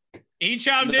 He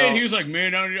chimed in. He was like,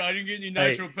 "Man, I didn't get any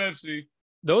natural Pepsi."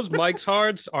 Those Mike's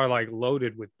Hards are like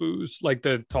loaded with booze. Like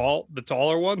the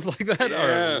taller ones like that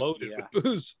are loaded with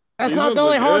booze. That's not the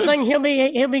only hard thing he'll be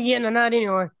getting tonight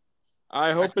anyway.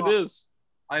 I hope it is.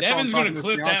 Devin's gonna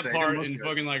clip that part and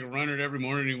fucking like run it every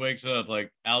morning he wakes up,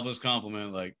 like Alba's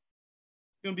compliment, like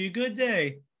it's gonna be a good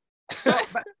day. So,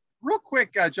 real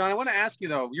quick, John, I want to ask you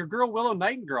though, your girl Willow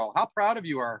Nightingale, how proud of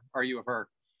you are you of her?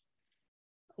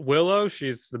 Willow,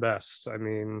 she's the best. I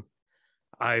mean,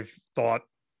 I've thought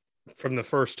from the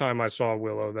first time I saw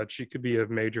Willow that she could be a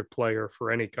major player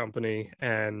for any company,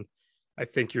 and I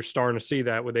think you're starting to see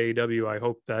that with AEW. I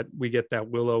hope that we get that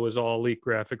Willow is all elite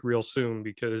graphic real soon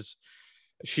because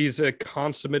she's a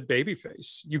consummate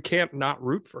babyface. You can't not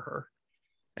root for her.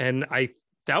 And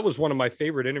that was one of my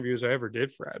favorite interviews I ever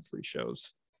did for ad-free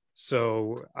shows.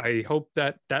 So I hope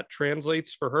that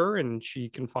translates for her and she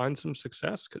can find some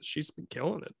success because she's been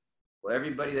killing it. Well,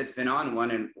 everybody that's been on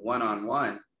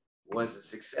one-on-one was a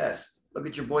success. Look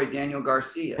at your boy Daniel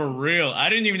Garcia. For real. I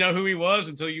didn't even know who he was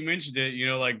until you mentioned it,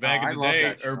 like back in the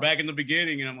day or back in the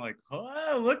beginning. And I'm like,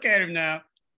 oh, look at him now.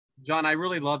 John, I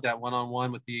really love that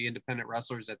one-on-one with the independent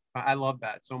wrestlers. I love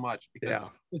that so much because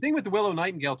the thing with the Willow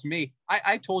Nightingale to me,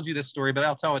 I told you this story, but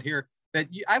I'll tell it here. That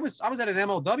I was at an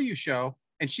MLW show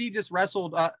and she just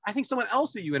wrestled. I think someone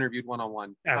else that you interviewed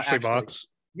one-on-one. Ashley Box.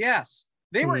 Yes,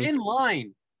 they were in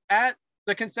line at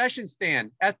the concession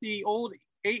stand at the old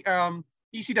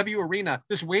ECW arena,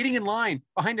 just waiting in line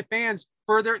behind the fans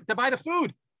to buy the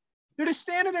food. They're just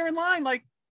standing there in line, like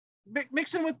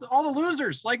mixing with all the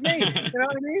losers like me. You know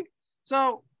what I mean?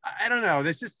 So I don't know.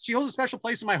 She holds a special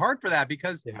place in my heart for that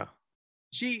because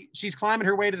she's climbing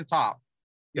her way to the top.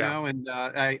 You know, and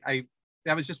I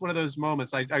that was just one of those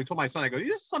moments. I told my son, I go,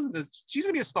 this is something that she's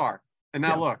gonna be a star. And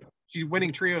now look, she's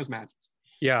winning trios matches.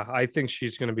 Yeah, I think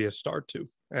she's gonna be a star too.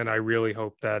 And I really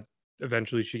hope that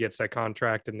eventually she gets that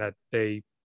contract and that they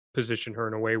position her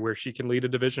in a way where she can lead a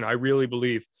division. I really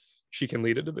believe she can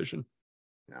lead a division.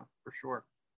 Yeah, for sure.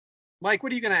 Mike,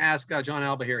 what are you going to ask John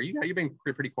Alba here? You've been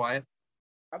pretty quiet.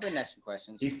 I've been asking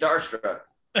questions. He's starstruck.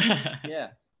 Yeah,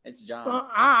 it's John. Well,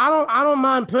 I don't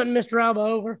mind putting Mr. Alba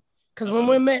over because when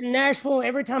we met in Nashville,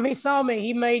 every time he saw me,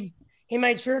 he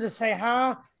made sure to say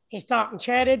hi. He stopped and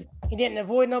chatted. He didn't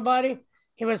avoid nobody.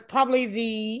 He was probably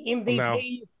the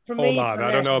MVP for me. Hold on,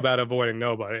 I don't know about avoiding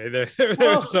nobody. There's some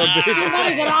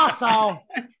nobody that I saw.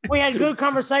 We had a good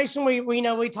conversation. We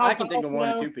talked. I can think of 1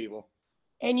 or 2 people.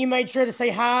 And you made sure to say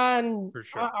hi, and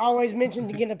sure. I always mentioned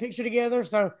to get a picture together.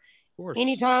 So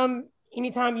anytime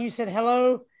you said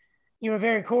hello, you were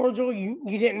very cordial. You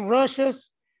didn't rush us.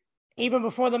 Even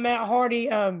before the Matt Hardy,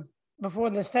 before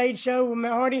the stage show with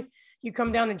Matt Hardy, you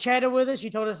come down and chatted with us. You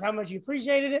told us how much you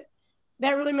appreciated it.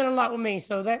 That really meant a lot with me.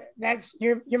 So that's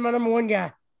you're my number 1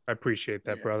 guy. I appreciate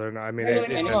that, brother. And I mean,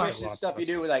 and especially the stuff you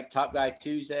do with like Top Guy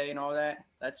Tuesday and all that.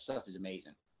 That stuff is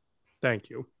amazing.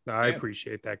 Thank you. I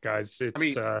appreciate that, guys.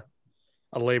 It's a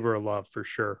labor of love for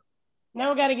sure. Now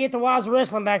we got to get the Wild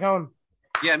Wrestling back on.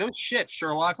 Yeah, no shit,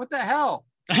 Sherlock. What the hell?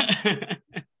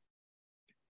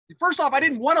 First off, I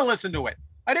didn't want to listen to it.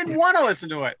 And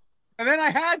then I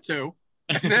had to.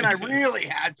 and then I really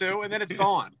had to, and then it's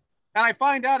gone. And I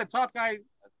find out at Top Guy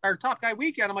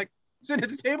weekend, I'm like, sitting at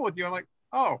the table with you. I'm like,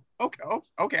 oh,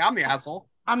 okay, I'm the asshole.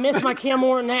 I miss my Kim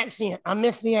Morton accent. I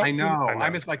miss the accent. I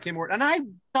miss my Kim Morton. And I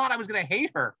thought I was going to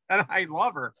hate her. And I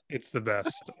love her. It's the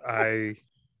best. I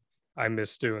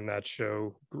miss doing that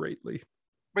show greatly.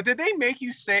 But did they make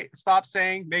you stop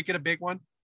saying, make it a big one?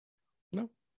 No.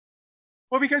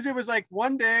 Well, because it was like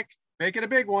one dick, make it a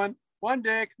big one. One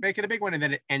dick, make it a big one. And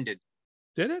then it ended.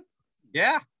 Did it?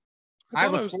 Yeah. I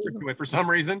looked forward to it for some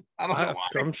reason. I don't know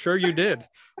why. I'm sure you did.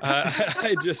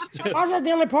 I just. Why is that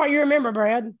the only part you remember,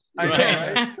 Brad? I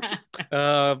know,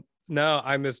 right? No,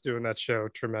 I miss doing that show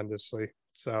tremendously.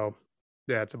 So,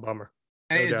 yeah, it's a bummer.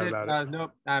 No doubt about it.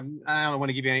 Nope. I don't want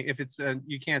to give you any. If it's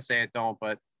you can't say it, don't.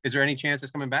 But is there any chance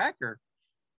it's coming back? Or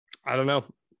I don't know.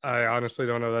 I honestly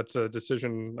don't know. That's a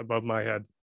decision above my head.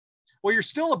 Well, you're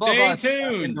still above us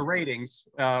in the ratings,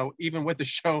 even with the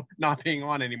show not being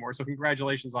on anymore. So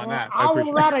congratulations on that. I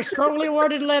will write a strongly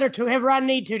worded letter to whoever I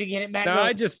need to get it back. No,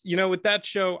 I just, with that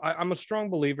show, I'm a strong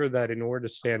believer that in order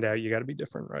to stand out, you got to be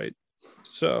different, right?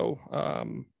 So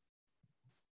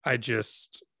I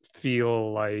just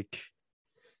feel like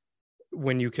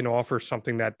when you can offer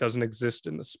something that doesn't exist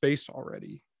in the space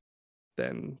already,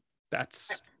 then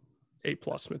that's A+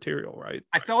 material, right?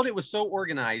 I felt it was so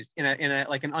organized in a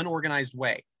like an unorganized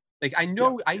way. Like I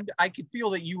know I could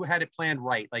feel that you had it planned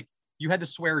right. Like you had the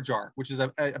swear jar, which is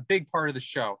a big part of the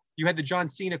show. You had the John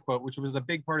Cena quote, which was a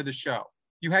big part of the show.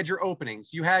 You had your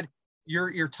openings. You had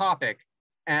your topic,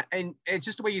 and it's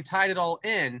just the way you tied it all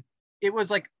in. It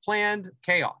was like planned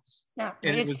chaos. Yeah,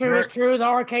 it's true. It's true. The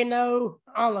RK no,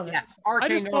 all of it. Yes, RK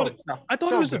I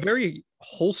thought it was a very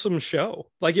wholesome show.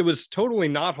 Like it was totally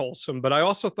not wholesome, but I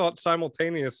also thought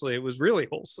simultaneously it was really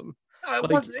wholesome. No, it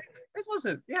wasn't. It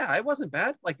wasn't. Yeah, it wasn't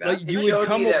bad like that. Like you would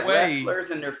come away. Wrestlers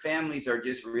and their families are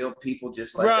just real people,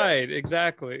 just like right. us.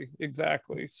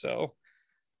 Exactly. So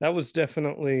that was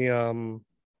definitely a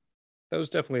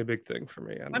big thing for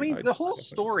me. I mean, the whole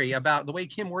story about the way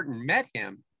Kim Morton met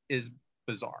him is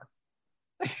bizarre.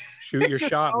 Shoot your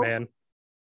shot, man.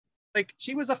 Like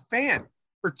she was a fan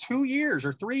for 2 years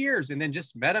or 3 years and then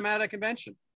just met him at a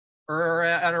convention or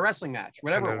at a wrestling match,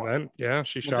 whatever it was. Yeah,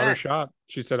 she shot her shot.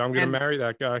 She said, I'm going to marry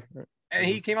that guy. And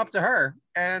he came up to her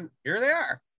and here they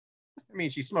are. I mean,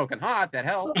 she's smoking hot. That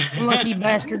helped. Lucky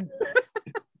bastard.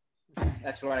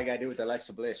 That's what I got to do with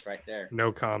Alexa Bliss right there.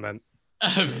 No comment.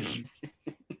 Been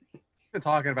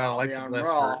talking about Alexa Bliss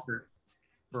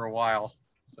for a while.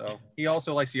 So he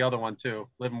also likes the other one too,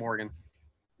 Liv Morgan.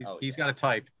 He's got a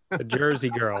type. A Jersey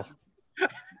girl.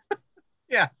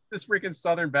 Yeah, this freaking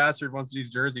Southern bastard wants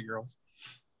these Jersey girls.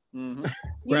 Mm-hmm.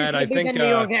 Brad, I think New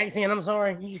York accent. I'm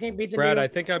sorry, you can't beat the Brad. I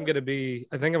think I'm gonna be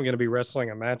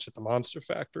wrestling a match at the Monster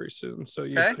Factory soon. So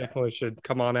you definitely should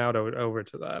come on out over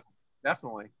to that.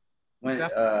 Definitely. When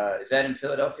is that in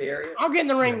Philadelphia area? I'll get in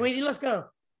the ring, Weedy. Let's go.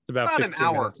 It's about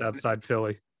 15 minutes outside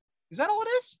Philly. Is that all it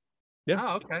is? Yeah.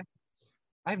 Oh, okay.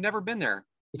 I've never been there.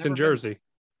 It's in Jersey.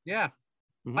 Yeah.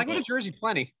 Mm-hmm. I go to Jersey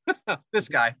plenty. This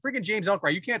guy, freaking James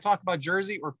Elkright. You can't talk about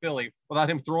Jersey or Philly without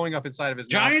him throwing up inside of his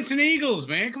Giants mouth. And Eagles,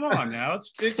 man. Come on now.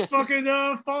 It's fucking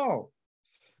fall.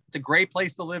 It's a great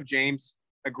place to live, James.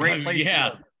 A great place to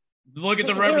live. Look at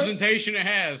the representation it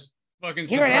has. Fucking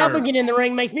here at Alba get in the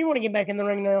ring makes me want to get back in the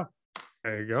ring now.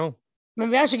 There you go.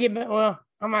 Maybe I should get back. Well,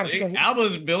 I'm out of shit.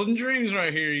 Alba's building dreams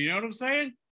right here. You know what I'm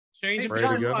saying? Changing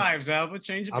people's lives, Alba.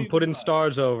 Changing. I'm putting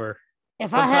stars over.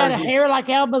 If I had a hair like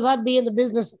Alba's, I'd be in the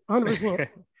business 100%.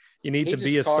 You need to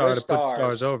be a star to put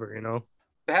stars over,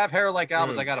 To have hair like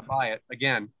Alba's, I got to buy it.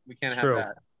 Again, we can't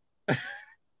have that.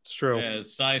 It's true. Yeah,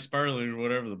 it's Cy Sperling or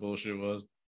whatever the bullshit was.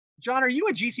 John, are you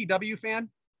a GCW fan?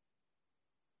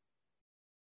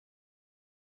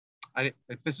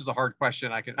 If this is a hard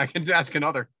question, I can ask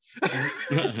another.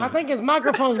 I think his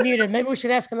microphone's muted. Maybe we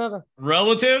should ask another.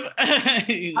 Relative? How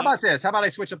about this? How about I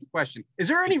switch up the question? Is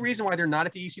there any reason why they're not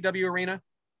at the ECW arena?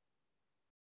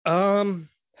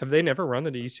 Have they never run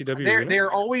the ECW arena? They're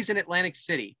always in Atlantic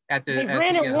City at the. They've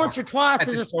ran it once or twice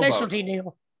as a specialty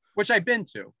deal, which I've been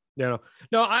to. No,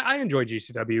 I enjoy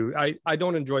GCW. I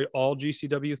don't enjoy all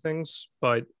GCW things,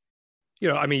 but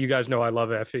I mean, you guys know I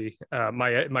love Effie. My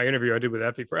interview I did with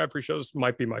Effie for Effie shows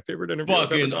might be my favorite interview.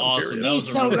 Fucking awesome.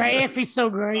 He's so great. Effie's so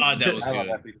great. God, that was good.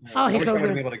 Oh, he's so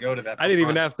good. Able to go to that. I didn't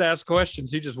even have to ask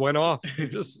questions. He just went off.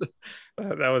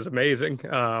 That was amazing.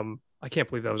 I can't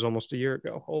believe that was almost a year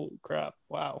ago. Holy crap.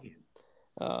 Wow.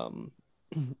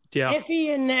 Yeah. Effie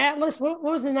and Atlas. What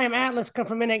was his name? Atlas come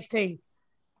from NXT.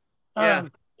 Yeah.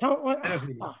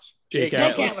 Jake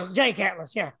Atlas. Jake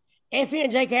Atlas. Yeah. Effie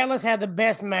and Jake Atlas had the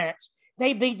best match.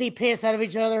 They beat the piss out of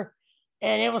each other.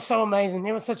 And it was so amazing.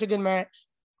 It was such a good match.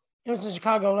 It was in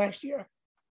Chicago last year.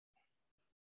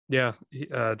 Yeah,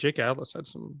 Jake Atlas had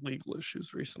some legal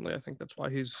issues recently. I think that's why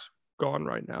he's gone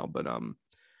right now. But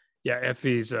yeah,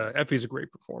 Effie's a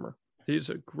great performer. He's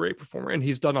a great performer, and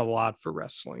he's done a lot for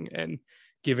wrestling and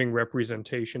giving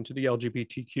representation to the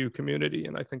LGBTQ community,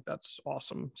 and I think that's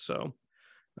awesome. So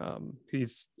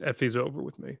Effie's over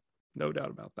with me, no doubt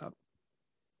about that.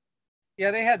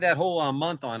 Yeah, they had that whole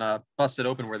month on Busted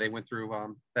Open where they went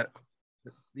through that,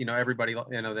 everybody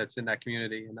that's in that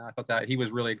community, and I thought that he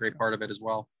was really a great part of it as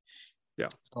well. Yeah.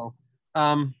 So,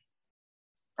 are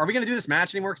we going to do this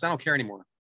match anymore? Because I don't care anymore.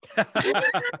 I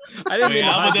didn't mean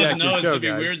Alba doesn't know. it's It'd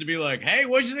be weird to be like, "Hey,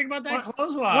 what'd you think about that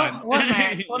clothesline?" What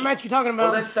match? What match you talking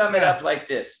about? Well, let's sum it up like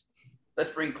this.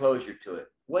 Let's bring closure to it.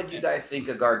 What do you guys think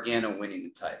of Gargano winning the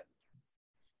title?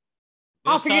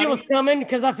 I figured it was coming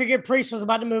because I figured Priest was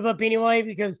about to move up anyway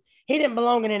because he didn't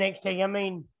belong in NXT. I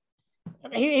mean,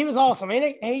 he was awesome.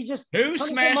 He's just who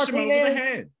smashed him over the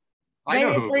head. I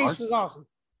know who Priest it was awesome.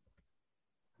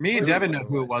 Me and Devyn know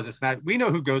who it was. This match. We know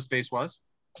who Ghostface was.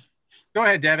 Go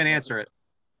ahead, Devyn, answer it.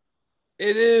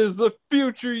 It is the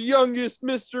future youngest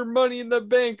Mr. Money in the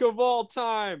Bank of all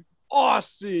time,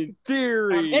 Austin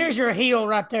Theory. There's your heel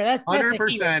right there. That's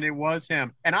 100%. It was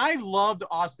him, and I loved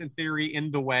Austin Theory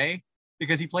in the way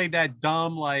because he played that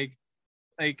dumb like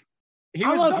he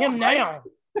was. I love dumb, him right? now.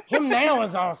 Him now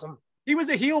is awesome. He was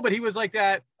a heel, but he was like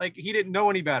that. Like he didn't know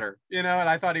any better, and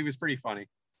I thought he was pretty funny.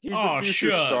 He's a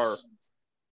future star.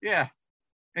 Yeah,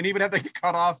 and he would have like the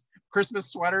cut off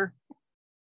Christmas sweater.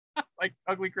 Like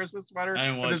ugly Christmas sweater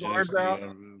with his arms out.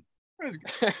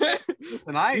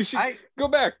 Listen, I go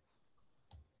back.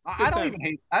 I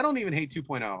don't even hate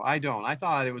 2.0. I don't. I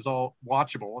thought it was all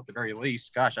watchable at the very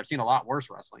least. Gosh, I've seen a lot worse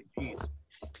wrestling. Jeez.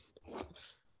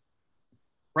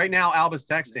 Right now, Alba's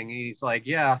texting. He's like,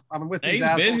 "Yeah, I'm with these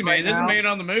assholes busy, man. This is man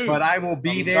on the move. But I will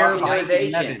be there."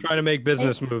 Trying to make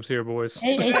business moves here, boys.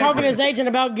 He's talking to his agent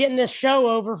about getting this show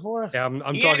over for us. Yeah, I'm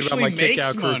talking about my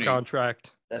kick-out crew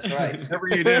contract. That's right. Whatever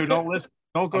you do, don't listen.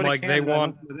 Don't go I'm to like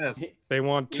Canada. They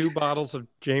want 2 bottles of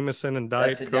Jameson and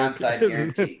Diet That's a Coke. downside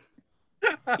guarantee.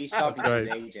 He's talking to his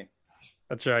agent.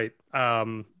 That's right.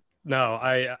 No,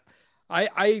 I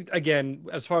again,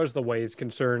 as far as the way is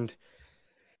concerned,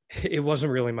 it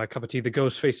wasn't really my cup of tea. The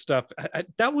Ghostface stuff,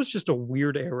 that was just a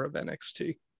weird era of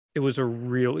NXT. It was a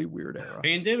really weird era.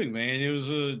 Pandemic, man. It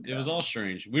was all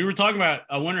strange. We were talking about,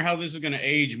 I wonder how this is going to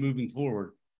age moving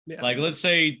forward. Yeah. Like, let's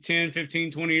say 10, 15,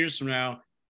 20 years from now,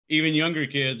 even younger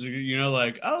kids are,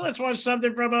 like, oh, let's watch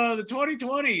something from the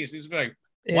 2020s. He's like,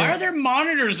 why are there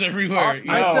monitors everywhere?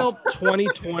 I felt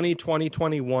 2020,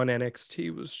 2021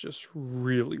 NXT was just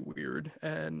really weird.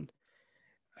 And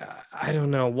I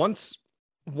don't know.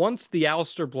 Once the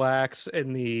Aleister Blacks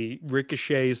and the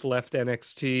Ricochets left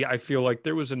NXT, I feel like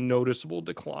there was a noticeable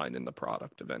decline in the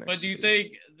product of NXT. But do you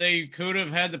think they could have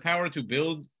had the power to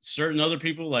build certain other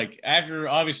people? Like after,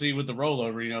 obviously, with the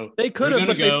rollover, they could have,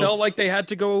 but they felt like they had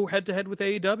to go head to head with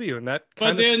AEW, and that.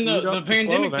 But then the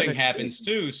pandemic thing happens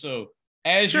too. So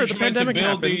as you're trying to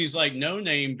build these like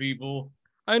no-name people.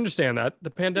 I understand that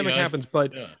the pandemic happens,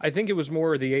 but I think it was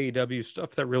more of the AEW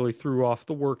stuff that really threw off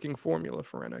the working formula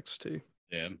for NXT.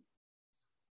 Yeah.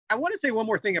 I want to say one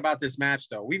more thing about this match,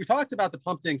 though. We talked about the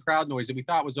pumped-in crowd noise that we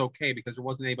thought was okay because there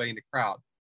wasn't anybody in the crowd.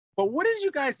 But what did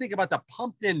you guys think about the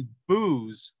pumped-in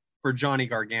boos for Johnny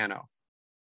Gargano?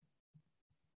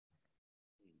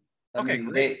 I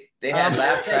mean, they had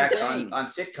laugh tracks on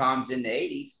sitcoms in the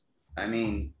 80s. I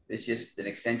mean, it's just an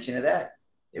extension of that.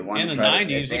 They wanted in the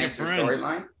 90s, they got Friends.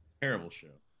 Terrible show.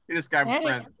 This guy with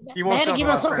Friends. He won't give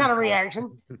us some kind of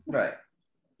reaction. Right.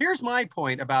 Here's my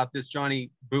point about this Johnny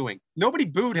booing. Nobody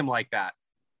booed him like that.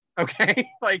 Okay?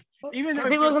 Like, even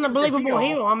because he wasn't a believable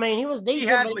heel. I mean, he was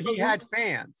decent. He had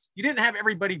fans. You didn't have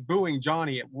everybody booing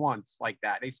Johnny at once like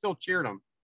that. They still cheered him.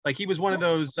 Like he was one of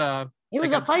those. He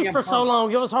was a face for so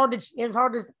long. It was hard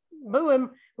to boo him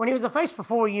when he was a face for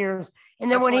 4 years.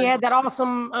 And then when he had that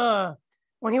awesome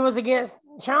when he was against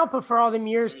Ciampa for all them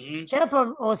years,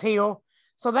 Ciampa was heel.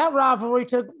 So that rivalry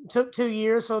took 2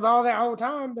 years. So all that whole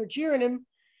time they're cheering him.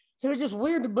 So it was just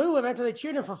weird to boo him after they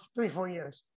cheered him for 3-4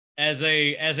 years. As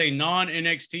a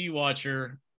non-NXT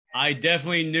watcher, I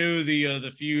definitely knew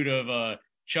the feud of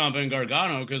Ciampa and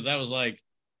Gargano because that was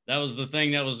the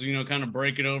thing that was kind of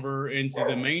breaking over into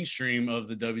the mainstream of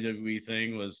the WWE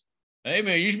thing was, hey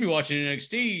man, you should be watching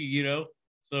NXT,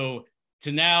 So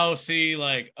to now see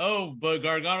like, oh, but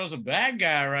Gargano's a bad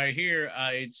guy right here.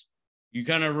 You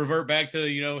kind of revert back to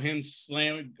him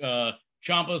slamming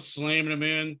Ciampa slamming him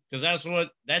in because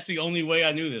that's the only way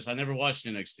I knew this. I never watched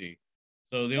NXT,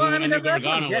 so the only way I knew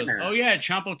Gargano was, oh yeah,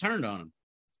 Ciampa turned on him.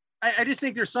 I just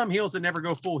think there's some heels that never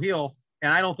go full heel,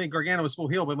 and I don't think Gargano was full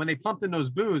heel. But when they pumped in those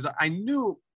boos, I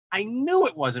knew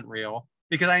it wasn't real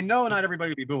because I know not everybody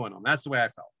would be booing them. That's the way I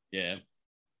felt. Yeah.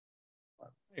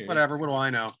 Whatever. What do I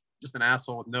know? Just an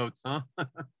asshole with notes, huh?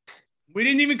 We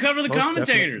didn't even cover the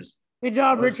commentators. Good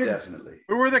job, Richard. Definitely.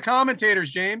 Who were the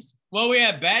commentators, James? Well, we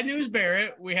had Bad News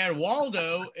Barrett, we had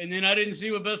Waldo, and then I didn't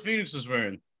see what Beth Phoenix was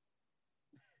wearing.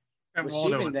 And Was Waldo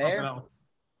she even with something there? else.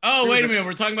 Oh, wait a minute.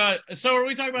 We're talking about. So, are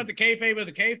we talking about the kayfabe of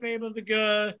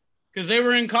the because they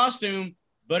were in costume,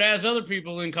 but as other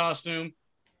people in costume.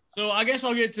 So, I guess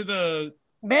I'll get to the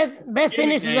Beth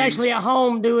Phoenix is actually at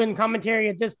home doing commentary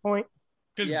at this point.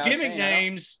 Because gimmick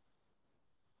names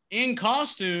in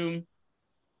costume,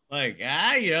 like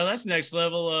that's next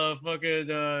level of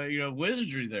fucking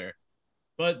wizardry there.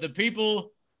 But the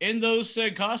people in those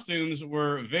said costumes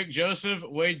were Vic Joseph,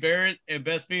 Wade Barrett, and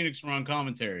Beth Phoenix were on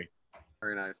commentary.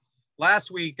 Very nice.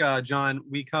 Last week, John,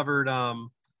 we covered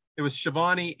it was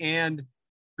Shivani and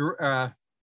who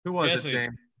was Jesse. it,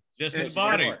 James? Jesse the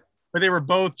Body. But they were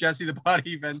both Jesse the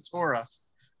Body Ventura.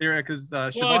 They were because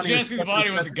Shivani Jesse the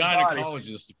Body was a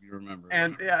gynecologist, if you remember.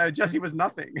 And Jesse was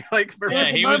nothing.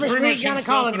 He was pretty much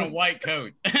himself in a white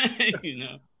coat.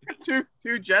 Two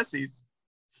Jessies.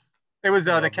 It was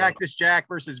the Cactus Jack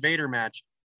versus Vader match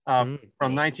from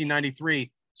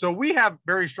 1993. So we have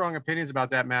very strong opinions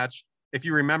about that match. If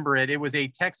you remember it, it was a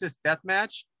Texas death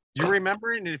match. Do you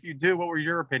remember it? And if you do, what were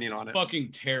your opinion on it?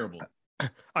 Fucking terrible.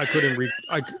 I couldn't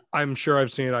I'm sure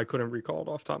I've seen it. I couldn't recall it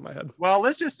off the top of my head. Well,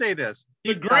 let's just say this.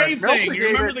 The grave thing. You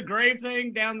remember the grave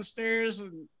thing down the stairs?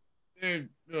 And, dude,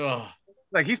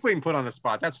 like he's being put on the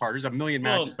spot. That's hard. There's a million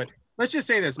matches, but let's just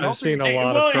say this. I've seen a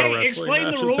lot of pro wrestling explain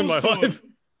matches the rules in my life.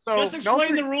 So just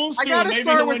explain the rules to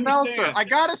him. I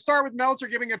gotta start with Meltzer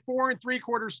giving it 4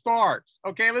 3/4 stars.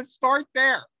 Okay, let's start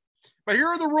there. But here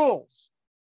are the rules.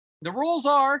 The rules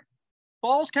are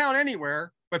falls count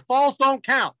anywhere, but falls don't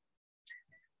count.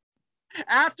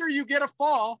 After you get a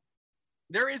fall,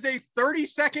 there is a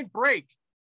 30-second break.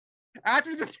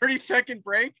 After the 30-second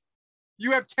break,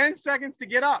 you have 10 seconds to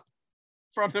get up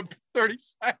from the 30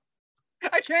 seconds.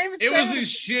 I can't even say it. Was the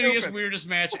shittiest, weirdest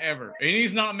match ever. And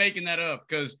he's not making that up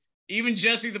because even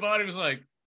Jesse the Body was like,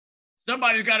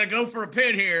 somebody's got to go for a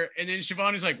pin here. And then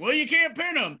Shivani's like, well, you can't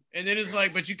pin him. And then it's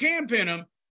like, but you can pin him.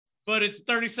 But it's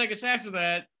 30 seconds after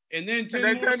that. And then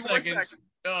 10 more seconds.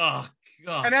 Oh,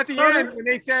 God. And at the end, when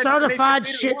they said certified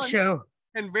shit show.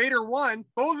 And Vader won,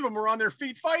 both of them were on their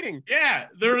feet fighting. Yeah,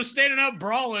 they were standing up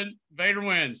brawling. Vader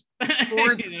wins. 4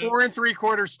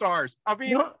 3/4 stars. I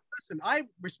mean, listen, I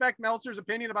respect Meltzer's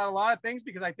opinion about a lot of things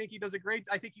because I think he does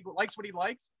I think he likes what he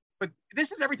likes, but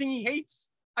this is everything he hates.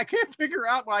 I can't figure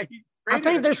out why he. I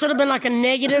think there should have been like a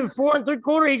negative 4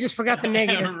 3/4. He just forgot the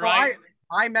negative. Right.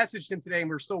 I messaged him today and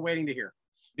we're still waiting to hear.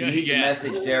 You need to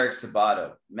message Derek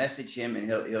Sabato. Message him and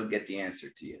he'll get the answer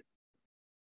to you.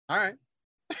 All right.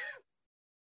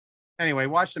 Anyway,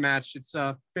 watch the match. It's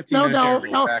 15 minutes. No.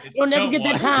 You'll never get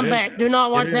that time back. Do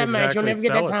not watch that match. You'll never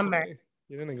get that time back.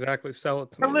 You didn't exactly sell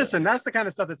it to me. But listen, that's the kind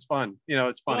of stuff that's fun.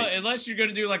 It's funny. Well, unless you're going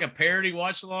to do like a parody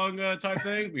watch along type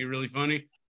thing, it'd be really funny.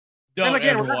 Don't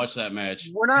ever watch that match.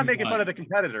 We're not making fun of the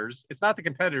competitors. It's not the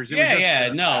competitors. No,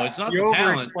 it's not the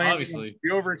talent, obviously.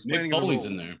 The over-explaining. Nick Foley's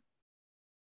in there.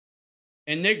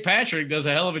 And Nick Patrick does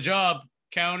a hell of a job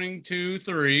counting 2,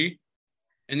 3,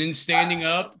 and then standing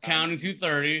up, counting to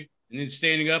 30, and then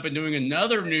standing up and doing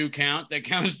another new count that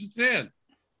counts to 10.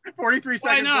 43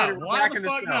 seconds later, why the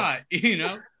fuck not?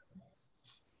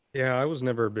 Yeah, I was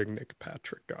never a big Nick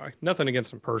Patrick guy. Nothing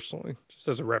against him personally. Just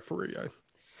as a referee, I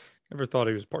never thought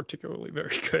he was particularly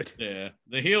very good. Yeah,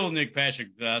 the heel Nick Patrick,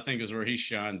 I think, is where he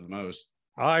shines the most.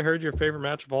 I heard your favorite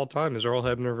match of all time is Earl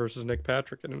Hebner versus Nick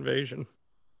Patrick in Invasion.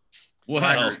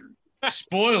 Well,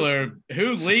 spoiler,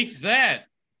 who leaked that?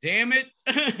 Damn it.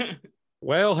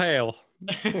 Well, hail.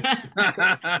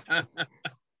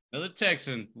 Another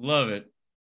Texan. Love it.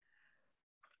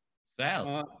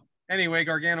 South. Anyway,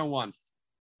 Gargano won.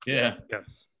 Yeah.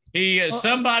 Yes.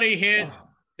 Somebody hit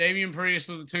Damian Priest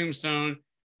with a tombstone.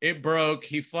 It broke.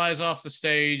 He flies off the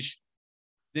stage.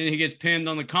 Then he gets pinned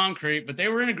on the concrete. But they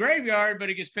were in a graveyard, but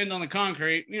he gets pinned on the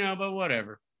concrete. But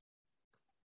whatever.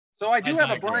 So I do have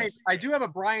a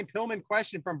Brian Pillman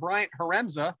question from Brian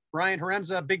Haremza. Brian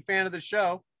Haremza, big fan of the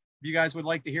show. If you guys would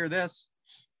like to hear this,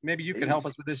 maybe you can help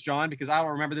us with this, John, because I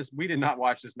don't remember this. We did not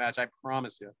watch this match. I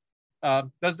promise you.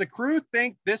 Does the crew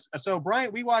think this? So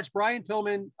we watched Brian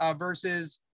Pillman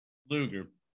versus Luger.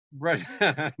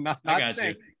 not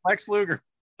Sting. Lex Luger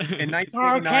in 1989.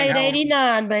 Arcade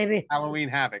 89, baby. Halloween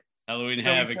Havoc.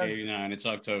 Havoc 89. It's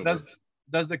October.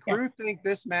 Does the crew think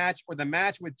this match or the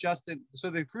match with Justin? So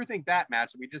the crew think that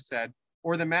match that we just said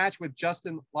or the match with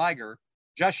Justin Liger,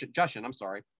 Jushin, I'm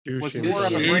sorry, was Jushin. more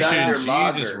of a Jesus,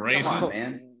 breakout. Jesus, Come racist. on,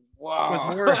 man.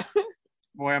 Was more.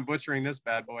 Boy, I'm butchering this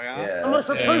bad boy, huh? Yeah, How much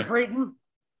for Yeah. proofreading?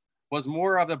 Was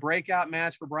more of the breakout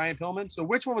match for Brian Pillman. So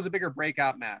which one was a bigger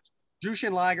breakout match?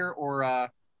 Jushin Liger or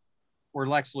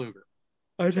Lex Luger?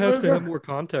 I'd have to have more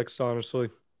context, honestly.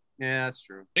 Yeah, that's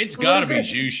true. It's got to be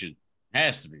Luger. Jushin.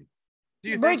 Has to be. Do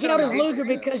you think Break so? out as Luger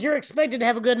because you're expected to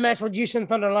have a good match with Jushin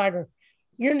Thunder Liger.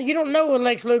 You don't know with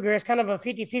Lex Luger. It's kind of a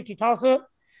 50-50 toss-up.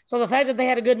 So the fact that they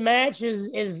had a good match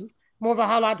is more of a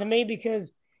highlight to me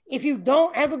because if you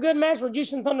don't have a good match with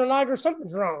Jushin Thunder Liger,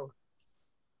 something's wrong.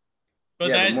 But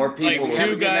yeah, that, but more people. like, If you have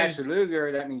two a good match guys. with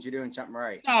Luger, that means you're doing something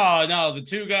right. No, the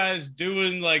two guys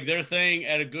doing like their thing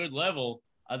at a good level,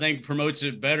 I think promotes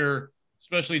it better,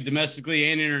 especially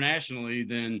domestically and internationally,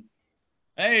 than,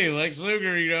 hey, Lex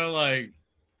Luger, like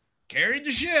carried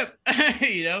the ship,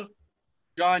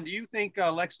 John, do you think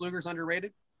Lex Luger's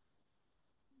underrated?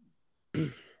 I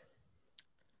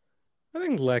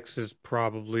think Lex is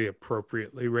probably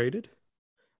appropriately rated.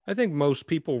 I think most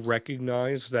people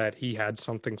recognize that he had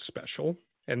something special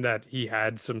and that he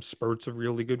had some spurts of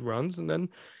really good runs. And then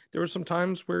there were some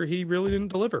times where he really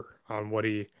didn't deliver on what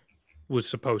he was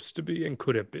supposed to be and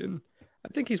could have been. I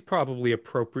think he's probably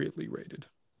appropriately rated.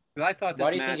 I thought this Why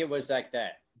do you match, think it was like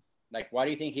that? Like, why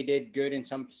do you think he did good in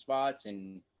some spots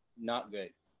and not good?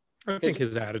 I think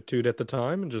his attitude at the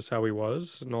time and just how he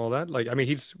was and all that. Like, I mean,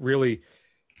 he's really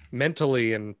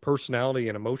mentally and personality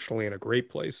and emotionally in a great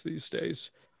place these days.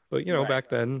 But, Right. back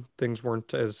then things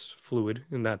weren't as fluid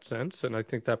in that sense. And I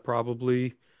think that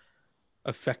probably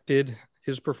affected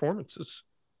his performances.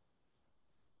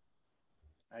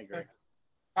 I agree.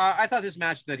 I thought this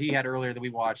match that he had earlier that we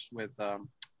watched with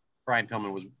Brian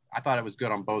Pillman I thought it was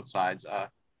good on both sides.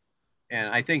 And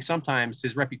I think sometimes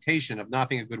his reputation of not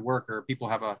being a good worker, people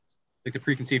have the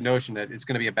preconceived notion that it's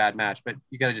going to be a bad match, but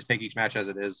you got to just take each match as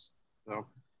it is. So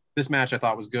this match I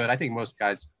thought was good. I think most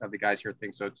of the guys here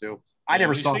think so too. I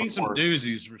never saw seen some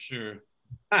doozies for sure.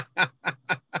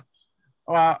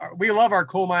 We love our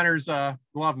coal miners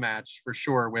glove match for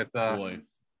sure with Boy.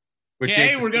 with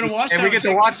Hey, Jake we're gonna watch and that we get with to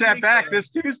Jake watch this that week. back this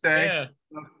Tuesday.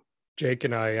 Yeah. Jake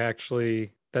and I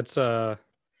actually, is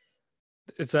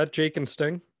that Jake and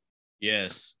Sting?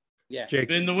 Yes. Yeah. Jake,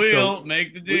 Spin the wheel,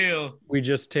 make the deal. We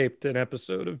just taped an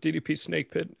episode of DDP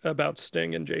Snake Pit about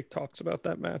Sting, and Jake talks about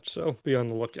that match. So be on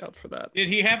the lookout for that. Did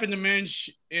he happen to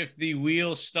mention if the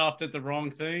wheel stopped at the wrong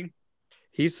thing?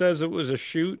 He says it was a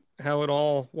shoot, how it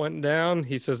all went down.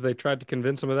 He says they tried to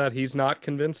convince him of that. He's not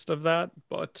convinced of that,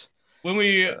 but When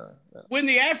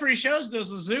the Afri shows does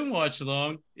the Zoom watch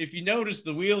along, if you notice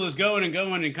the wheel is going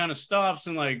and kind of stops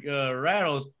and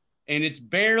rattles, and it's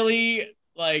barely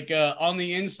on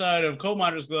the inside of Coal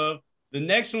Miner's glove. The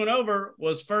next one over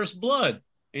was First Blood,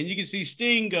 and you can see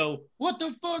Sting go, "What the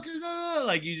fuck is that?"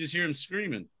 Like you just hear him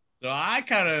screaming. So I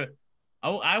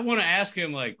want to ask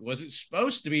him, was it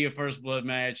supposed to be a First Blood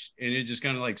match, and it just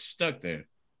kind of stuck there?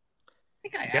 I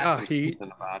think I asked him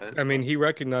something about it. I mean, he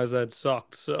recognized that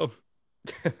sucked. So,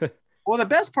 well, the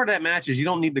best part of that match is you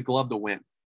don't need the glove to win,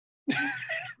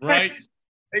 right?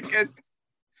 It's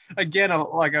again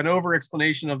like an over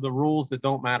explanation of the rules that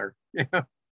don't matter. And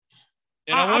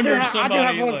I wonder if somebody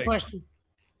I do have one question.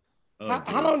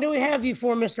 How long do we have you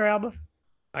for, Mr. Alba?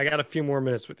 I got a few more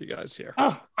minutes with you guys here.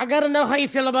 Oh, I got to know how you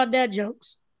feel about dad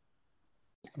jokes.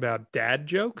 About dad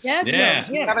jokes? Dad jokes,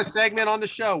 We have a segment on the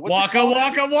show. Waka,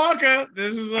 waka, waka.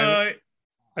 This is I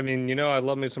mean, I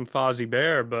love me some Fozzie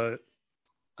Bear, but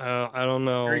I don't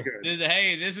know. Very good.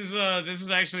 Hey, this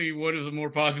is actually one of the more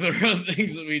popular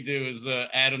things that we do is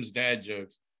Adam's dad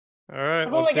jokes. All right,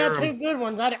 I've only got 2 good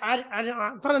ones. If I'd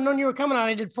have known you were coming,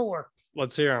 I did 4.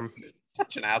 Let's hear them.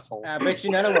 Such an asshole. I bet you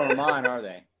none of them are mine, are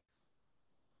they?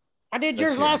 I did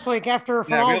yours last week after.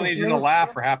 Yeah, we don't need you to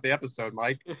laugh for half the episode,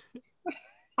 Mike. All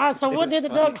right, so what did the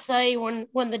duck say when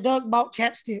the duck bought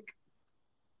chapstick?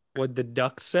 What'd the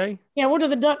duck say? Yeah, what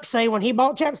did the duck say when he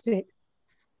bought chapstick?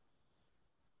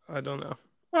 I don't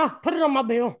know. Put it on my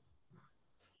bill.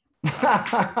 There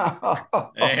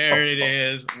it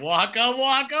is. Waka,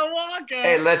 waka, waka.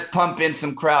 Hey, let's pump in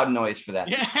some crowd noise for that.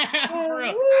 Yeah, for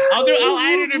real. I'll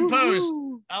add it in post.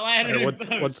 I'll add it in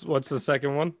post. What's the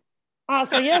second one?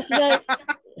 So yesterday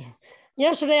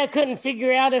I couldn't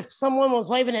figure out if someone was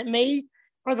waving at me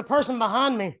or the person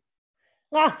behind me.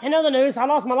 In other news, I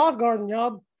lost my lifeguarding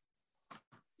job.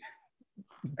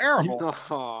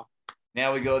 Terrible.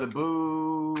 Now we go to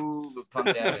boo. Pump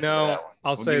that in No, for that one.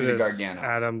 I'll We'll say give you the this, Gargano.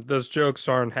 Adam. Those jokes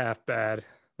aren't half bad.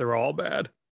 They're all bad.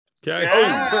 Okay.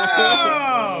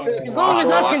 Oh! As long as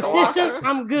I'm consistent,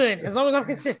 I'm good. As long as I'm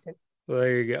consistent. So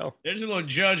there you go. There's a little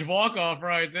Judge walk-off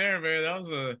right there, man.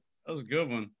 That was a good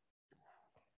one.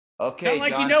 Okay, kind of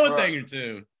like John, you know a thing or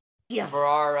two. Yeah. For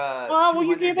our well,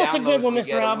 you give us a good one,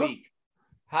 Mr. Albert.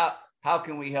 How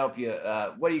can we help you?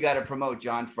 What do you got to promote,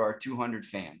 John, for our 200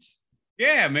 fans?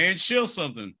 Yeah, man, shill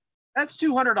something. That's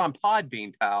 200 on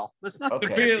Podbean, pal. That's not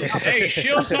okay. Hey,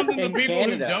 shill something to people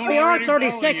Canada. who don't We are already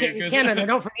 32nd in Canada.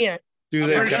 Don't forget. Do I'm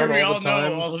they pretty count sure we all all the know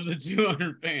times? all of the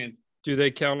 200 fans. Do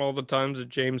they count all the times that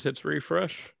James hits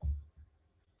refresh?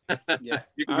 Yeah.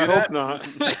 I hope not.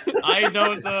 I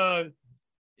don't.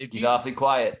 He's awfully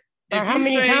quiet. Or how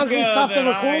many times we stopped the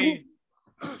recording?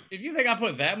 If you think I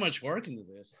put that much work into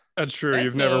this, That's true.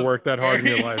 You've never worked that hard in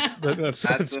your life.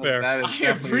 That's fair. That is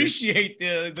I appreciate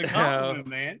the compliment,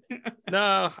 man.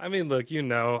 No, I mean, look,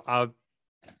 I'll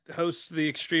host the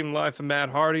Extreme Life of Matt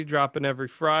Hardy, dropping every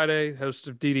Friday. Host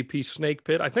of DDP Snake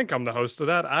Pit. I think I'm the host of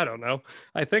that. I don't know.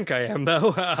 I think I am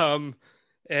though.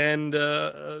 And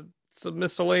some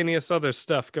miscellaneous other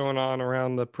stuff going on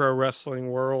around the pro wrestling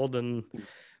world. And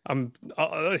I'm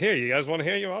here. You guys want to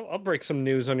hear you? I'll break some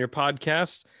news on your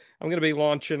podcast. I'm going to be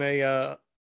launching a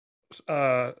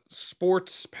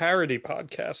sports parody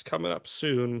podcast coming up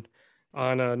soon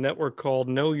on a network called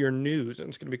Know Your News, and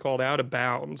it's going to be called Out of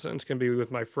Bounds, and it's going to be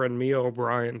with my friend Mia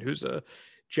O'Brien, who's a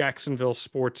Jacksonville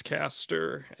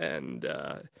sportscaster, and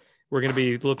we're going to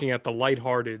be looking at the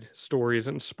lighthearted stories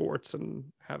in sports and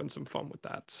having some fun with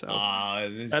that. So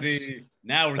that's going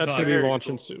to be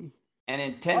launching soon. And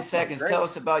in 10 seconds, tell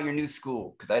us about your new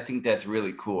school, because I think that's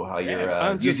really cool how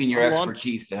you're using your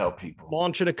expertise to help people.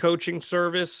 Launching a coaching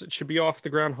service. It should be off the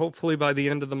ground hopefully by the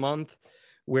end of the month,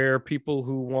 where people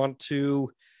who want to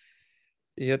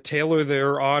tailor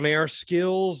their on-air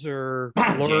skills or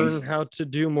learn how to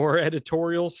do more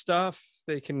editorial stuff,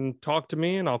 they can talk to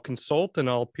me and I'll consult and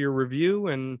I'll peer review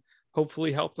and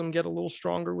hopefully help them get a little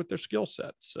stronger with their skill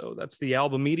set. So that's the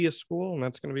Alba Media School, and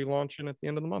that's going to be launching at the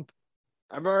end of the month.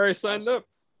 I've already signed up.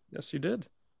 Yes, you did.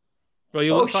 Well,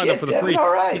 you signed up for the free.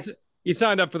 All right. You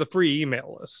signed up for the free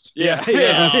email list. Yeah.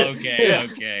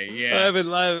 Okay. Yeah. When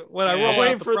I roll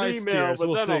out the price tiers, but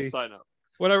we'll then see. I'll sign up.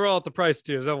 When I roll out the price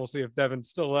tiers, then we'll see if Devyn's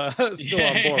still on board with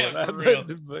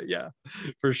that. But yeah,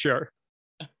 for sure.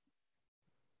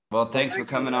 Well, thanks for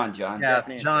coming on, John. Yeah,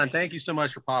 John, thank you so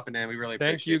much for popping in. We really appreciate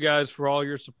it. Thank you guys for all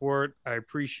your support. I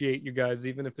appreciate you guys,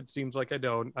 even if it seems like I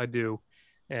don't. I do.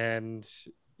 And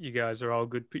you guys are all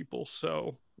good people.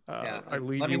 So I leave you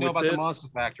with this. Let me know about the Monster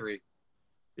Factory.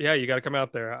 Yeah, you got to come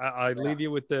out there. I leave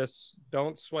you with this.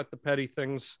 Don't sweat the petty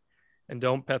things and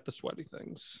don't pet the sweaty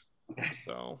things.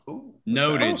 So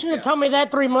noted. You should have told me that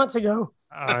 3 months ago.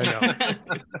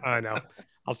 I know.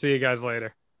 I'll see you guys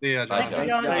later. See ya,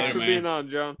 John. Thanks for being on,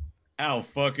 John. How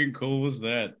fucking cool was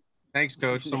that? Thanks,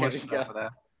 Coach. So much for that.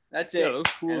 That's it. Yeah, that was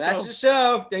cool. That's the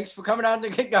show. Thanks for coming on to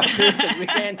Kick Out because we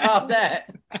can't top that.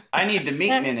 I need the meat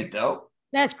minute though.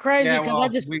 That's crazy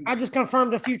because I just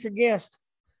confirmed a future guest.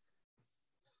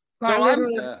 So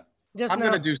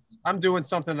I'm doing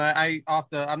something.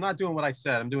 I'm not doing what I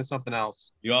said. I'm doing something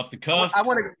else. You off the cuff? I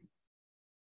want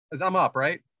to. I'm up,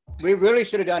 right? We really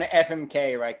should have done an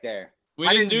FMK right there. We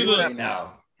didn't do the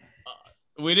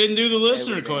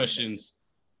listener questions.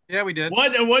 Yeah, we did.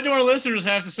 What do our listeners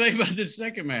have to say about this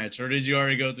second match, or did you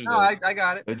already go through? No, I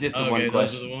got it. It was just the one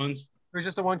question. Those are the ones. It was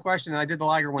just the one question, and I did the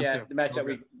Liger one too. The match that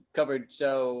we covered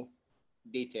so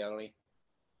detailedly.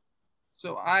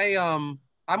 So I'm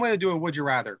going to do a Would You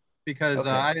Rather because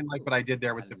I didn't like what I did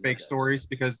there with the fake stories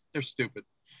because they're stupid.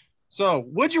 So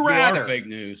would you rather fake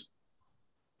news?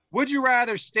 Would you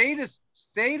rather stay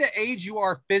the age you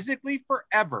are physically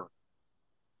forever,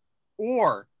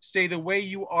 or stay the way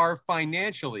you are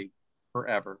financially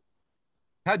forever?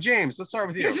 James, let's start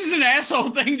with you. This is an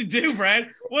asshole thing to do, Brad.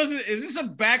 Is this a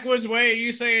backwards way of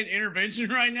you saying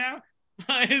intervention right now?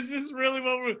 Is this really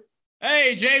what we're...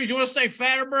 Hey, James, you want to stay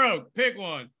fat or broke? Pick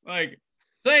one. Like,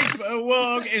 thanks.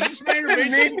 Well, okay, is this my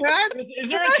intervention? Is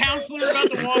there a counselor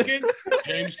about to walk in?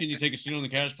 James, can you take a seat on the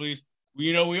couch, please?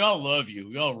 We all love you.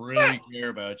 We all really care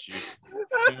about you.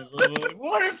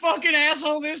 What a fucking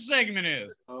asshole this segment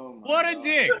is. What a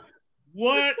dick.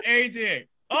 What a dick.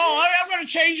 Oh, I'm going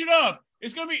to change it up.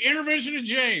 It's going to be intervention of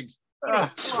James. You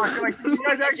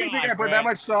guys actually think I put that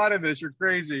much thought in this? You're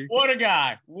crazy. What a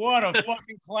guy. What a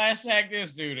fucking class act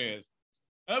this dude is.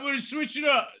 I'm going to switch it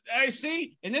up. I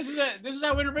see. And this is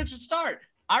how interventions start.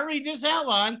 I read this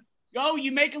outline. Oh,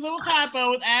 you make a little typo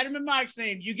with Adam and Mike's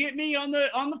name. You get me on the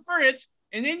Fritz,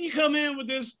 and then you come in with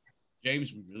this.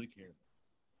 James, we really care.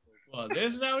 Well,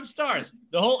 this is how it starts.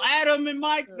 The whole Adam and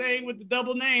Mike thing with the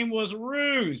double name was a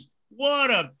ruse. What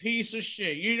a piece of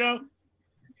shit.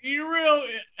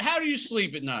 How do you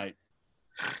sleep at night?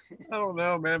 I don't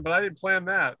know, man, but I didn't plan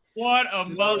that. What a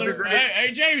mother!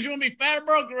 Hey, James, you want to be fat or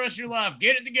broke the rest of your life?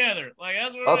 Get it together. Like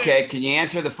that's what. Okay, can you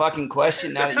answer the fucking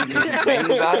question now that you've been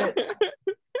complaining about it?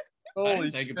 Holy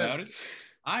shit! Think about it.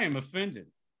 I am offended.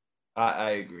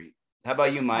 I agree. How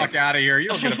about you, Mike? Fuck out of here! You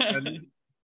don't get offended.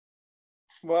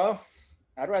 Well,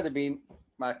 I'd rather be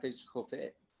my physical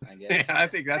fit. I guess. Yeah, I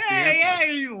think that's the answer.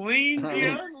 Hey, lean,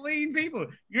 lean people.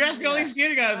 You're asking all these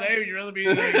skinny guys, hey, would you rather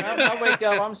be there? I wake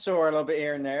up, I'm sore a little bit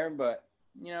here and there, but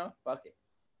fuck it.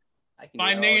 I can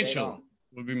financial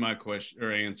would be my question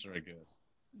or answer, I guess.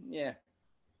 Yeah.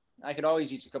 I could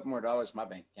always use a couple more dollars in my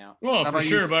bank account. Well, for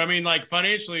sure, but I mean, like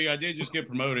financially, I did just get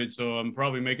promoted, so I'm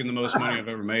probably making the most money I've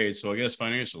ever made. So I guess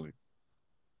financially,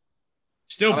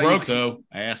 still broke though,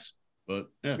 ass. But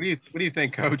yeah. What do you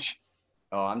think, Coach?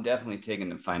 Oh, I'm definitely taking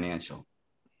the financial.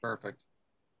 Perfect.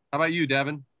 How about you,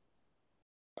 Devyn?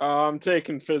 I'm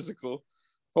taking physical.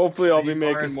 Hopefully, I'll be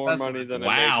making more money than I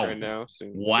make right now.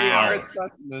 Soon. Wow.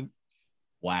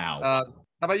 Wow. How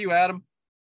about you, Adam?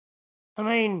 I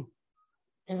mean,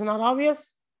 isn't that obvious?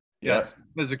 Yes.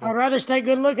 Physical. I'd rather stay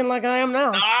good looking like I am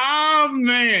now. Oh,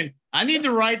 man. I need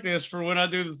to write this for when I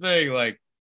do the thing. Like,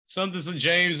 something's a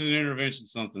James and intervention,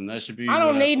 something that should be. I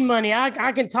don't need money. I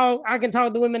can talk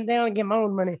the women down and get my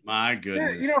own money. My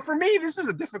goodness. For me, this is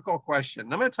a difficult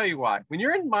question. I'm going to tell you why. When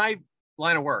you're in my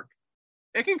line of work,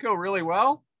 it can go really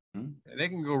well. And it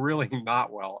can go really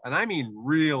not well. And I mean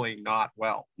really not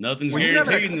well. Nothing's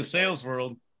guaranteed in the sales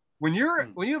world. When you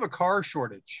have a car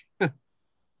shortage,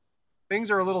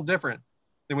 things are a little different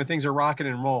than when things are rocking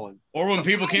and rolling. Or when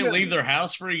people can't leave their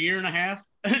house for a year and a half.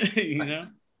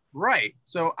 Right.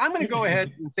 So I'm going to go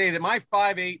ahead and say that my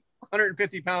 5'8",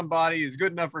 150-pound body is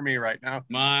good enough for me right now.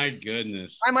 My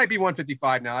goodness. I might be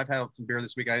 155 now. I've had some beer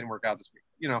this week. I didn't work out this week.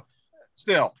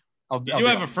 Still. You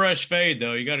have a fresh fade,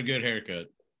 though. You got a good haircut.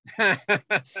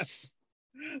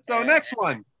 So next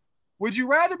one. Would you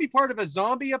rather be part of a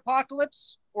zombie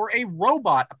apocalypse or a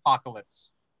robot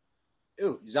apocalypse?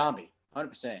 Ooh, zombie.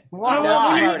 100%.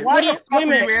 Why? Why the fuck are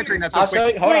you answering that so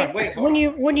quick? Hold on, wait. When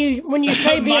you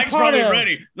say be Mike's a part probably of,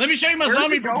 ready. Let me show you my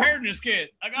zombie preparedness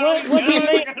kit. I got what do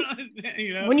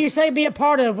you mean? When you say be a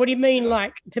part of, what do you mean,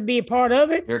 like to be a part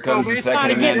of it? Here comes the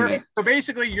Second Amendment. So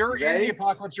basically, you're in the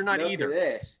apocalypse. You're not either.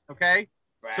 This. Okay.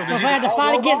 So if I had to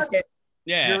fight against it,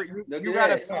 you got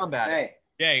to combat it.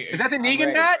 Yeah. Is that the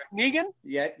Negan bat? Negan?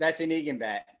 Yeah, that's a Negan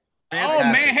bat. Oh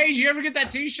man, hey, did you ever get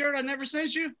that T-shirt I never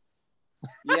sent you?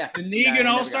 Yeah, the Negan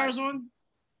All-Stars one.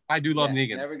 I do love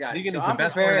Negan. Never got Negan it. is the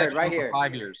best player right here for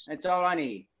 5 years. That's all I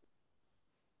need.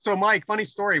 So, Mike, funny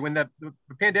story. When the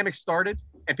pandemic started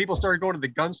and people started going to the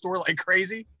gun store like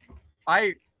crazy,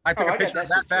 I took a picture of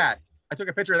that bat. I took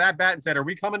a picture of that bat and said, "Are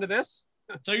we coming to this?"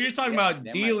 So you're talking about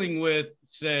dealing with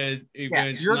said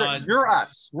events. Yes, you're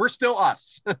us. We're still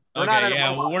us. We're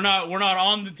not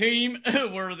on the team.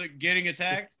 We're getting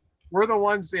attacked. We're the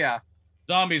ones,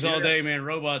 Zombies all day, man.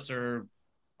 Robots are,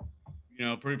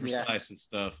 pretty precise and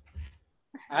stuff.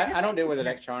 I don't deal with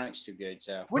electronics too good,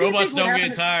 so. Robots don't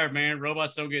get tired, man.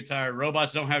 Robots don't get tired.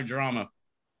 Robots don't have drama.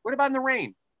 What about in the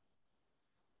rain?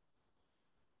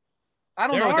 I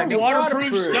don't know what that means.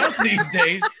 Waterproof stuff these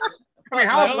days. I mean,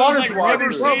 how like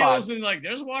rubber seals and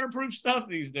there's waterproof stuff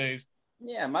these days.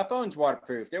 Yeah, my phone's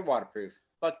waterproof. They're waterproof.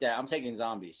 Fuck that. I'm taking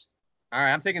zombies. All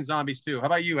right, I'm taking zombies too. How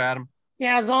about you, Adam?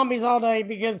 Yeah, zombies all day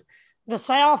because the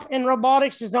South and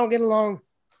robotics just don't get along.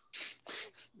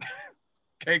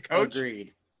 Okay, Coach.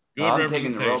 Agreed. I'm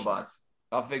taking the robots.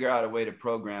 I'll figure out a way to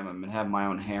program them and have my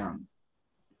own harem.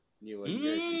 You would.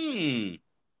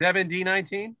 Devyn,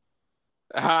 D19?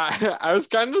 I was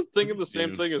kind of thinking the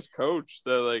same thing as Coach,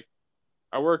 that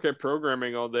I work at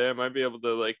programming all day. I might be able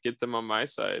to get them on my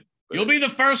side. But... You'll be the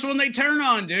first one they turn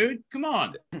on, dude. Come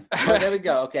on. Well, there we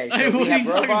go. Okay, so we have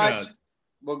robots.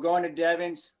 We're going to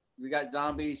Devyn's. We got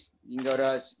zombies. You can go to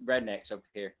us rednecks up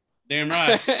here. Damn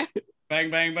right. Bang,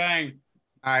 bang, bang.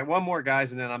 All right, one more,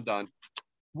 guys, and then I'm done.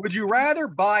 Would you rather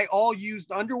buy all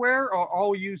used underwear or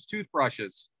all used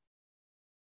toothbrushes?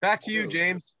 Back to you,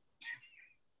 James.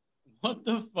 What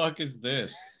the fuck is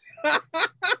this?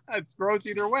 It's gross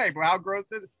either way, but how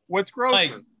gross is it? What's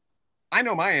grosser? I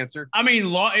know my answer. I mean,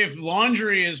 if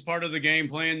laundry is part of the game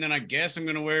plan, then I guess I'm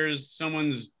going to wear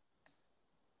someone's,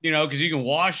 because you can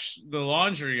wash the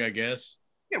laundry, I guess.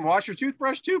 You can wash your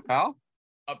toothbrush too, pal.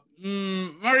 Are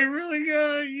you really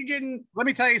you getting? Let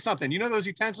me tell you something. You know those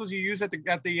utensils you use at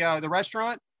the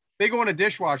restaurant? They go in a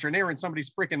dishwasher and they were in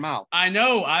somebody's freaking mouth. I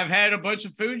know. I've had a bunch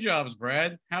of food jobs,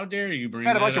 Brad. How dare you bring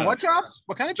that up? Had a bunch of what jobs?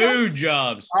 What kind of jobs? Food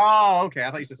jobs. Oh, okay. I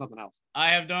thought you said something else.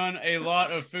 I have done a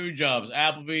lot of food jobs.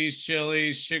 Applebee's,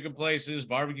 Chili's, chicken places,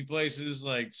 barbecue places,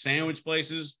 like sandwich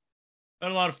places.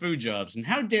 about a lot of food jobs, and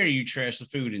how dare you trash the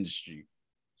food industry?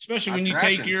 Especially when you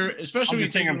take your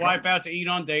wife out to eat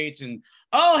on dates and,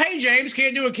 oh, hey, James,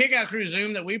 can't do a kick-out crew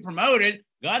Zoom that we promoted.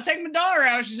 Gotta take my daughter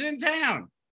out. She's in town.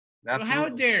 Well, how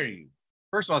dare you?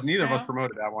 First of all, neither of us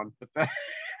promoted that one. But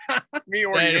me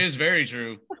or that you. is very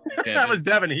true. That was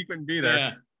Devyn. He couldn't be there.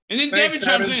 Yeah. And then Devyn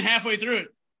chimes in halfway through it.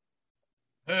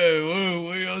 Hey, whoa,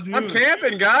 what y'all doing? I'm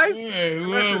camping, guys. Hey,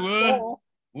 whoa,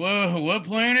 what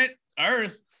planet?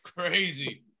 Earth.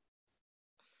 Crazy.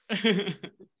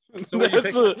 So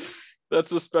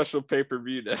that's a special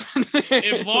pay-per-view.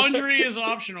 If laundry is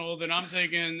optional, then I'm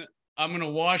thinking I'm gonna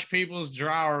wash people's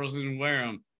drawers and wear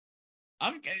them.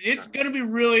 It's gonna be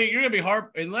you're gonna be hard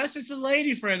unless it's a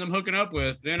lady friend I'm hooking up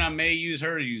with. Then I may use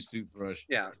her to use toothbrush.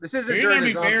 Yeah, this isn't. You're gonna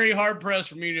be very hard pressed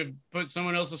for me to put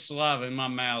someone else's saliva in my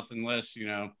mouth unless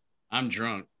I'm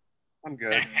drunk. I'm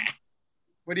good.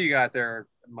 What do you got there,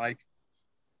 Mike?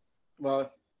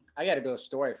 Well, I got to go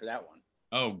story for that one.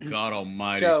 Oh God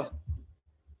Almighty! So,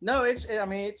 no, it's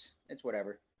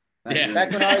whatever. Yeah.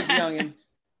 Back when I was young,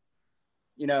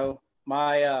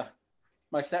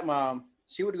 my stepmom,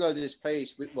 she would go to this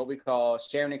place, what we call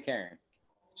Sharon and Karen.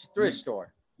 It's a thrift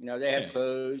store. They have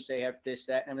clothes, they have this,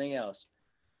 that, and everything else.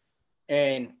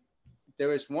 And there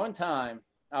was one time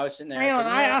I was sitting there. Hang on,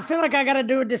 I feel like I got to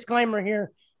do a disclaimer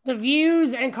here. The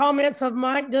views and comments of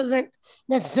Mike doesn't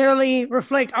necessarily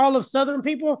reflect all of Southern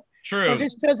people. True. So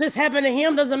just because this happened to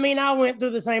him doesn't mean I went through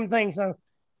the same thing. So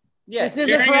yes, this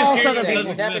isn't for all Southern people.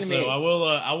 This happened to me. I will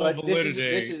validate.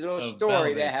 This is a little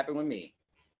story that happened with me.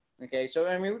 Okay, so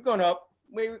we're going up.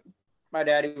 My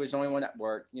daddy was the only one that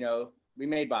worked. We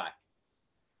made by.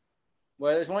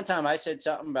 Well, there's one time I said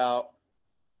something about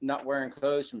not wearing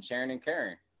clothes from Sharon and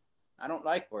Karen. I don't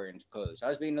like wearing clothes. I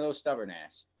was being a little stubborn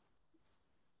ass.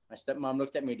 My stepmom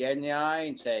looked at me dead in the eye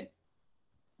and said,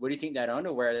 "What do you think that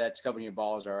underwear that's covering your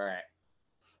balls are at?"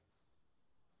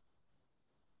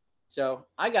 So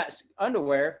I got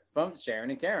underwear from Sharon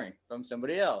and Karen, from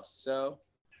somebody else. So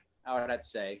I would have to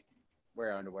say,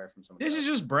 wear underwear from somebody else. This is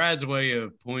just Brad's way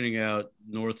of pointing out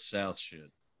north-south shit.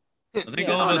 I think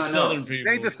all of us Southern people.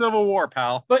 It ain't the Civil War,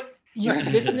 pal. But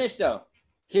listen to this, though.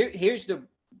 Here's the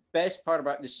best part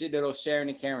about the little Sharon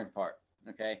and Karen part,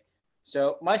 okay?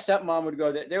 So my stepmom would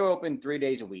go there. They were open 3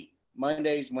 days a week.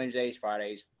 Mondays, Wednesdays,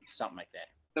 Fridays, something like that.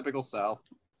 Typical South.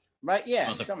 Right?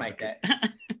 Yeah, something like that.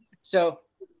 So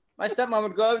my stepmom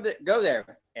would go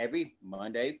there every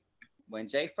Monday,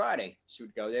 Wednesday, Friday. She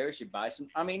would go there. She'd buy some.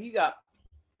 You got a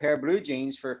pair of blue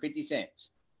jeans for 50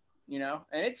 cents. And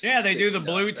it's they do the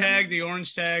blue tag, the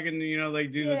orange tag, and they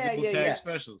do the double tag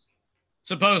specials.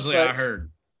 Supposedly, I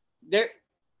heard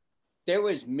there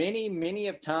was many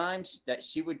of times that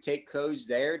she would take clothes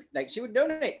there, like she would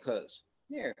donate clothes.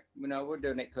 Here, we'll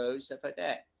donate clothes, stuff like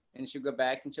that, and she'd go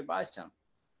back and she'd buy some.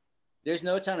 There's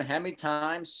no telling how many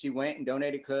times she went and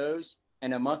donated clothes,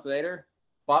 and a month later,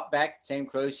 bought back the same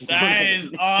clothes she donated. That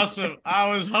is awesome.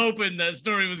 I was hoping that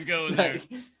story was going there.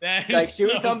 That is like she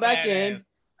would come back in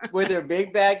with her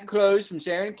big bag of clothes from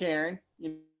Sharon and Karen.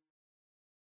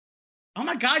 Oh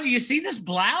my God, do you see this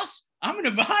blouse? I'm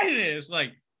gonna buy this.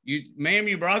 Like,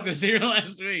 you brought this here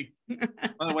last week.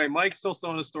 By the way, Mike's still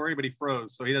telling a story, but he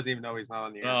froze, so he doesn't even know he's not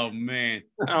on the air. Oh man.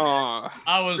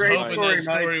 I was hoping that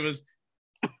story was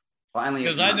finally,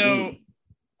 because I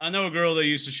know a girl that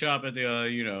used to shop at the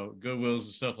Goodwills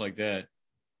and stuff like that.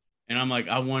 And I'm like,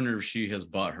 I wonder if she has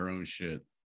bought her own shit,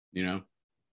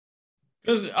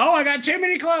 Because I got too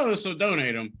many clothes, so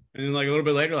donate them. And then like a little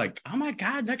bit later, like, oh my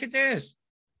God, look at this.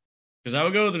 Because I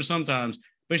would go with her sometimes.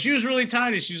 But she was really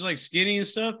tiny. She was like skinny and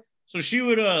stuff. So she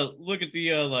would look at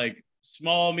the like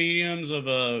small mediums of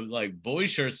like boy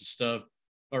shirts and stuff,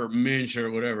 or men's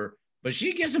shirt, whatever. But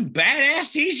she gets some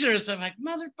badass t-shirts. I'm like,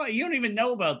 motherfucker, you don't even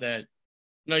know about that.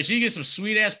 Like she gets some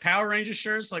sweet ass Power Ranger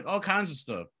shirts, like all kinds of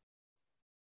stuff.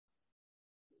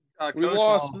 We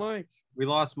lost Mike. We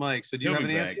lost Mike. So do you have an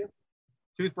answer?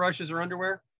 Toothbrushes or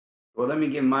underwear? Well, let me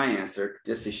give my answer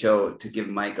just to give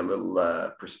Mike a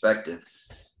little perspective.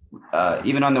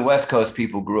 Even on the West Coast,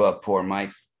 people grew up poor,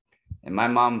 Mike. And my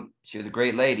mom, she was a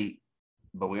great lady,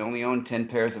 but we only owned 10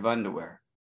 pairs of underwear.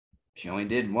 She only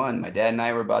did one. My dad and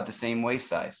I were about the same waist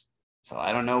size. So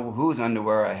I don't know whose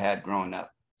underwear I had growing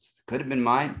up. Could have been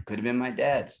mine, could have been my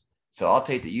dad's. So I'll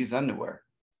take the used underwear.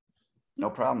 No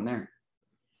problem there.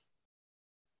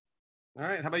 All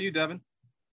right. How about you, Devyn?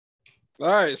 All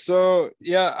right. So,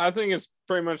 yeah, I think it's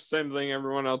pretty much the same thing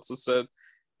everyone else has said.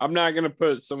 I'm not going to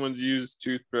put someone's used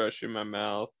toothbrush in my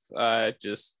mouth.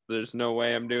 There's no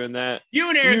way I'm doing that. You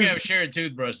and Eric have shared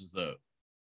toothbrushes, though.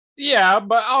 Yeah,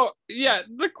 but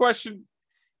the question,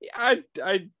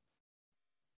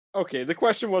 Okay, the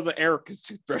question wasn't Erica's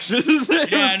toothbrushes.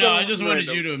 Yeah, no, I just wanted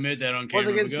you to admit that on camera.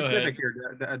 Wasn't getting specific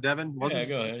here, Devin. Yeah,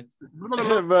 go ahead.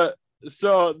 But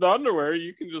so the underwear,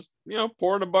 you can just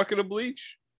pour in a bucket of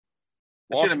bleach.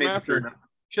 Should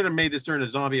have made this during a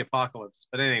zombie apocalypse.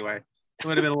 But anyway, it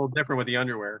would have been a little different with the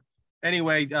underwear.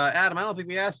 Anyway, Adam, I don't think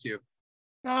we asked you.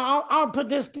 I'll put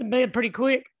this to bed pretty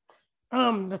quick.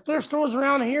 The thrift stores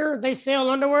around here, they sell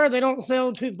underwear. They don't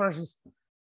sell toothbrushes.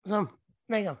 So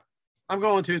there you go. I'm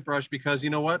going toothbrush because you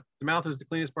know what? The mouth is the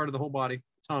cleanest part of the whole body.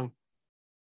 Tongue.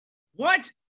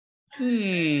 What?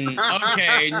 Okay,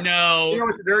 no. You know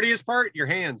what's the dirtiest part? Your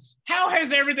hands. How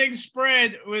has everything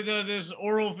spread with this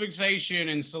oral fixation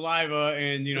and saliva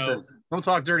and, Listen, don't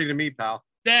talk dirty to me, pal.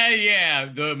 Yeah,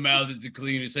 the mouth is the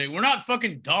cleanest thing. We're not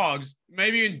fucking dogs.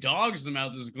 Maybe in dogs, the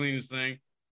mouth is the cleanest thing,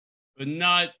 but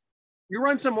not. You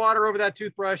run some water over that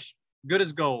toothbrush, good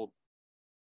as gold.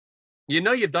 You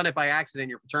know you've done it by accident in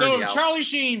your fraternity. So Charlie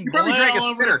Sheen, you probably drank a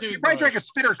spitter. You probably drank a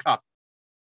spitter cup.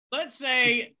 Let's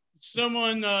say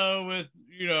someone with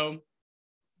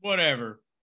whatever.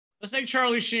 Let's take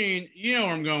Charlie Sheen. You know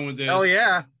where I'm going with this. Oh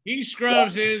yeah. He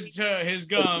scrubs his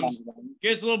gums,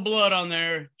 gets a little blood on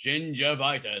there,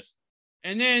 gingivitis,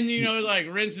 and then like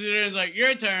rinses it. And like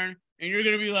your turn, and you're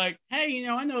gonna be like, hey,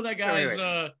 I know that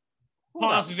guy's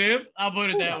positive. I'll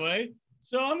put it that way.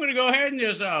 So I'm going to go ahead and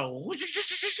just, How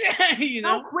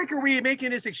quick are we making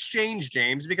this exchange,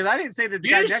 James? Because I didn't say that the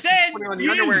guy next to you putting on the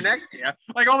used. underwear next to you.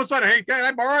 Like all of a sudden, hey, can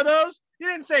I borrow those? You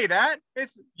didn't say that.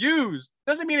 It's used.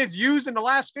 Doesn't mean it's used in the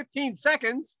last 15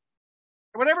 seconds.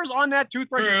 Whatever's on that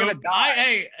toothbrush is going to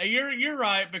die. You're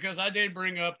right, because I did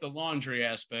bring up the laundry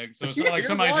aspect. So it's not like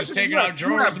somebody's just taking out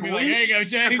drawers and be like, hey, go,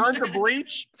 James. Tons of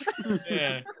bleach.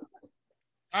 Yeah.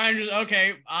 I'm just,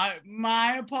 okay.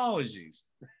 My apologies.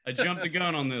 I jumped the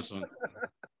gun on this one.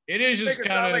 It is just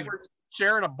kind of like we're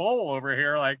sharing a bowl over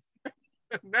here. Like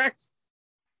next.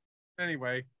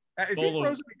 Anyway, is he frozen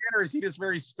again, or is he just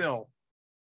very still?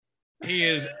 He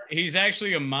is. He's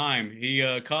actually a mime. He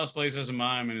cosplays as a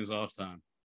mime in his off time.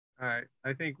 All right,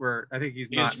 I think he's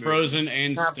not frozen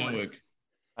and stoic.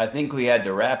 I think we had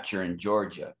the rapture in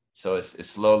Georgia, so it's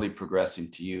slowly progressing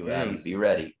to you. Adam, be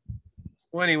ready.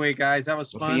 Well, anyway, guys, that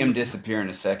was fun. We'll see him disappear in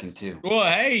a second, too. Well,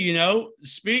 hey,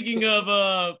 speaking of,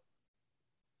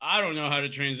 I don't know how to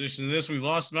transition to this. We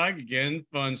lost Mike again.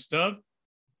 Fun stuff.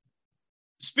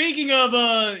 Speaking of,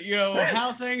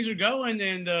 how things are going,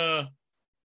 and how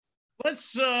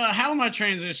am I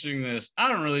transitioning this?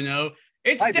 I don't really know.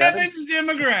 It's Devyn's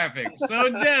demographic. So,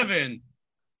 Devyn,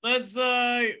 let's,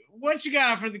 what you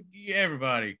got for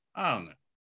everybody? I don't know.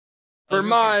 For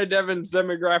my Devyn's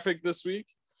demographic this week,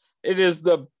 it is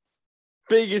the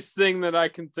biggest thing that I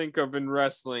can think of in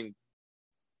wrestling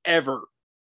ever.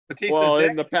 Batista's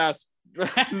in the past,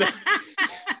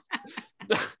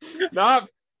 not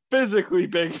physically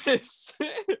biggest.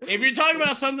 If you're talking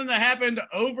about something that happened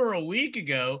over a week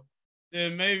ago,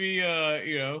 then maybe, I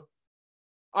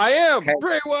am. Okay.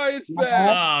 Bray Wyatt's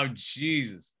back. Oh,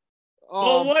 Jesus.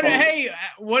 Well,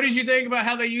 what did you think about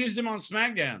how they used him on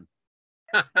SmackDown?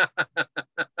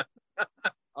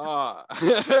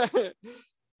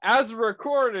 As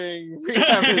recording, we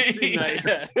haven't seen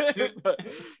that yet.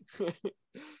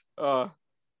 But,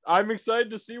 I'm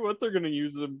excited to see what they're going to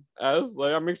use them as.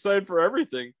 Like, I'm excited for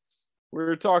everything. We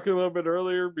were talking a little bit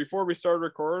earlier before we started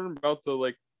recording about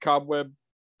the cobweb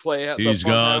play at the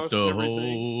fun house and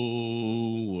everything.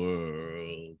 Whole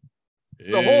world.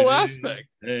 The whole aspect.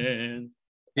 And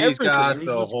he's got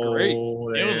the whole. Great.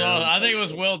 It was all. I think it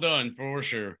was well done for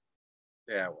sure.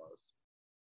 Yeah, it was.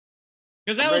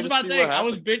 Because that was my thing. I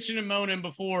was bitching and moaning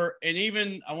before, and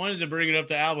even I wanted to bring it up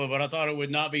to Alba, but I thought it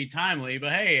would not be timely.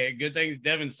 But hey, good thing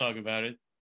Devyn's talking about it.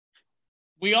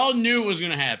 We all knew it was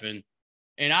going to happen,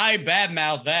 and I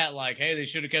badmouthed that like, hey, they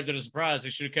should have kept it a surprise. They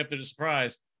should have kept it a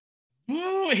surprise.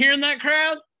 Ooh, hearing that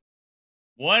crowd?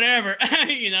 Whatever.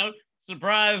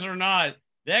 Surprise or not,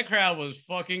 that crowd was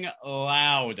fucking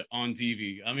loud on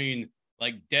TV. I mean,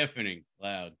 like deafening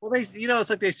loud. Well, it's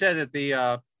like they said that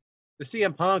the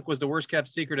CM Punk was the worst kept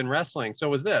secret in wrestling. So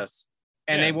was this,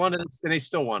 and they wanted it, and they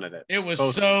still wanted it. It was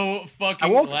so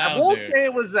fucking loud. I won't say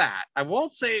it was that. I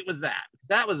won't say it was that.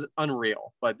 That was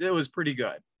unreal, but it was pretty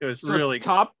good. It was really good.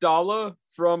 Top Dollar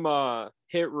from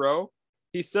Hit Row.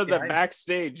 He said that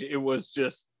backstage it was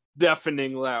just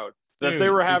deafening loud. That they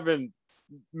were having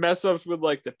mess ups with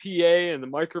the PA and the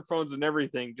microphones and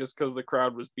everything just because the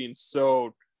crowd was being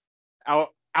so out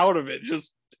of it.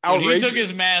 Just outrageous. When he took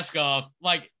his mask off,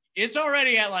 it's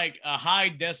already at a high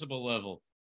decibel level.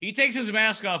 He takes his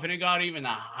mask off and it got even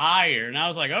higher. And I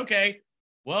was like, okay,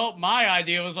 Well, my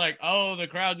idea was like, oh, the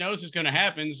crowd knows it's going to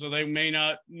happen, so they may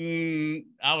not.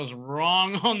 I was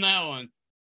wrong on that one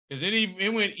because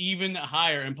it went even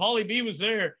higher. And Paulie B was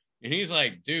there, and he's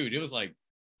like, dude, it was like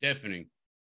deafening.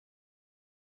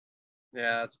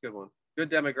 Yeah, that's a good one. Good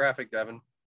demographic, Devyn.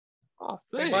 Oh,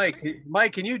 hey,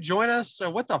 Mike, can you join us?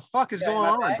 What the fuck is going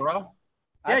on, bro?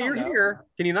 Yeah, you're here.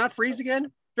 Can you not freeze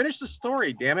again? Finish the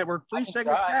story, damn it. We're 3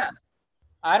 seconds past.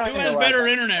 I don't Who has better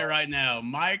internet right now,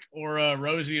 Mike or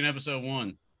Rosey in episode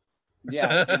 1?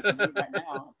 Yeah, right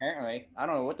now, apparently. I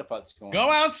don't know what the fuck's going on.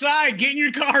 Go outside, get in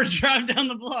your car, drive down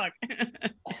the block.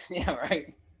 Yeah,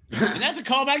 right. And that's a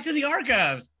callback to the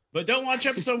archives. But don't watch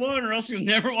episode 1 or else you'll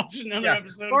never watch another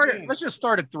episode again. Let's just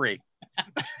start at 3.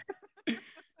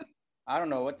 I don't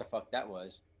know what the fuck that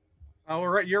was. Oh,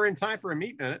 right. You're in time for a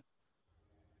meat minute.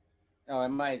 Oh,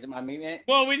 is it my meat minute?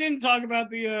 Well, we didn't talk about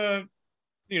the,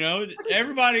 did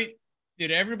everybody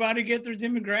get their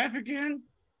demographic in?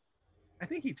 I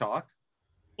think he talked.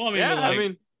 Well, I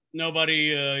mean,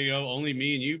 nobody, only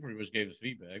me and you pretty much gave us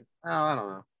feedback. Oh, I don't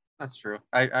know. That's true.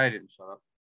 I didn't shut up.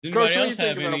 Coach, what do you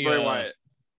think about Bray Wyatt?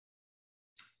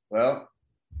 Well,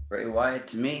 Bray Wyatt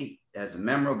to me has a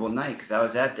memorable night because I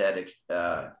was at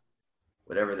that,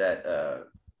 whatever that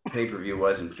pay-per-view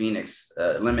was in Phoenix,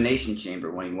 Elimination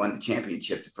Chamber, when he won the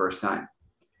championship the first time.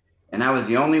 And I was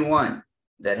the only one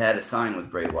that had a sign with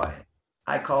Bray Wyatt.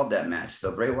 I called that match.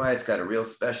 So Bray Wyatt's got a real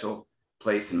special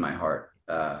place in my heart.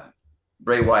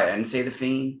 Bray Wyatt. I didn't say The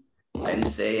Fiend. I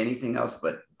didn't say anything else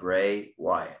but Bray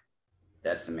Wyatt.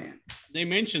 That's the man. They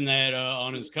mentioned that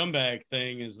on his comeback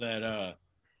thing is that,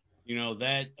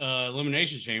 that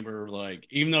Elimination Chamber, like,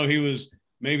 even though he was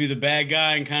maybe the bad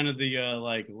guy and kind of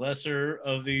the lesser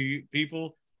of the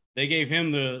people, they gave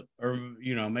him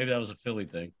maybe that was a Philly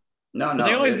thing. No,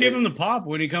 they always give him the pop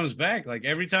when he comes back. Like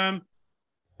every time,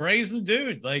 Bray's the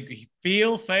dude. Like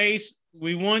feel face,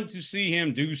 we want to see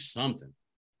him do something.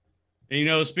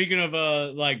 And, speaking of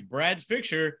like Brad's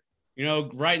picture,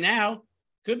 right now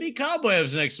could be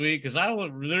cobwebs next week because I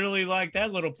don't literally like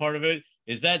that little part of it.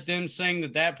 Is that them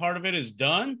saying that part of it is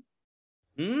done?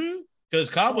 Because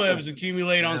cobwebs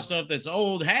accumulate on stuff that's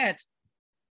old hat.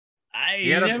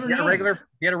 He had a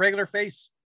regular face.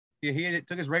 He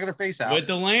took his regular face out with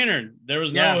the lantern. There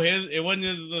was it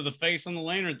wasn't the face on the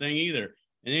lantern thing either.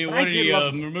 And then what did he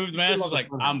remove the mask? It was like,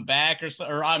 I'm back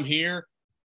or I'm here.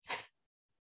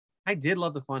 I did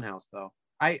love the Funhouse though.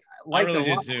 I like really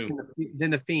did too. Than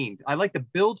the Fiend. I like the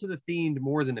build to the Fiend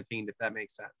more than the Fiend, if that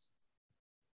makes sense.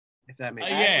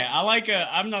 I like.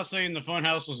 I'm not saying the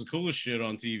Funhouse was the coolest shit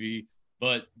on TV,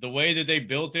 but the way that they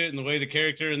built it and the way the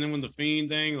character, and then when the Fiend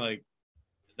thing, like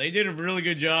they did a really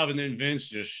good job, and then Vince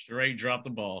just straight dropped the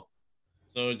ball.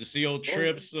 So to see old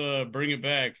Trips bring it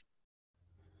back,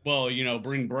 well,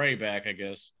 bring Bray back, I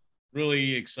guess.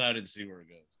 Really excited to see where it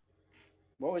goes.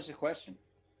 What was the question?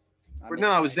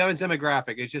 No, it was Devyn's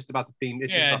demographic. It's just about the Fiend.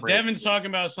 Devyn's talking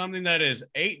about something that is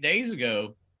 8 days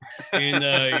ago. And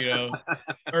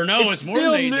or no, it's more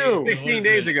than 8 days. 16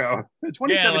 days ago.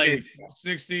 27 days ago.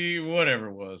 60, whatever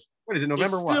it was. What is it,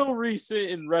 November? It's still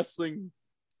recent in wrestling,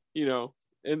 in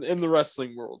the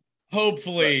wrestling world.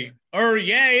 Hopefully. Or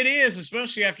it is,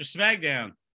 especially after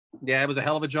SmackDown. Yeah, it was a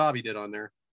hell of a job he did on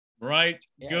there. Right?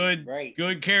 Yeah,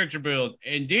 good character build.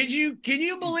 And can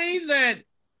you believe that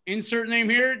insert name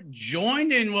here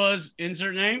joined and was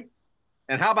insert name?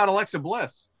 And how about Alexa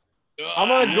Bliss? I'm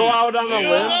gonna go out on a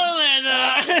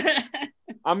limb.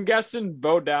 I'm guessing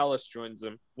Bo Dallas joins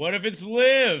him. What if it's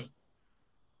Liv?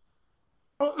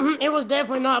 It was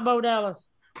definitely not Bo Dallas,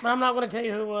 but I'm not going to tell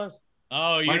you who it was.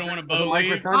 Oh, you don't want to Bo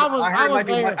leave?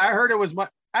 I heard it was.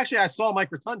 Actually, I saw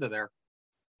Mike Rotunda there.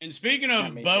 And speaking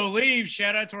of Bo leave,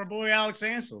 shout out to our boy Alex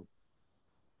Ansel.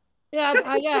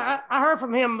 Yeah, I heard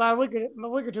from him about a week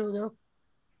or two ago.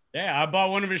 Yeah, I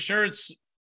bought one of his shirts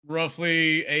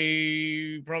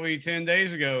roughly probably 10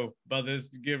 days ago, about this,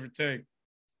 give or take.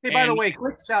 Hey, by the way,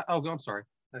 quick shout. Oh, I'm sorry.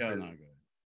 No, go.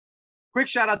 Quick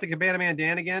shout out to Cabana Man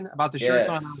Dan again about the shirts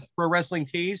on Pro Wrestling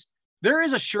Tees. There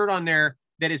is a shirt on there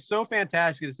that is so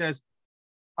fantastic. It says,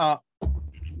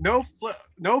 "No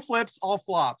flips, all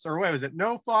flops," or what was it?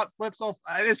 No flips, all.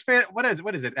 What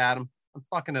is it, Adam? I'm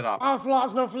fucking it up. All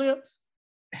flops, no flips.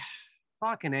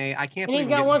 Fucking A. I can't. And he's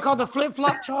got one called the flip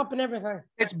flop chop and everything.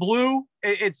 It's blue.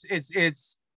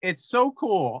 It's so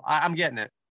cool. I'm getting it.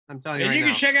 I'm telling you. And right you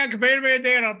now. can check out Cabana Man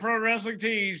Dan on Pro Wrestling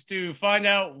Tees to find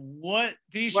out what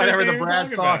t-shirt whatever the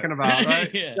Brad's talking about. Right?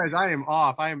 Yeah. Guys, I am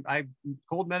off. I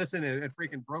cold medicine and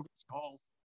freaking broken skulls.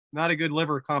 Not a good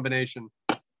liver combination.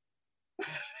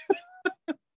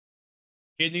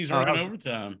 Kidneys working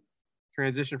overtime.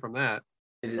 Transition from that.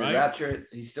 Did the Rapture?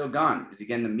 He's still gone. Is he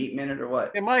getting the meat minute or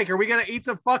what? Hey, Mike, are we gonna eat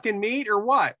some fucking meat or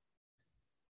what?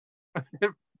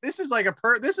 This is like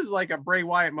a Bray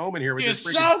Wyatt moment here with you this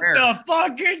freaking soak pair. the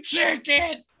fucking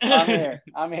chicken.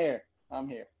 I'm here.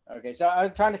 Okay, so I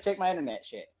was trying to check my internet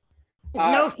shit. It's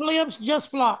no flips,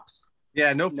 just flops.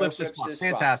 Yeah, no flips, just flops.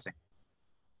 Fantastic.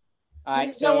 All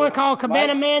right, someone called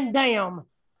Cabana Man Damn.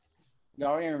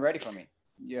 Y'all aren't even ready for me.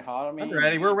 You holler me. I'm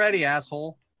ready. We're ready,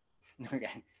 asshole.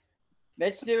 Okay.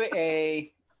 Let's do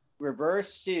a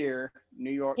reverse sear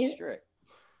New York strip.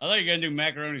 I thought you were gonna do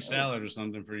macaroni salad or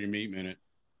something for your meat minute.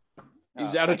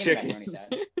 He's out of chicken.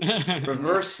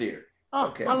 Reverse sear. Oh,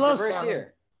 okay. I love reverse salad.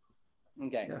 sear.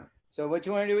 Okay. Yeah. So what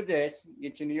you want to do with this?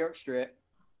 Get your New York strip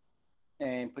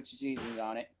and put your seasonings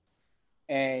on it,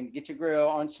 and get your grill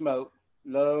on smoke,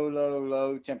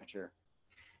 low temperature.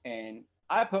 And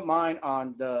I put mine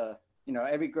on the,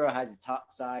 every grill has a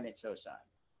top side and its low side.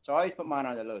 So I always put mine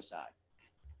on the low side.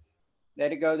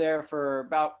 Let it go there for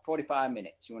about 45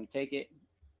 minutes. You want to take it,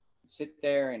 sit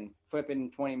there and flip it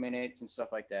in 20 minutes and stuff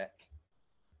like that.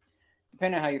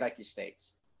 Depending on how you like your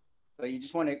steaks. But you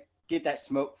just want to get that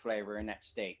smoke flavor in that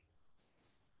steak.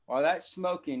 While that's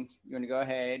smoking, you want to go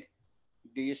ahead,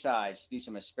 do your sides. Do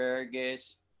some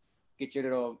asparagus, get your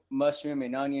little mushroom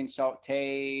and onion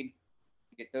sauteed,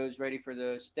 get those ready for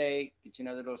the steak, get you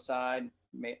another little side,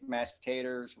 mashed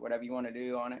potatoes, whatever you want to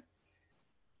do on it.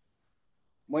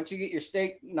 Once you get your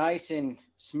steak nice and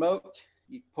smoked,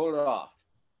 you pull it off.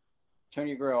 Turn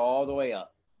your grill all the way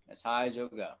up, as high as you'll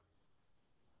go.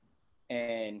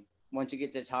 And once it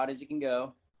gets as hot as it can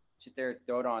go, sit there,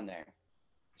 throw it on there.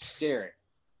 Sear it.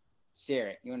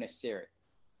 You want to sear it.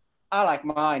 I like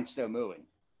mine still moving.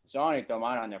 So I only throw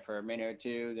mine on there for a minute or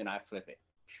two, then I flip it.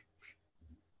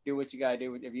 Do what you got to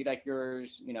do. If you like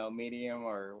yours, medium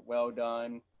or well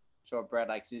done. So Brad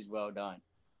likes his well done.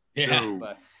 Yeah.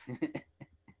 But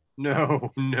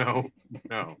No.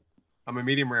 I'm a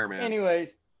medium rare man.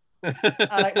 Anyways,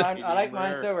 I like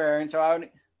mine still rare, and so I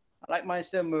like mine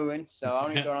still moving. So I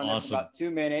only throw it on there for about 2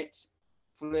 minutes.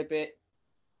 Flip it,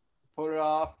 pull it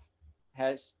off.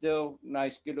 Has still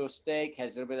nice, good little steak.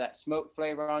 Has a little bit of that smoke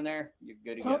flavor on there. You're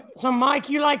good to go. So Mike,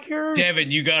 you like yours? Devyn,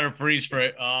 you got to freeze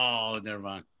frame. Oh, never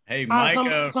mind. Hey, Mike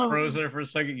froze there for a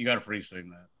second. You got to freeze frame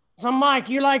that. So Mike,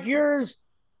 you like yours?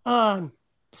 Slap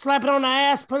it on the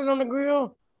ass, put it on the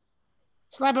grill,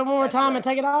 slap it one more time, and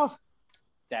take it off.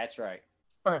 That's right.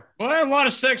 All right. Well, a lot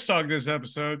of sex talk this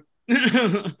episode.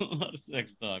 A lot of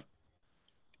sex talk.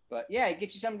 But yeah,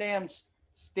 get you some damn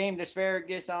steamed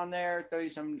asparagus on there. Throw you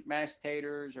some mashed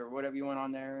taters or whatever you want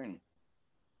on there, and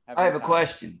I have a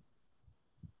question.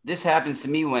 This happens to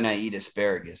me when I eat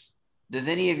asparagus. Does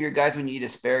any of your guys, when you eat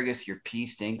asparagus, your pee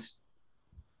stinks?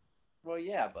 Well,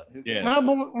 yeah, but who cares? No,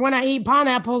 but when I eat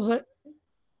pineapples,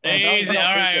 easy.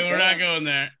 All right, we're not going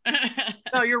there.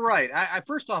 No, you're right. I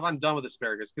first off, I'm done with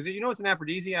asparagus because it's an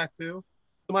aphrodisiac too.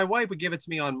 So my wife would give it to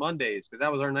me on Mondays because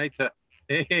that was our night to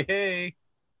hey.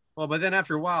 Well, but then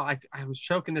after a while, I was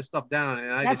choking this stuff down,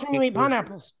 and that's when you eat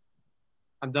pineapples.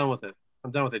 I'm done with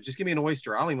it. Just give me an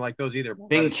oyster. I don't even like those either.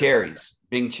 Bing cherries.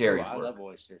 Oh, I love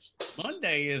oysters.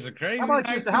 Monday is a crazy.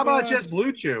 How about just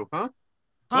Blue Chew, huh?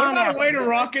 What about a way to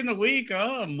rock in the week?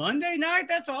 Oh, Monday night?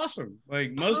 That's awesome.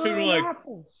 Like most people are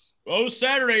like,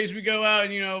 Saturdays we go out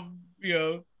and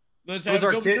let's have a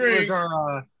couple drinks.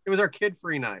 It was our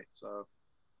kid-free night, so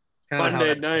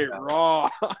Monday night raw.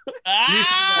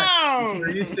 There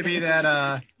used to be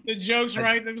that the jokes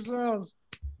write themselves.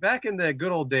 Back in the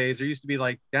good old days, there used to be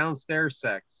like downstairs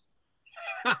sex.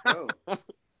 Oh.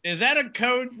 Is that a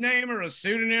code name or a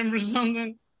pseudonym for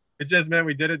something? It just meant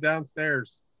we did it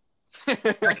downstairs.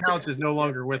 That couch is no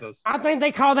longer with us. I think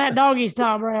they call that doggy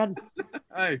style, Brad.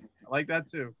 Hey, I like that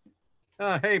too.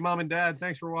 Hey, Mom and Dad,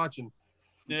 thanks for watching.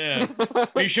 Yeah.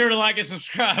 Be sure to like and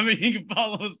subscribe. You can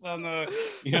follow us on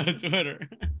Twitter.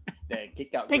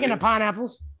 Speaking of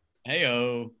pineapples.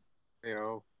 Hey-o.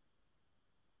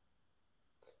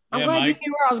 I'm glad you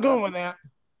knew where I was going with that.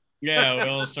 Yeah, we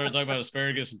all started talking about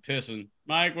asparagus and pissing.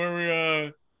 Mike, where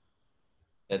we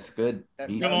That's good.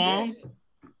 Come on. Oh,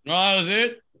 that was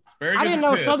it? Asparagus I didn't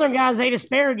know Southern guys ate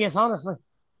asparagus, honestly.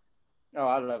 Oh,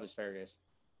 I love asparagus.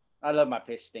 I love my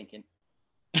piss stinking.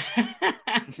 And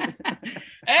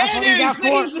it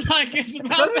seems like it's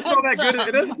about it doesn't smell that good.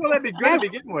 It doesn't smell that good to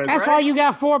begin with. That's why you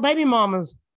got 4 baby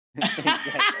mamas.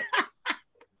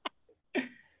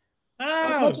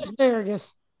 Oh,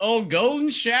 asparagus. Oh,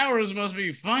 golden showers must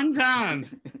be fun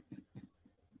times.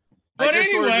 But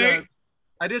anyway,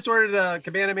 I just ordered a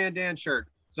Cabana Man Dan shirt.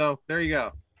 So there you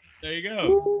go. There you go.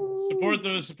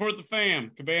 Woo! Support the fam.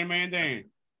 Cabana Man Dan.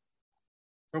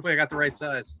 Hopefully I got the right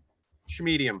size.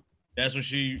 Medium. That's what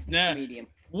she. Nah. Medium.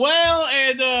 Well,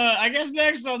 and I guess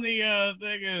next on the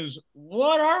thing is,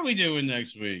 what are we doing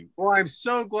next week? Well, I'm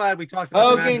so glad we talked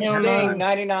about Hogan Sting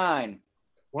 99.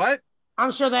 What? I'm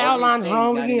sure the Hogan outline's Sting,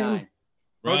 wrong 99. again.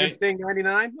 Right? Hogan Sting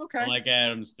 99. Okay. I like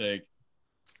Adam's take.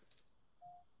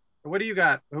 What do you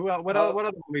got? What other one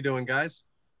are we doing, guys?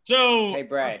 So, Hey,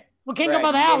 Brad. We can't Brad,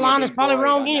 go by the you gave me a outline. big It's probably void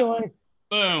wrong on that anyway.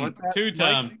 boom, What's that,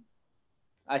 2-time.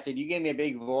 I said you gave me a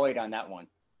big void on that one.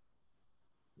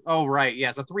 Oh, right.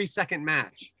 Yes, a 3-second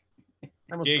match.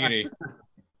 Giggity.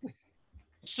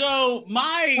 So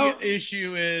my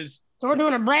issue is, So we're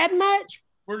doing a Brad match?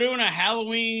 we're doing a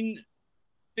Halloween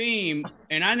theme,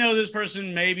 and I know this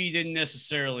person maybe didn't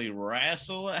necessarily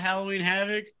wrestle at Halloween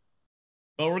Havoc,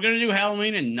 but we're going to do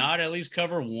Halloween and not at least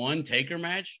cover one Taker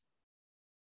match.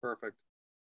 Perfect.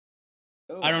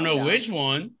 Oh, I don't know I'm down. which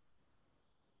one,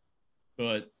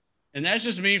 and that's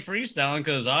just me freestyling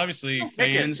because obviously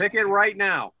fans. Pick it right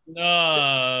now.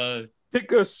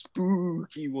 Pick a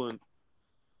spooky one.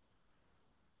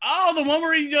 Oh, the one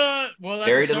where he well, that's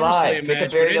Buried a alive. SummerSlam Pick a match.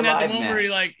 But buried isn't that alive the one where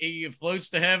match. he floats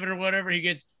to heaven or whatever?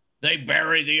 They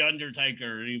bury the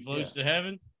Undertaker and he floats to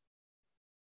heaven.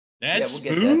 That's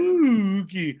Yeah, we'll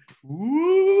spooky.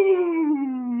 Woo.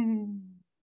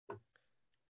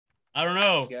 I don't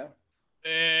know. Yeah.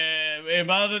 And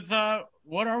by the time,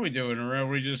 what are we doing? Or are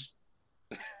we just?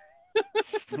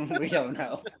 We don't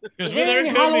know. Because Is there there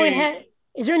any could be.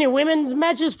 Is there any women's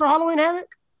matches for Halloween Havoc?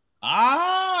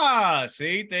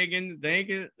 See, thinking.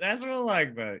 That's what I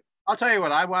like about it. I'll tell you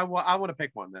what. I want to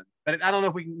pick one then, but I don't know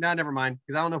if we can. No, never mind.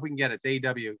 Because I don't know if we can get it. It's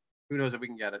AEW. Who knows if we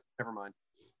can get it? Never mind.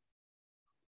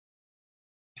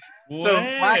 So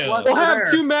Well. We'll have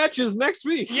 2 matches next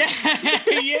week. Yeah,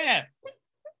 yeah.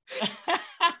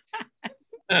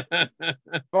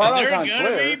 Follow us They're on gonna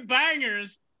be Twitter.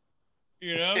 bangers,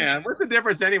 you know. Yeah. What's the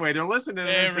difference anyway? They're listening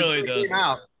to this. It really the day doesn't.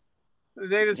 out. The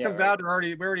day this comes right. out,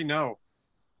 we already know.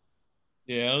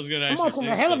 Yeah, I was gonna I'm actually watching say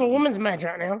a hell of a something. women's match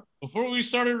right now. Before we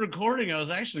started recording, I was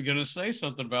actually gonna say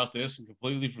something about this and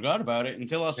completely forgot about it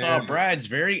until I saw Brad's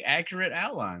very accurate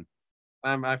outline.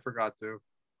 I forgot to.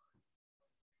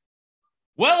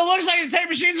 Well, it looks like the tape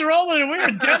machines are rolling, and we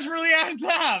are desperately out of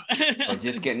time. We're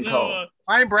just getting cold.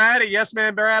 I'm Brad at Yes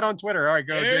Man Brad on Twitter. All right,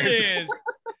 go. There James. it is.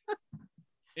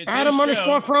 It's Adam his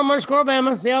show.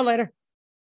 _from_Bama. See y'all later.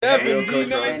 Devyn Coach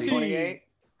B19. 28.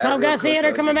 Top Guy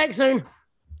Theater coming back soon.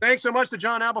 Thanks so much to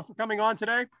John Alba for coming on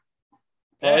today.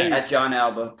 At John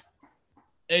Alba.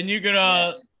 And you can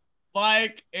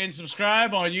like and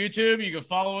subscribe on YouTube. You can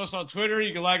follow us on Twitter.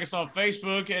 You can like us on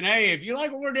Facebook. And hey, if you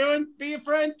like what we're doing, be a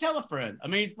friend, tell a friend. I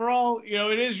mean, for all,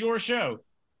 it is your show.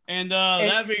 And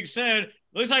that being said,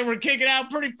 looks like we're kicking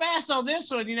out pretty fast on this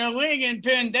one. We ain't getting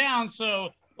pinned down. So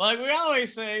like we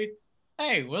always say,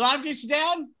 hey, will I get you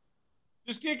down?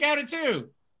 Just kick out it too.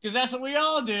 Because that's what we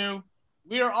all do.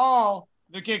 We are all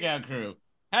the Kick Out crew.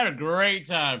 Had a great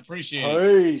time. Appreciate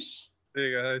it. Peace.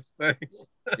 Hey guys, thanks.